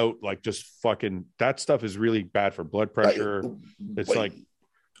all out, like just fucking, that stuff is really bad for blood pressure.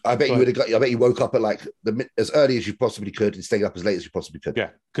 I bet you woke up at like as early as you possibly could and stayed up as late as you possibly could. Yeah,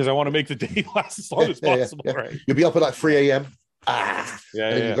 because I want to make the day last as long as possible. Yeah. Right? You'll be up at like 3 a.m. And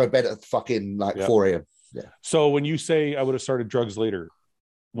then you go to bed at fucking like 4 a.m. Yeah. So when you say I would have started drugs later,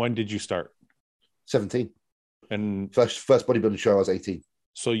 when did you start? 17. And first bodybuilding show I was 18.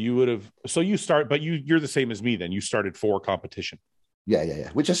 So but you're the same as me then. You started for competition. Yeah.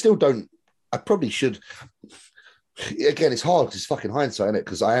 Which I still don't. I probably should. Again, it's hard because it's fucking hindsight, isn't it?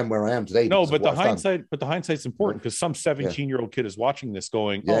 Because I am where I am today. No, but the hindsight's important, because some 17-year-old kid is watching this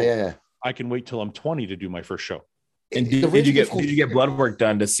going, I can wait till I'm 20 to do my first show. And did you get blood work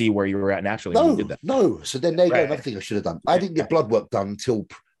done to see where you were at naturally? No, when you did that? No. So then there you go. Another thing I should have done. I didn't get blood work done until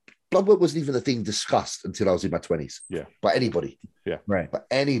blood work wasn't even a thing discussed until I was in my 20s. Yeah. By anybody. Yeah. Right. By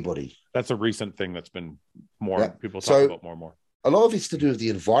anybody. That's a recent thing that's been people talk about more and more. A lot of it's to do with the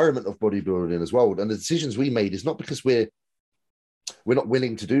environment of bodybuilding as well. And the decisions we made is not because we're not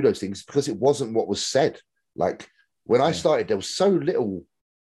willing to do those things, because it wasn't what was said. Like when I started, there was so little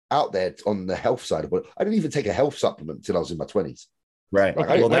out there on the health side of it. I didn't even take a health supplement until I was in my 20s. Right. Like,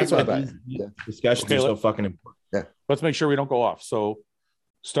 well, that's why discussions are so fucking important. Yeah. Let's make sure we don't go off. So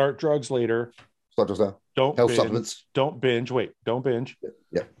start drugs later. Start drugs now. Don't health binge. Supplements. Don't binge. Wait, don't binge.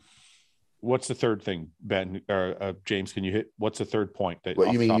 Yeah. What's the third thing, Ben or James? Can you hit? What's the third point? That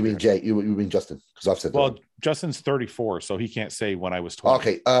what you mean? You mean Jay? You mean Justin? Because I've said. Well, Justin's 34, so he can't say when I was 20.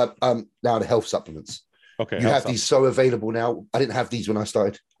 Okay. Now the health supplements. Okay. You have these so available now. I didn't have these when I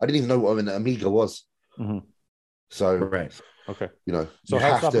started. I didn't even know what an Amiga was. Mm-hmm. So right. Okay. You know, so you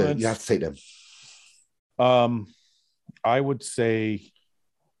have to take them. I would say,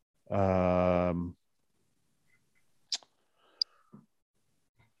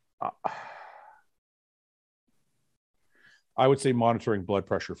 I would say monitoring blood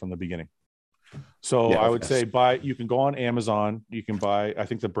pressure from the beginning. So I would say you can go on Amazon. You can buy, I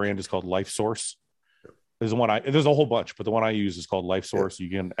think the brand is called Life Source. There's a whole bunch, but the one I use is called Life Source. You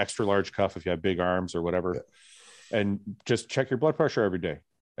get an extra large cuff if you have big arms or whatever, and just check your blood pressure every day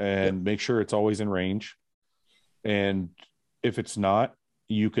and make sure it's always in range. And if it's not,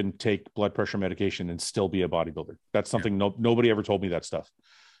 you can take blood pressure medication and still be a bodybuilder. That's something nobody ever told me that stuff.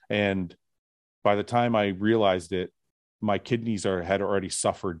 And by the time I realized it, my kidneys had already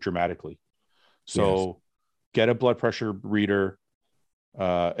suffered dramatically. So get a blood pressure reader,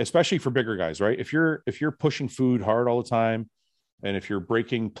 especially for bigger guys, right? If you're pushing food hard all the time, and if you're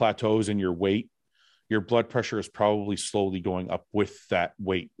breaking plateaus in your weight, your blood pressure is probably slowly going up with that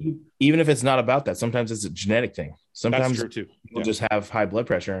weight. Even if it's not about that, sometimes it's a genetic thing. Sometimes that's true too. People just have high blood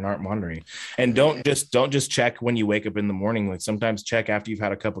pressure and aren't monitoring. And don't just check when you wake up in the morning. Like sometimes check after you've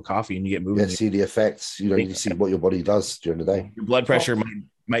had a cup of coffee and you get moving. Yeah, see the effects. You see what your body does during the day. Your blood pressure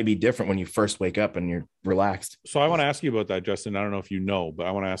might be different when you first wake up and you're relaxed. So I want to ask you about that, Justin. I don't know if you know, but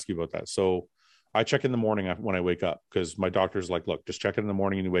I want to ask you about that. So I check in the morning when I wake up, because my doctor's like, look, just check it in the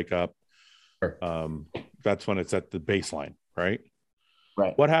morning and you wake up. Sure. That's when it's at the baseline, right?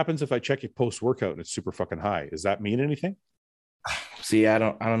 Right. What happens if I check it post workout and it's super fucking high? Does that mean anything? See, I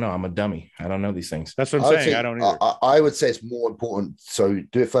don't know. I'm a dummy. I don't know these things. That's what I'm saying. I don't either. I would say it's more important. So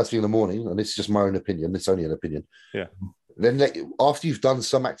do it first thing in the morning, and this is just my own opinion. It's only an opinion. Yeah. Then after you've done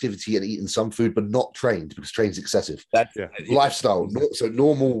some activity and eaten some food, but not trained, because training's excessive. That's lifestyle. So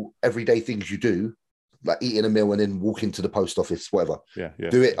normal everyday things you do, like eating a meal and then walking to the post office, whatever. Yeah.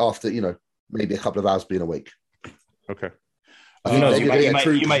 Do it after, maybe a couple of hours being awake. Okay. You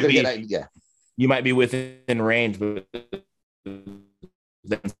might be within range, but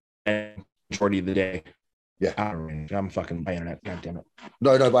then majority of the day. Yeah. I'm fucking my internet. God damn it.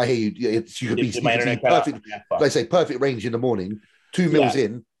 No, but I hear you. You could be perfect. They say perfect range in the morning. 2 meals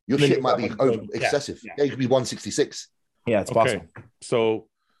in, your Then shit you're might be going- excessive. yeah. Yeah, you could be 166. Yeah, it's Okay. possible. So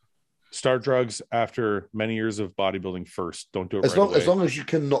start drugs after many years of bodybuilding first. Don't do it As right away. long as you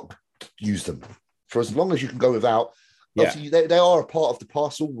cannot use them, for as long as you can go without. Yeah. Obviously, they are a part of the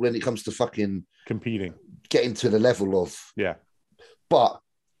parcel when it comes to fucking Competing. getting to the level of. Yeah. But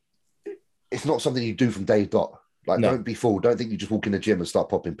it's not something you do from day dot. Like, No. don't be fooled. Don't think you just walk in the gym and start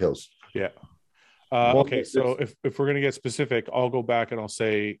popping pills. Yeah. Well, Okay. So if we're going to get specific, I'll go back and I'll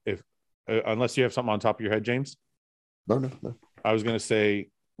say if, unless you have something on top of your head, James, No. I was going to say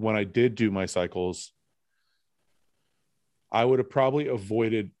when I did do my cycles, I would have probably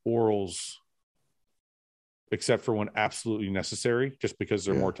avoided orals except for when absolutely necessary, just because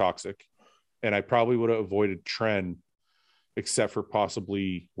they're more toxic. And I probably would have avoided tren except for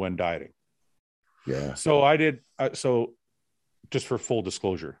possibly when dieting. Yeah. So I did. So just for full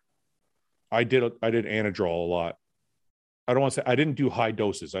disclosure, I did anadrol a lot. I don't want to say I didn't do high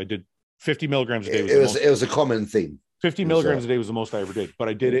doses. I did 50 milligrams a day. It was a common thing. 50 milligrams a day was the most I ever did, but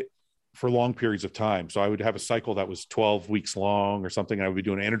I did it for long periods of time. So I would have a cycle that was 12 weeks long or something. And I would be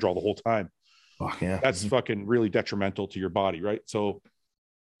doing anadrol the whole time. Oh, yeah. That's fucking really detrimental to your body, right? So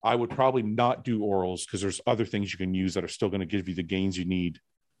I would probably not do orals because there's other things you can use that are still going to give you the gains you need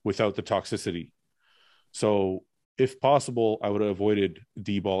without the toxicity. So if possible, I would have avoided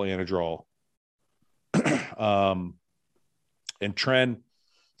D-ball anadrol. And tren,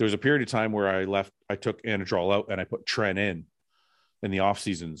 there was a period of time where I took anadrol out and I put tren in the off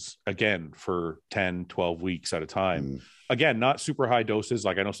seasons again for 10, 12 weeks at a time. Again, not super high doses.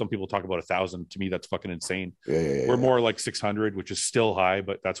 Like I know some people talk about 1,000. To me, that's fucking insane. We're more like 600, which is still high,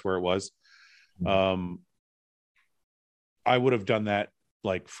 but that's where it was. I would have done that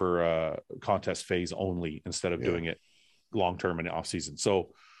like for contest phase only instead of doing it long-term in off season.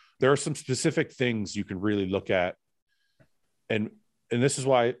 So there are some specific things you can really look at. And this is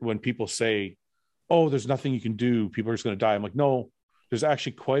why when people say, oh, there's nothing you can do, people are just going to die. I'm like, no, there's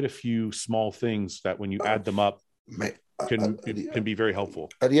actually quite a few small things that when you add them up can be very helpful.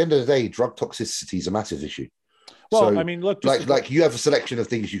 At the end of the day, drug toxicity is a massive issue. Well, So, I mean, look, like you have a selection of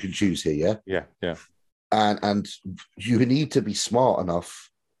things you can choose here, yeah. and you need to be smart enough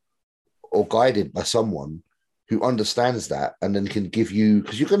or guided by someone who understands that and then can give you,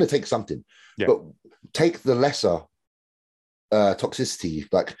 because you're going to take something, but take the lesser toxicity,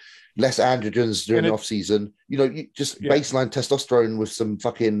 like less androgens during the off season. You know, you just baseline testosterone with some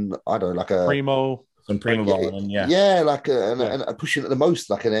fucking, I don't know, like a primo, some primobolan, like and pushing at the most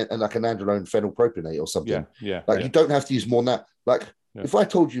like an androlone phenylpropionate or something. You don't have to use more than that. Like if I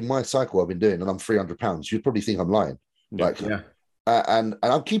told you my cycle I've been doing and I'm 300 pounds, you'd probably think I'm lying. And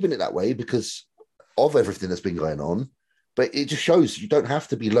I'm keeping it that way because of everything that's been going on. But it just shows you don't have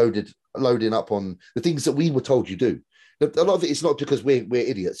to be loading up on the things that we were told you do. A lot of it is not because we're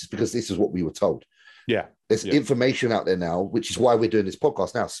idiots, it's because this is what we were told. There's information out there now, which is why we're doing this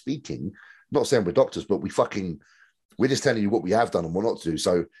podcast now, speaking, not saying we're doctors, but we're just telling you what we have done and what not to do.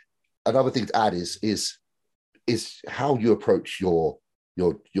 So another thing to add is how you approach your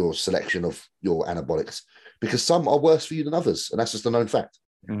selection of your anabolics, because some are worse for you than others, and that's just a known fact.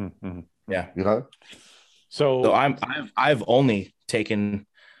 Yeah, you know. So I've only taken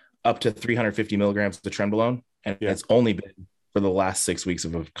up to 350 milligrams of trenbolone, and it's only been for the last 6 weeks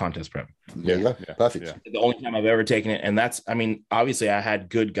of a contest prep. Perfect. The only time I've ever taken it, and that's, I mean, obviously I had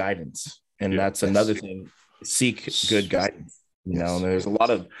good guidance, and that's another thing. Seek good guidance. You know, and there's a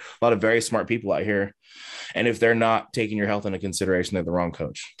lot of very smart people out here, and if they're not taking your health into consideration, they're the wrong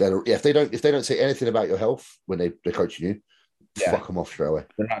coach. If they don't say anything about your health when they're coaching you, fuck them off straight away.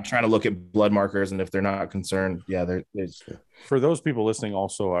 They're not trying to look at blood markers, and if they're not concerned, there's for those people listening.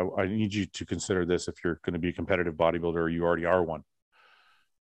 Also, I need you to consider this if you're going to be a competitive bodybuilder or you already are one.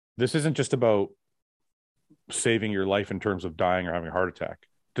 This isn't just about saving your life in terms of dying or having a heart attack.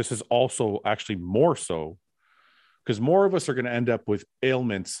 This is also actually more so because more of us are going to end up with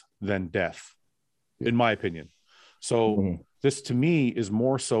ailments than death, in my opinion. So this to me is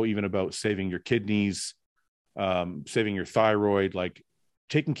more so even about saving your kidneys, saving your thyroid, like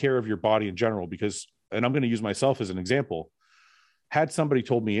taking care of your body in general. Because, and I'm going to use myself as an example, had somebody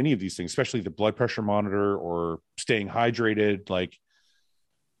told me any of these things, especially the blood pressure monitor or staying hydrated, like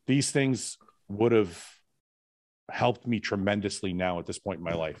these things would have helped me tremendously now at this point in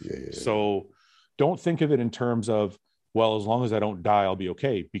my life. So don't think of it in terms of, well, as long as I don't die, I'll be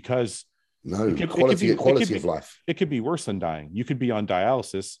okay. Because quality of life. It could be worse than dying. You could be on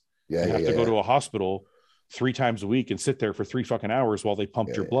dialysis. You have to go to a hospital 3 times a week and sit there for 3 fucking hours while they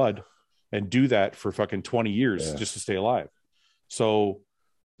pumped your blood and do that for fucking 20 years just to stay alive. So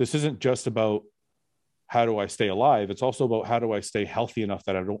this isn't just about how do I stay alive? It's also about how do I stay healthy enough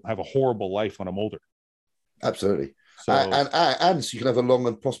that I don't have a horrible life when I'm older. Absolutely. So, and so you can have a long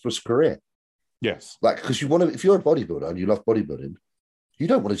and prosperous career. yes. Like, because you want to, if you're a bodybuilder and you love bodybuilding, you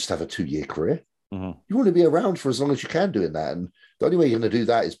don't want to just have a 2-year career. Mm-hmm. You want to be around for as long as you can doing that. And the only way you're going to do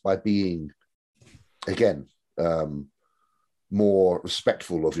that is by being, again, more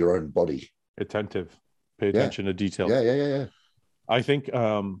respectful of your own body. Attentive. Pay attention to detail. Yeah. I think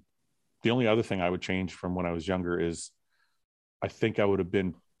the only other thing I would change from when I was younger is I think I would have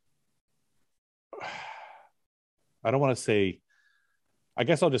been, I don't want to say, I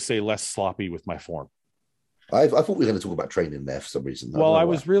guess I'll just say less sloppy with my form. I thought we were going to talk about training there for some reason. Well, I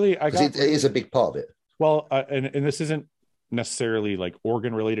was really, it is a big part of it. Well, and this isn't necessarily like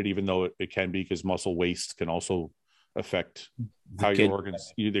organ related, even though it can be, because muscle waste can also affect how your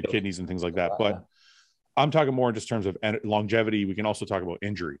organs, the kidneys and things like that. But I'm talking more in just terms of longevity. We can also talk about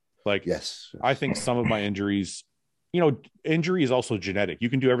injury. Like, yes, I think some of my injuries, injury is also genetic. You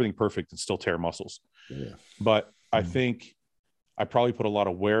can do everything perfect and still tear muscles. Yeah. But I think I probably put a lot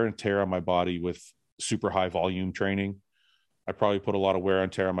of wear and tear on my body with super high volume training. I probably put a lot of wear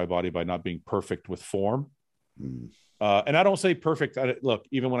and tear on my body by not being perfect with form. And I don't say perfect. Look,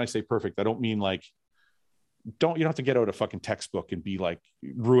 even when I say perfect, I don't mean like, you don't have to get out a fucking textbook and be like,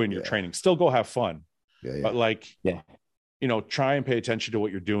 ruin your training. Still go have fun. But like, try and pay attention to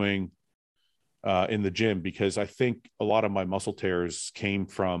what you're doing in the gym, because I think a lot of my muscle tears came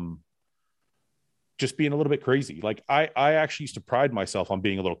from just being a little bit crazy. Like I actually used to pride myself on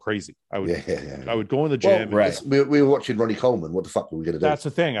being a little crazy. I would go in the gym. Well, we were watching Ronnie Coleman. What the fuck were we going to do? That's the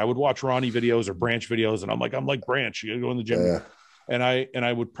thing. I would watch Ronnie videos or Branch videos, and I'm like Branch. You got to go in the gym. Yeah. And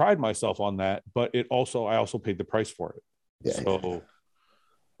I would pride myself on that, but I also paid the price for it.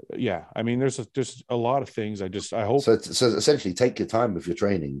 I mean, there's just a lot of things. I hope. So essentially, take your time with your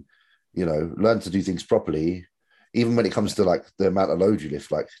training. Learn to do things properly, even when it comes to like the amount of load you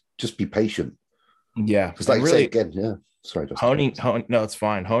lift. Like, just be patient. Yeah, because like really, say again, sorry, no, it's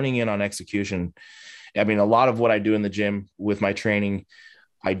fine. Honing in on execution. I mean, a lot of what I do in the gym with my training,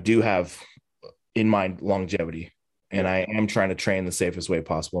 I do have in mind longevity, and I am trying to train the safest way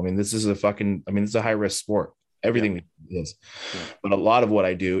possible. I mean, this is it's a high risk sport. Everything is, but a lot of what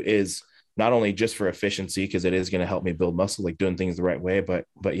I do is not only just for efficiency, because it is going to help me build muscle, like doing things the right way, but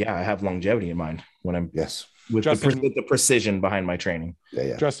yeah, I have longevity in mind when I'm with the precision behind my training.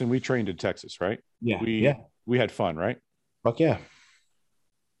 Yeah. Justin, we trained in Texas, right? Yeah. We had fun, right? Fuck yeah.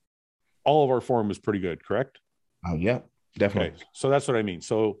 All of our form was pretty good, correct? Oh yeah, definitely. Okay. So that's what I mean.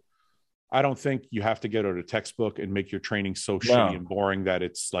 So I don't think you have to get out a textbook and make your training so shitty and boring that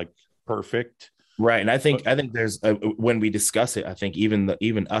it's like perfect. Right. And I think there's when we discuss it, I think even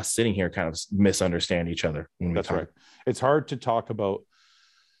us sitting here kind of misunderstand each other. That's right. It's hard to talk about.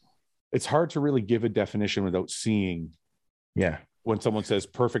 It's hard to really give a definition without seeing. Yeah. When someone says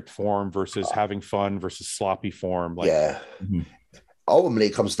perfect form versus having fun versus sloppy form. Like, ultimately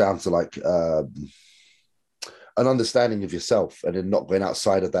it comes down to like an understanding of yourself and then not going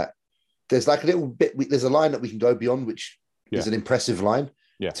outside of that. There's like a little bit, there's a line that we can go beyond, which is an impressive line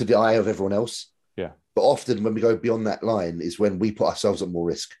to the eye of everyone else. Yeah. But often when we go beyond that line is when we put ourselves at more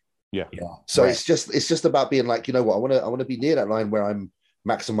risk. Yeah. So it's just about being like, you know what, I want to be near that line where I'm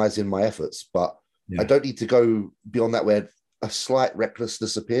maximizing my efforts, but I don't need to go beyond that where a slight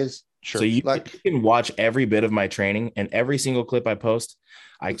recklessness appears. Sure. So you can watch every bit of my training and every single clip I post.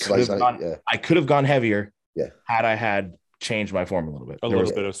 I could have gone heavier had I had changed my form a little bit. A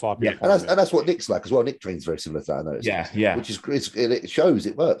little bit of sloppy. Yeah. And that's what Nick's like as well. Nick trains very similar to that, I noticed. Yeah. Which is it shows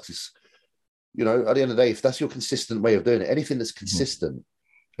it works. It's, at the end of the day, if that's your consistent way of doing it, anything that's consistent,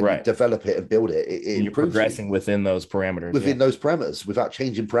 right, develop it and build it, it you're progressing within those parameters. Within those parameters, without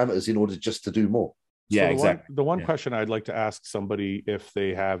changing parameters in order just to do more. Yeah, exactly. The one question I'd like to ask somebody, if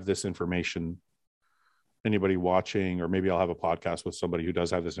they have this information, anybody watching, or maybe I'll have a podcast with somebody who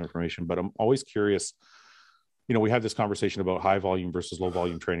does have this information, but I'm always curious. We had this conversation about high volume versus low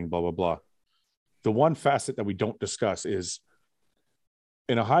volume training, blah, blah, blah. The one facet that we don't discuss is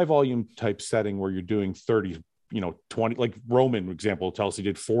in a high volume type setting where you're doing 30, 20, like Roman example tells he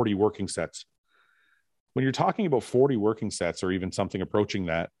did 40 working sets. When you're talking about 40 working sets or even something approaching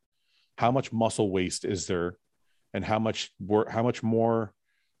that, how much muscle waste is there, and how much more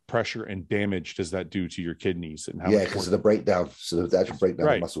pressure and damage does that do to your kidneys? And because of the breakdown, so the actual breakdown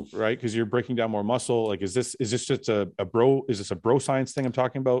of muscle, right? Because you're breaking down more muscle. Like, is this just a bro? Is this a bro science thing I'm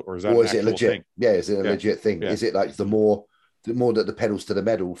talking about, or is that is it legit? Thing? Yeah, is it a legit thing? Yeah. Is it like the more that the pedals to the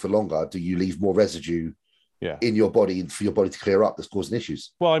metal for longer, do you leave more residue? In your body for your body to clear up that's causing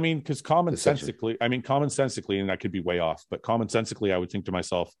issues? Well, I mean, because commonsensically, and I could be way off, but commonsensically, I would think to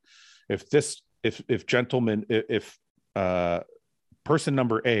myself, if this if gentlemen, if person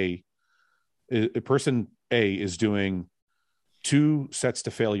A is doing 2 sets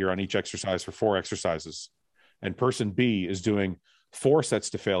to failure on each exercise for 4 exercises, and person B is doing 4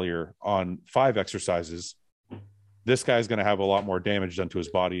 sets to failure on 5 exercises, this guy's going to have a lot more damage done to his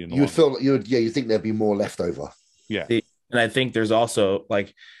body. You think there'd be more left over. Yeah. And I think there's also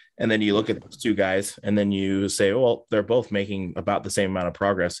like, and then you look at those 2 guys and then you say, well, they're both making about the same amount of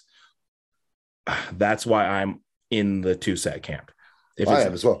progress. That's why I'm in the 2 set camp. If I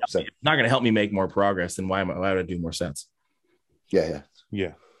am as well. It's not going to help me make more progress, then why would I do more sets? Yeah.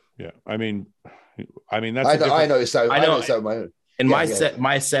 I mean, that's I know so. I know so. My own. And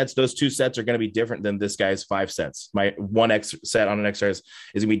my sets, those 2 sets are going to be different than this guy's 5 sets. My 1 set on an exercise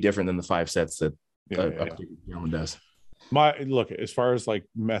is going to be different than the 5 sets that gentleman does. Look, as far as like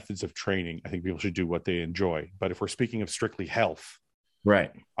methods of training, I think people should do what they enjoy. But if we're speaking of strictly health,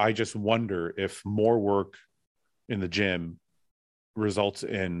 right, I just wonder if more work in the gym results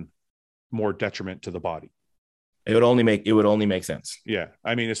in more detriment to the body. It would only make sense. Yeah.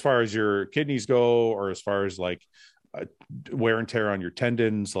 I mean, as far as your kidneys go, or as far as like wear and tear on your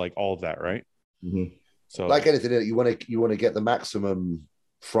tendons, like all of that, right? Mm-hmm. So like anything, you want to get the maximum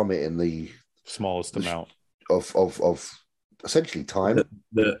from it in the smallest amount of essentially time.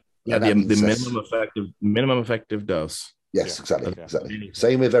 The minimum effective dose. Yes, exactly.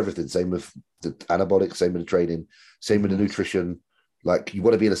 Same with everything. Same with the anabolic. Same with the training. Same with the nutrition. Like you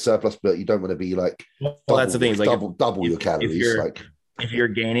want to be in a surplus, but you don't want to be like. That's the thing. Like double your calories. If you're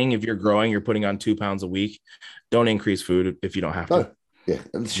gaining, if you're growing, you're putting on 2 pounds a week. Don't increase food if you don't have to. No. Yeah,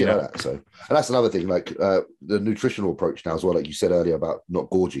 and shit like that. So, and that's another thing. Like the nutritional approach now as well. Like you said earlier about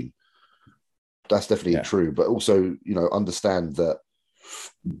not gorging. That's definitely true, but also understand that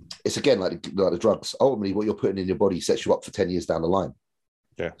it's again like the drugs. Ultimately, what you're putting in your body sets you up for 10 years down the line.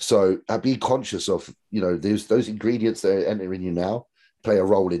 Yeah. So be conscious of those ingredients that are entering you now play a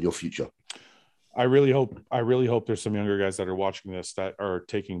role in your future. I really hope there's some younger guys that are watching this that are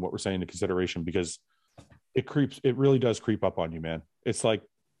taking what we're saying into consideration, because it really does creep up on you, man. It's like,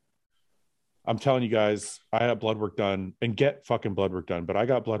 I'm telling you guys, I had blood work done, and get fucking blood work done. But I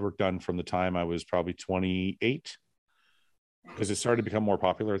got blood work done from the time I was probably 28, because it started to become more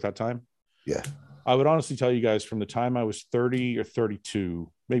popular at that time. Yeah. I would honestly tell you guys, from the time I was 30 or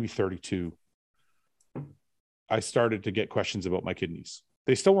 32, maybe 32, I started to get questions about my kidneys.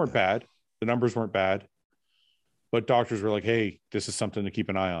 They still weren't bad. The numbers weren't bad, but doctors were like, hey, this is something to keep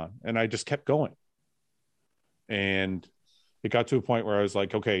an eye on. And I just kept going. And it got to a point where I was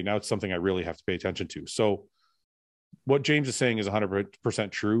like, okay, now it's something I really have to pay attention to. So what James is saying is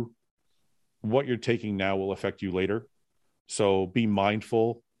 100% true. What you're taking now will affect you later. So be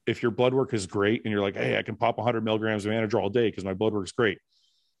mindful. If your blood work is great and you're like, hey, I can pop 100 milligrams of Anadrol a day because my blood work is great.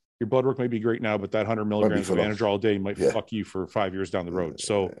 Your blood work may be great now, but that 100 milligrams of Anadrol a day might fuck you for 5 years down the road.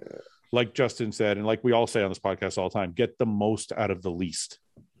 So like Justin said, and like we all say on this podcast all the time, get the most out of the least.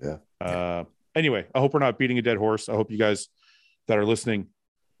 Yeah. Anyway, I hope we're not beating a dead horse. I hope you guys that are listening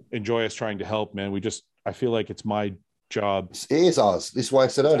enjoy us trying to help, man. I feel like it's my job. It is ours. This is why I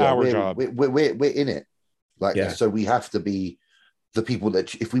said earlier, our job. We're in it. So we have to be the people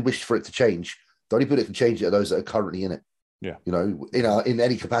that, if we wish for it to change, the only people that can change it are those that are currently in it. Yeah. In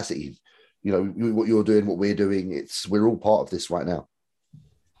any capacity, what you're doing, what we're doing, we're all part of this right now.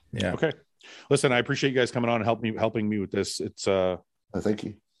 Yeah. Okay. Listen, I appreciate you guys coming on and helping me with this. It's thank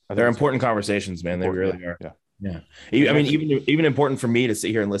you. They're important conversations, man. They really are. Yeah. I mean, even important for me to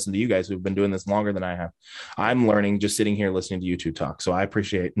sit here and listen to you guys who've been doing this longer than I have. I'm learning just sitting here listening to you two talk. So I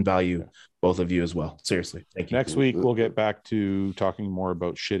appreciate and value both of you as well. Seriously. Thank you. Next week, we'll get back to talking more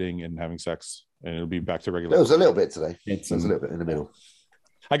about shitting and having sex, and it'll be back to regular. There was a little bit today. There was a little bit in the middle.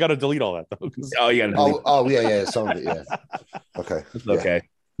 I got to delete all that, though. Oh, you got to delete. Oh, yeah. Some of it, yeah. Okay. It's okay.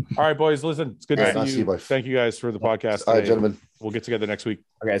 All right, boys. Listen, it's good to see you. Both. Thank you guys for the podcast. All right, gentlemen. We'll get together next week.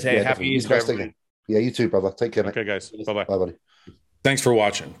 Okay, guys. Hey, happy Easter, everybody. Yeah, you too, brother. Take care, mate. Okay, guys. Bye-bye. Bye, buddy. Thanks for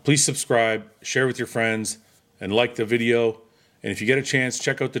watching. Please subscribe, share with your friends, and like the video. And if you get a chance,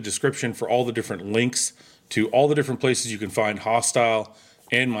 check out the description for all the different links to all the different places you can find Hostile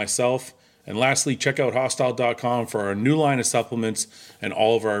and myself. And lastly, check out hostile.com for our new line of supplements and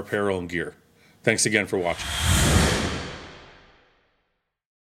all of our apparel and gear. Thanks again for watching.